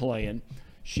started playing,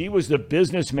 she was the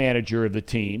business manager of the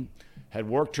team. Had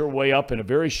worked her way up in a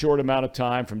very short amount of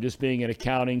time from just being in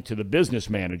accounting to the business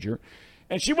manager.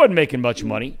 And she wasn't making much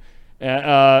money.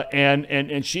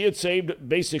 And she had saved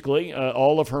basically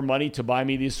all of her money to buy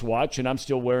me this watch, and I'm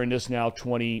still wearing this now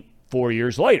 24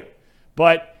 years later.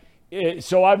 But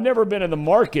so I've never been in the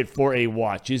market for a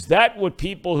watch. Is that what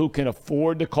people who can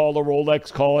afford to call a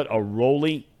Rolex call it, a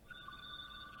Rolly?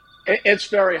 It's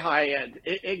very high end.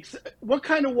 What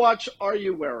kind of watch are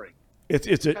you wearing? It's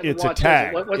a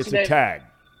tag. It's a tag.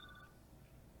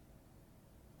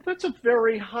 That's a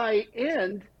very high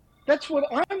end. That's what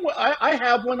I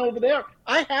have one over there.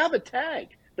 I have a tag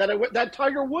that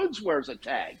Tiger Woods wears a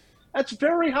tag. That's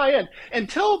very high end. And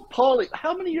tell Paulie,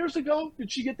 how many years ago did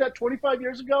she get that? 25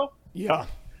 years ago? Yeah.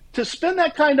 To spend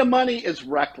that kind of money is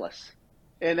reckless.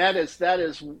 And that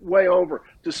is way over.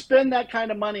 To spend that kind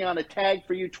of money on a tag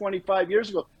for you 25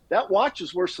 years ago, that watch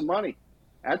is worth some money.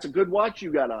 That's a good watch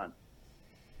you got on.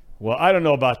 Well, I don't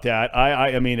know about that.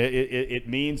 I mean, it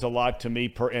means a lot to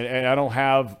me, and I don't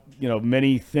have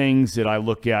many things that I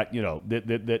look at,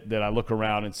 that I look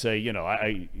around and say,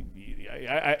 I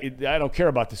don't care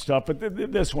about this stuff, but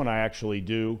this one I actually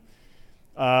do.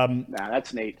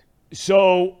 That's neat.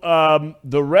 So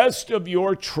the rest of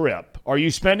your trip, are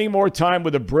you spending more time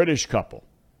with a British couple?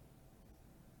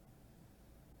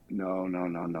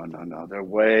 No. They're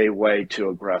way, way too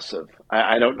aggressive.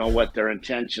 I don't know what their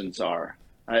intentions are.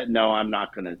 No, I'm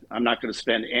not gonna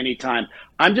spend any time.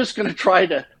 I'm just gonna try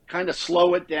to kind of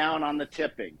slow it down on the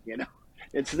tipping.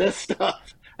 It's this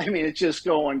stuff. I mean, it's just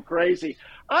going crazy.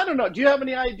 I don't know. Do you have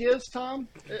any ideas, Tom?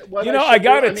 I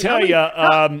got to tell you,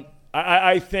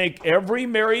 I think every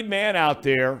married man out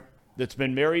there that's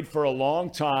been married for a long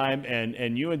time,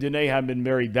 and you and Danae haven't been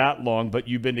married that long, but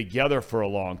you've been together for a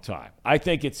long time. I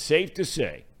think it's safe to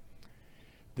say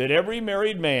that every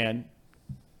married man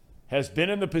has been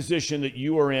in the position that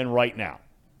you are in right now.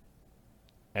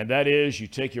 And that is you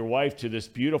take your wife to this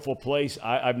beautiful place.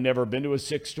 I've never been to a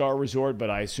 6-star resort, but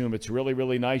I assume it's really,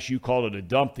 really nice. You called it a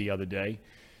dump the other day,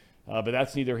 but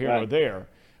that's neither here nor there.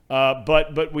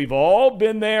 But we've all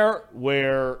been there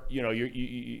where,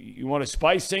 you want to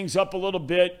spice things up a little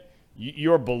bit.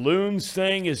 Your balloons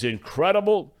thing is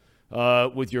incredible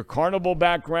with your carnival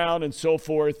background and so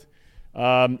forth.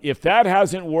 If that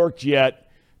hasn't worked yet,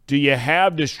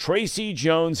 does Tracy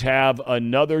Jones have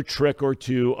another trick or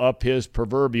two up his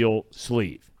proverbial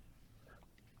sleeve?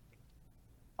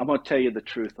 I'm going to tell you the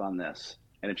truth on this.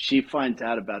 And if she finds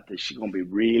out about this, she's going to be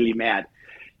really mad.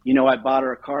 I bought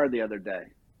her a car the other day.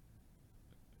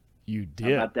 You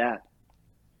did? How about that?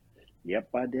 Yep,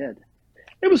 I did.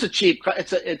 It was a cheap car.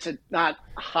 It's a not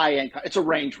high-end car. It's a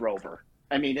Range Rover.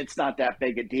 I mean, it's not that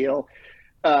big a deal.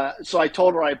 So I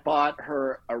told her I bought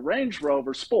her a Range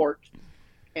Rover Sport.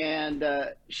 And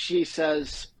she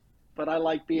says, but I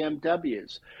like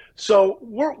BMWs. So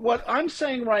what I'm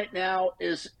saying right now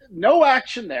is no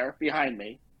action there behind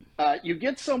me. You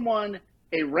get someone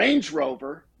a Range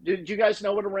Rover. Did you guys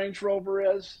know what a Range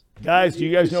Rover is? Guys, do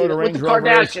you guys know what a Range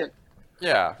Rover is?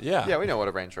 Yeah, we know what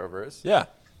a Range Rover is. Yeah.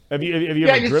 Have you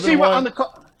ever driven see one? On the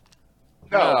car.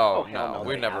 No,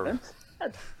 we never.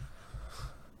 Haven't.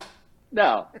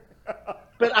 No,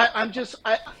 but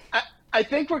I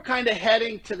think we're kind of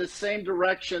heading to the same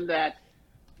direction that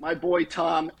my boy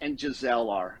Tom and Giselle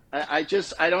are. I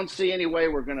don't see any way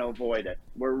we're going to avoid it.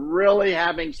 We're really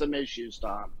having some issues,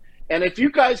 Tom. And if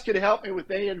you guys could help me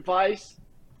with any advice,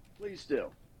 please do.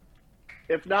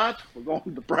 If not, we're going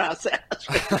to the brass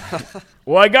ass.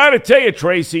 Well, I got to tell you,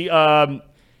 Tracy,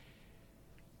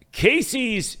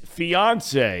 Casey's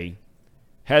fiance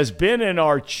has been in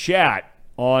our chat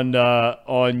on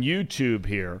YouTube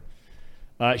here.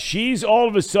 She's all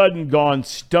of a sudden gone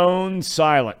stone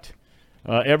silent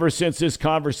ever since this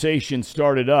conversation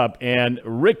started up. And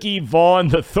Ricky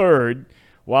Vaughn III,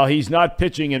 while he's not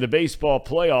pitching in the baseball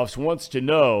playoffs, wants to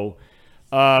know,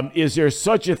 is there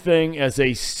such a thing as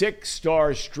a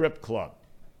 6-star strip club?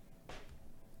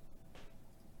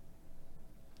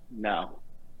 No,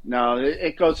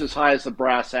 it goes as high as the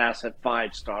brass ass at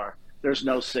 5-star. There's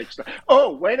no 6-star.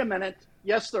 Oh, wait a minute.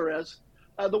 Yes, there is.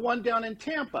 The one down in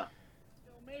Tampa.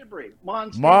 Mabry.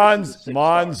 Mons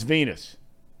Venus.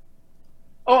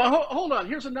 Oh, hold on.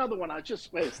 Here's another one.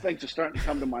 Things are starting to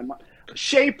come to my mind.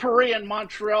 Chez Paris in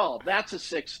Montreal. That's a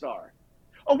 6-star.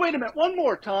 Oh, wait a minute. One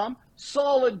more, Tom.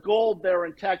 Solid Gold there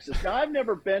in Texas. Now, I've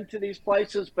never been to these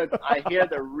places, but I hear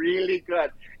they're really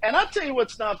good. And I'll tell you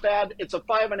what's not bad. It's a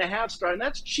 5.5-star, and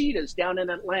that's Cheetahs down in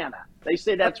Atlanta. They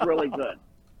say that's really good.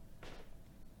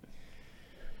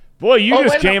 Boy, you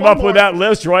just came up with that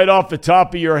list right off the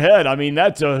top of your head. I mean,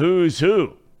 that's a who's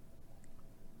who.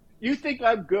 You think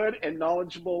I'm good and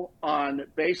knowledgeable on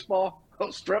baseball?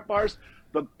 Those strip bars?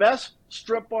 The best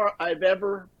strip bar I've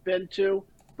ever been to,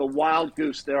 the Wild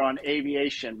Goose there on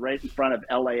Aviation right in front of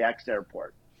LAX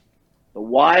Airport. The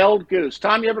Wild Goose.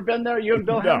 Tom, you ever been there? You and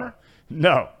Bill Hammer?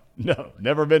 No.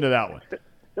 Never been to that one.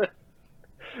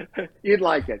 You'd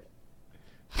like it.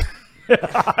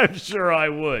 I'm sure I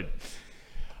would.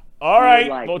 All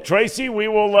right. Well, Tracy,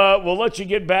 we'll let you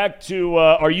get back to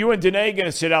are you and Danae going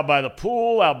to sit out by the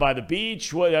pool, out by the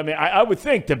beach? I would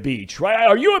think the beach, right?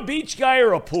 Are you a beach guy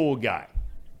or a pool guy?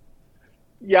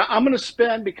 Yeah, I'm going to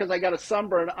spend, because I got a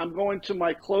sunburn, I'm going to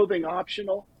my clothing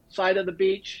optional side of the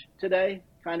beach today,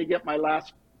 kind of get my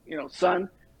last, sun.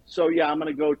 So, yeah, I'm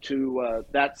going to go to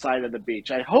that side of the beach.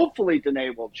 Hopefully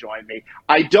Danae will join me.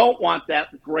 I don't want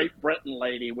that Great Britain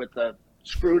lady with the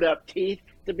screwed up teeth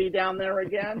to be down there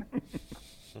again.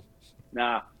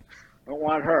 Nah, don't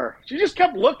want her. She just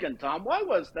kept looking, Tom. Why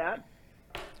was that?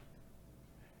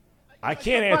 I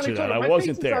can't answer that. I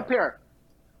wasn't there. Up here.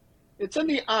 It's in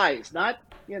the eyes, not,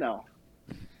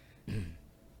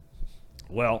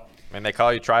 Well, I mean, they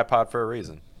call you Tripod for a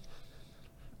reason.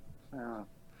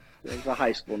 It's a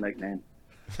high school nickname.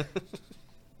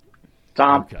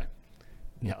 Tom? Okay.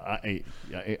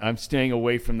 Yeah, I'm staying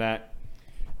away from that.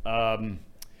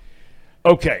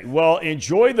 Okay, well,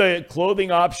 enjoy the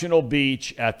clothing optional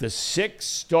beach at the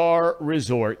 6-star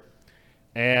resort.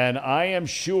 And I am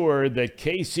sure that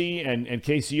Casey, and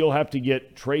Casey, you'll have to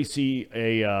get Tracy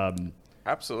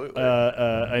Absolutely.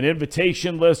 An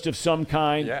invitation list of some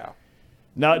kind. Yeah.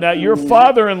 Now, your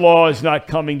father-in-law is not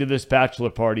coming to this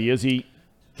bachelor party, is he,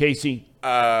 Casey?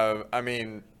 I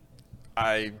mean,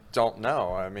 I don't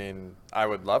know. I mean, I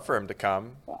would love for him to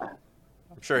come.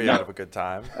 I'm sure he'd have a good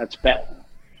time. That's bad.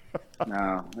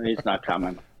 No, he's not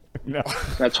coming. No.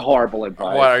 That's horrible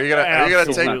advice. What are you gonna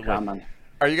take? Not coming.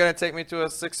 Are you gonna take me to a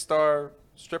 6-star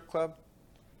strip club?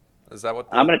 Is that what?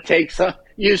 I'm going to take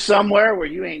you somewhere where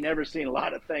you ain't never seen a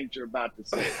lot of things you're about to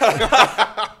see.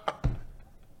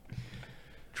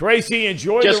 Tracy,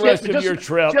 enjoy the rest of your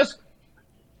trip.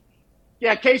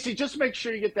 Yeah, Casey, just make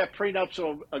sure you get that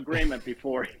prenuptial agreement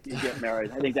before you get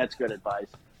married. I think that's good advice.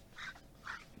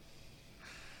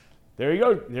 There you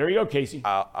go. There you go, Casey.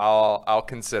 I'll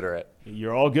consider it.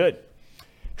 You're all good.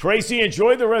 Tracy,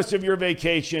 enjoy the rest of your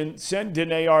vacation. Send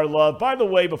Danae our love. By the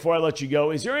way, before I let you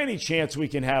go, is there any chance we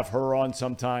can have her on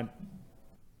sometime?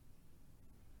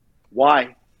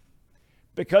 Why?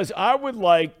 Because I would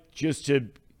like just to,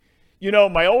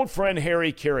 my old friend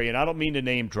Harry Carey, and I don't mean to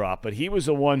name drop, but he was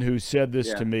the one who said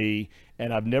this to me,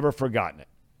 and I've never forgotten it.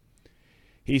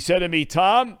 He said to me,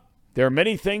 Tom, there are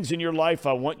many things in your life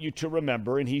I want you to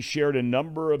remember, and he shared a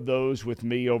number of those with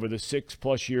me over the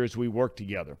 6+ years we worked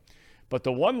together. But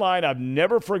the one line I've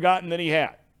never forgotten that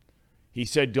he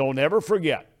said, don't ever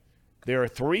forget, there are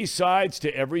 3 sides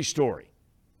to every story.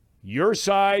 Your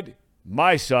side,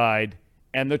 my side,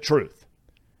 and the truth.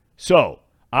 So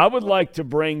I would like to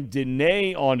bring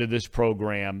Danae onto this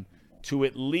program to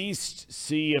at least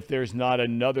see if there's not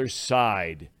another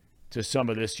side to some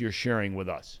of this you're sharing with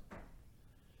us.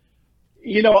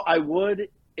 I would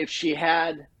if she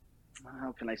had,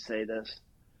 how can I say this,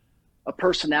 a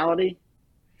personality.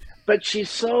 But she's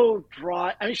so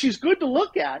dry. I mean, she's good to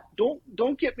look at.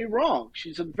 Don't get me wrong.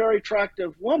 She's a very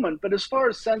attractive woman. But as far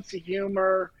as sense of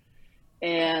humor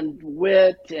and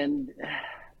wit, and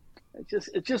it's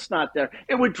just not there.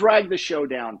 It would drag the show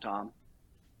down, Tom.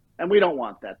 And we don't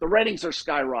want that. The ratings are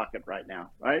skyrocketing right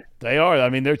now, right? They are. I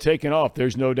mean, they're taking off.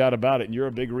 There's no doubt about it. And you're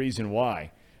a big reason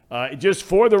why. Just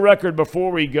for the record,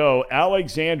 before we go,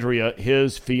 Alexandria,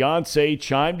 his fiance,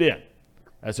 chimed in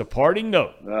as a parting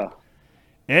note. Oh.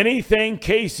 Anything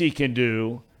Casey can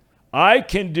do, I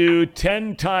can do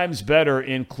 10 times better,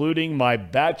 including my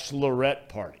bachelorette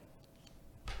party.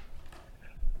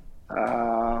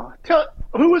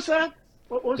 Who was that?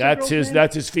 What was that's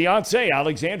his fiance,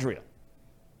 Alexandria.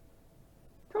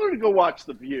 Tell her to go watch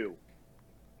The View.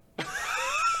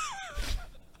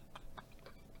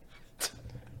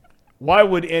 Why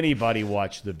would anybody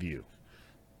watch The View?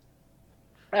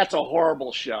 That's a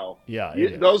horrible show. Yeah.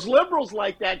 Those liberals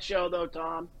like that show, though,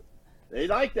 Tom. They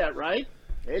like that, right?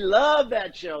 They love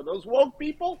that show. Those woke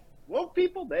people,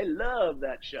 they love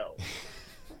that show.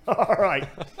 All right.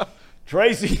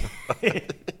 Tracy,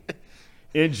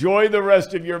 enjoy the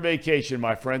rest of your vacation,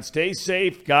 my friend. Stay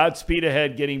safe. Godspeed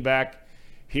ahead getting back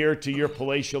here to your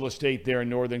palatial estate there in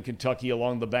northern Kentucky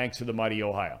along the banks of the mighty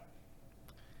Ohio.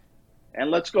 And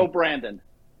let's go, Brandon.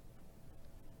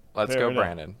 Let's go,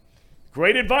 Brandon.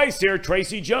 Great advice here,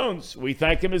 Tracy Jones. We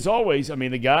thank him as always. I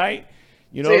mean, the guy,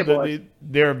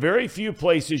 there are very few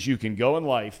places you can go in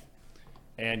life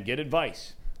and get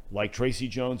advice like Tracy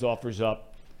Jones offers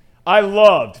up.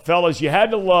 Fellas, you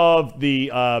had to love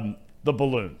the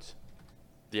balloons.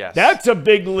 Yes. That's a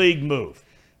big league move.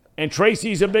 And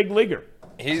Tracy's a big leaguer.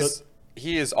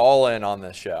 He is all in on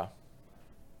this show.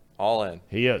 All in.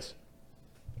 He is.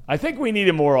 I think we need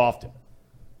him more often.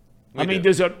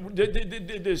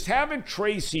 Does having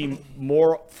Tracy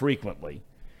more frequently.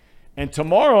 And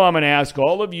tomorrow I'm going to ask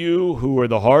all of you who are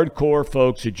the hardcore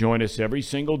folks who join us every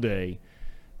single day,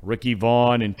 Ricky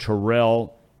Vaughn and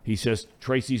Terrell. He says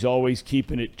Tracy's always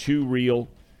keeping it too real.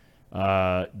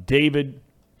 David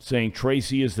saying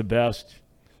Tracy is the best.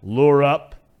 Lure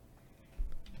Up.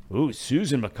 Ooh,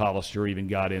 Susan McCollister even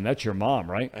got in. That's your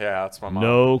mom, right? Yeah, that's my mom.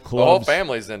 No clubs. The whole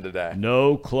family's in today.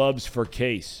 No clubs for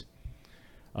Case.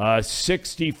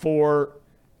 64,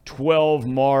 12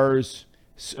 Mars,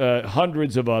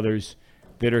 hundreds of others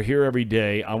that are here every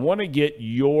day. I want to get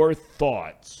your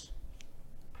thoughts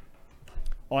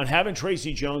on having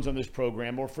Tracy Jones on this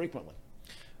program more frequently.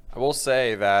 I will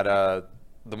say that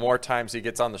the more times he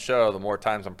gets on the show, the more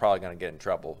times I'm probably going to get in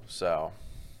trouble. So,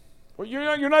 well,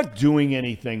 you're not doing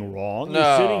anything wrong.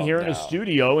 You're sitting here in a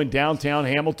studio in downtown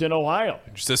Hamilton, Ohio.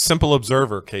 Just a simple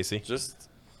observer, Casey.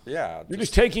 You're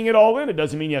just taking it all in. It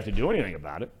doesn't mean you have to do anything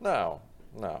about it. No,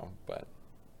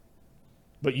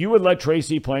 But you would let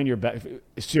Tracy plan your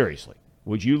seriously?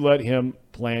 Would you let him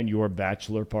plan your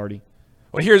bachelor party?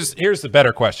 Well, here's the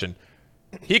better question.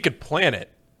 He could plan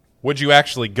it. Would you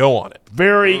actually go on it?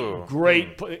 Very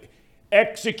great.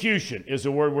 Execution is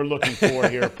the word we're looking for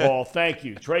here, Paul. Thank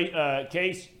you.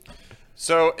 Case?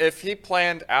 So if he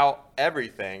planned out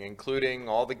everything, including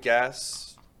all the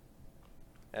guests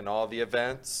and all the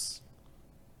events,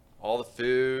 all the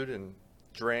food and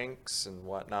drinks and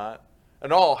whatnot,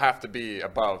 and all have to be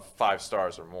above 5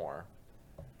 stars or more.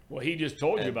 Well, he just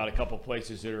told you about a couple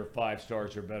places that are 5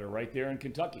 stars or better right there in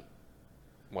Kentucky.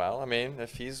 Well, I mean,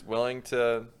 if he's willing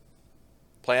to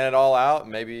plan it all out,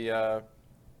 maybe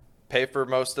pay for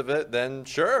most of it, then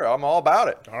sure, I'm all about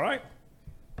it. All right.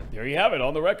 There you have it,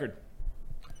 on the record.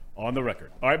 On the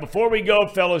record. All right, before we go,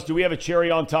 fellas, do we have a cherry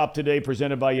on top today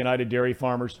presented by United Dairy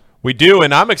Farmers? We do,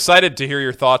 and I'm excited to hear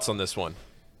your thoughts on this one.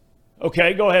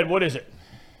 Okay, go ahead. What is it?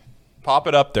 Pop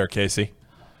it up there, Casey.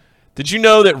 Did you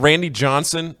know that Randy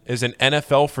Johnson is an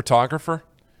NFL photographer?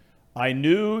 I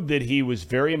knew that he was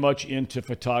very much into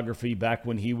photography back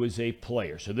when he was a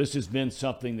player. So this has been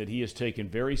something that he has taken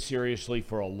very seriously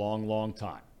for a long, long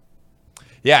time.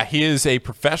 Yeah, he is a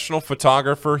professional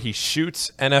photographer. He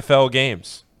shoots NFL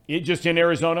games. Just in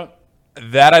Arizona?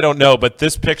 That I don't know, but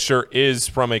this picture is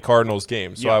from a Cardinals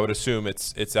game, so Yeah. I would assume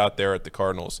it's out there at the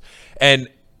Cardinals. And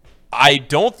I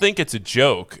don't think it's a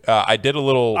joke. I did a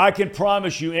little. I can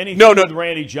promise you anything No. with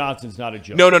Randy Johnson's not a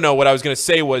joke. No. What I was going to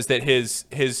say was that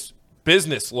his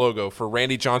business logo for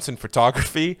Randy Johnson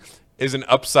Photography is an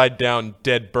upside down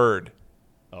dead bird.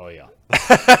 Oh yeah,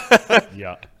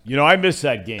 yeah. You know, I missed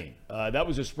that game. That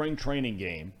was a spring training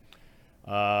game.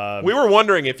 We were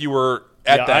wondering if you were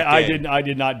at that game. I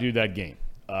did not do that game.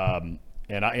 And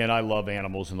I love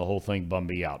animals, and the whole thing bummed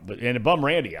me out. And it bummed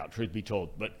Randy out, truth be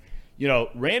told. But you know,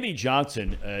 Randy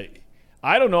Johnson,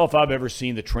 I don't know if I've ever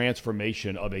seen the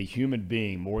transformation of a human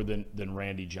being more than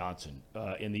Randy Johnson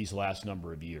in these last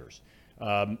number of years.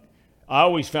 I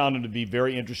always found him to be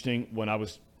very interesting when I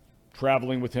was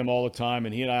traveling with him all the time,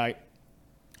 and he and I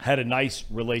had a nice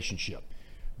relationship.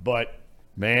 But,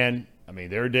 man, I mean,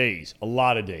 there are days, a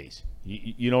lot of days,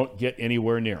 you don't get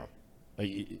anywhere near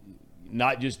him.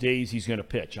 Not just days he's going to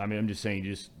pitch. I mean, I'm just saying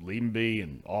just leave him be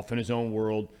and off in his own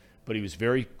world. But he was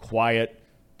very quiet,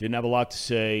 didn't have a lot to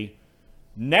say.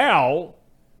 Now,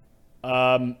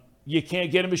 you can't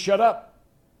get him to shut up.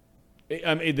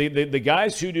 I mean, the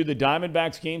guys who do the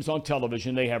Diamondbacks games on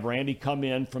television, they have Randy come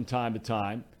in from time to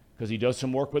time because he does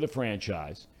some work with the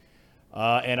franchise.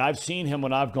 And I've seen him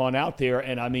when I've gone out there,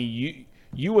 and I mean,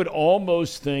 you would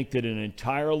almost think that an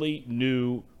entirely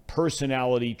new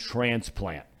personality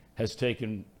transplant has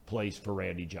taken place for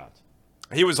Randy Johnson.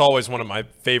 He was always one of my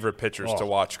favorite pitchers to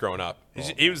watch growing up.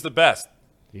 He was the best.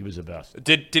 He was the best.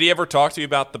 Did he ever talk to you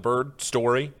about the bird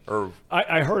story? Or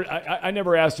I heard. I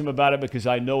never asked him about it because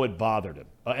I know it bothered him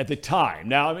at the time.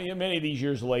 Now, I mean, many of these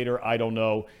years later, I don't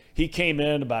know. He came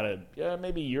in about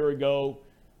maybe a year ago,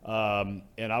 and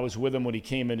I was with him when he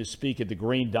came in to speak at the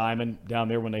Green Diamond down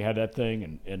there when they had that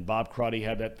thing, and Bob Crotty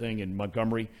had that thing in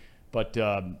Montgomery. But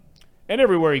and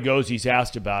everywhere he goes, he's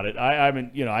asked about it. I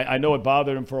mean, you know, I know it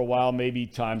bothered him for a while. Maybe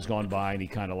time's gone by, and he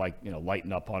kind of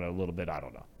lightened up on it a little bit. I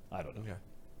don't know. Okay.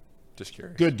 Just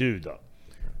curious. Good dude, though.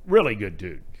 Really good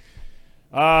dude.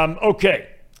 Okay.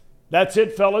 That's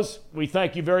it, fellas. We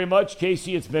thank you very much.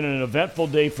 Casey, it's been an eventful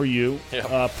day for you.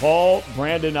 Yeah. Paul,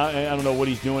 Brandon, I don't know what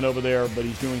he's doing over there, but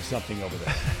he's doing something over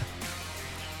there.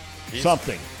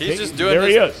 Something. He's just doing There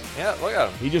he is. Yeah, look at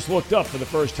him. He just looked up for the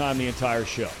first time the entire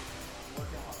show.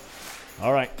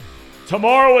 All right.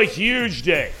 Tomorrow, a huge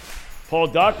day. Paul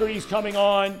Doherty's coming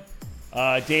on.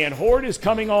 Dan Hort is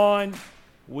coming on.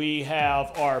 We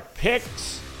have our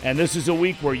picks, and this is a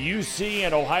week where UC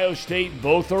and Ohio State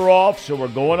both are off, so we're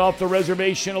going off the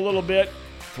reservation a little bit.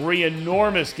 3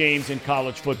 enormous games in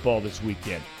college football this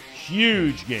weekend.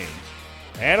 Huge games.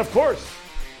 And, of course,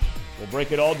 we'll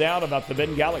break it all down about the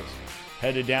Bengals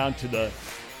headed down to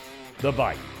the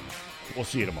bite. We'll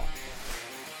see you tomorrow.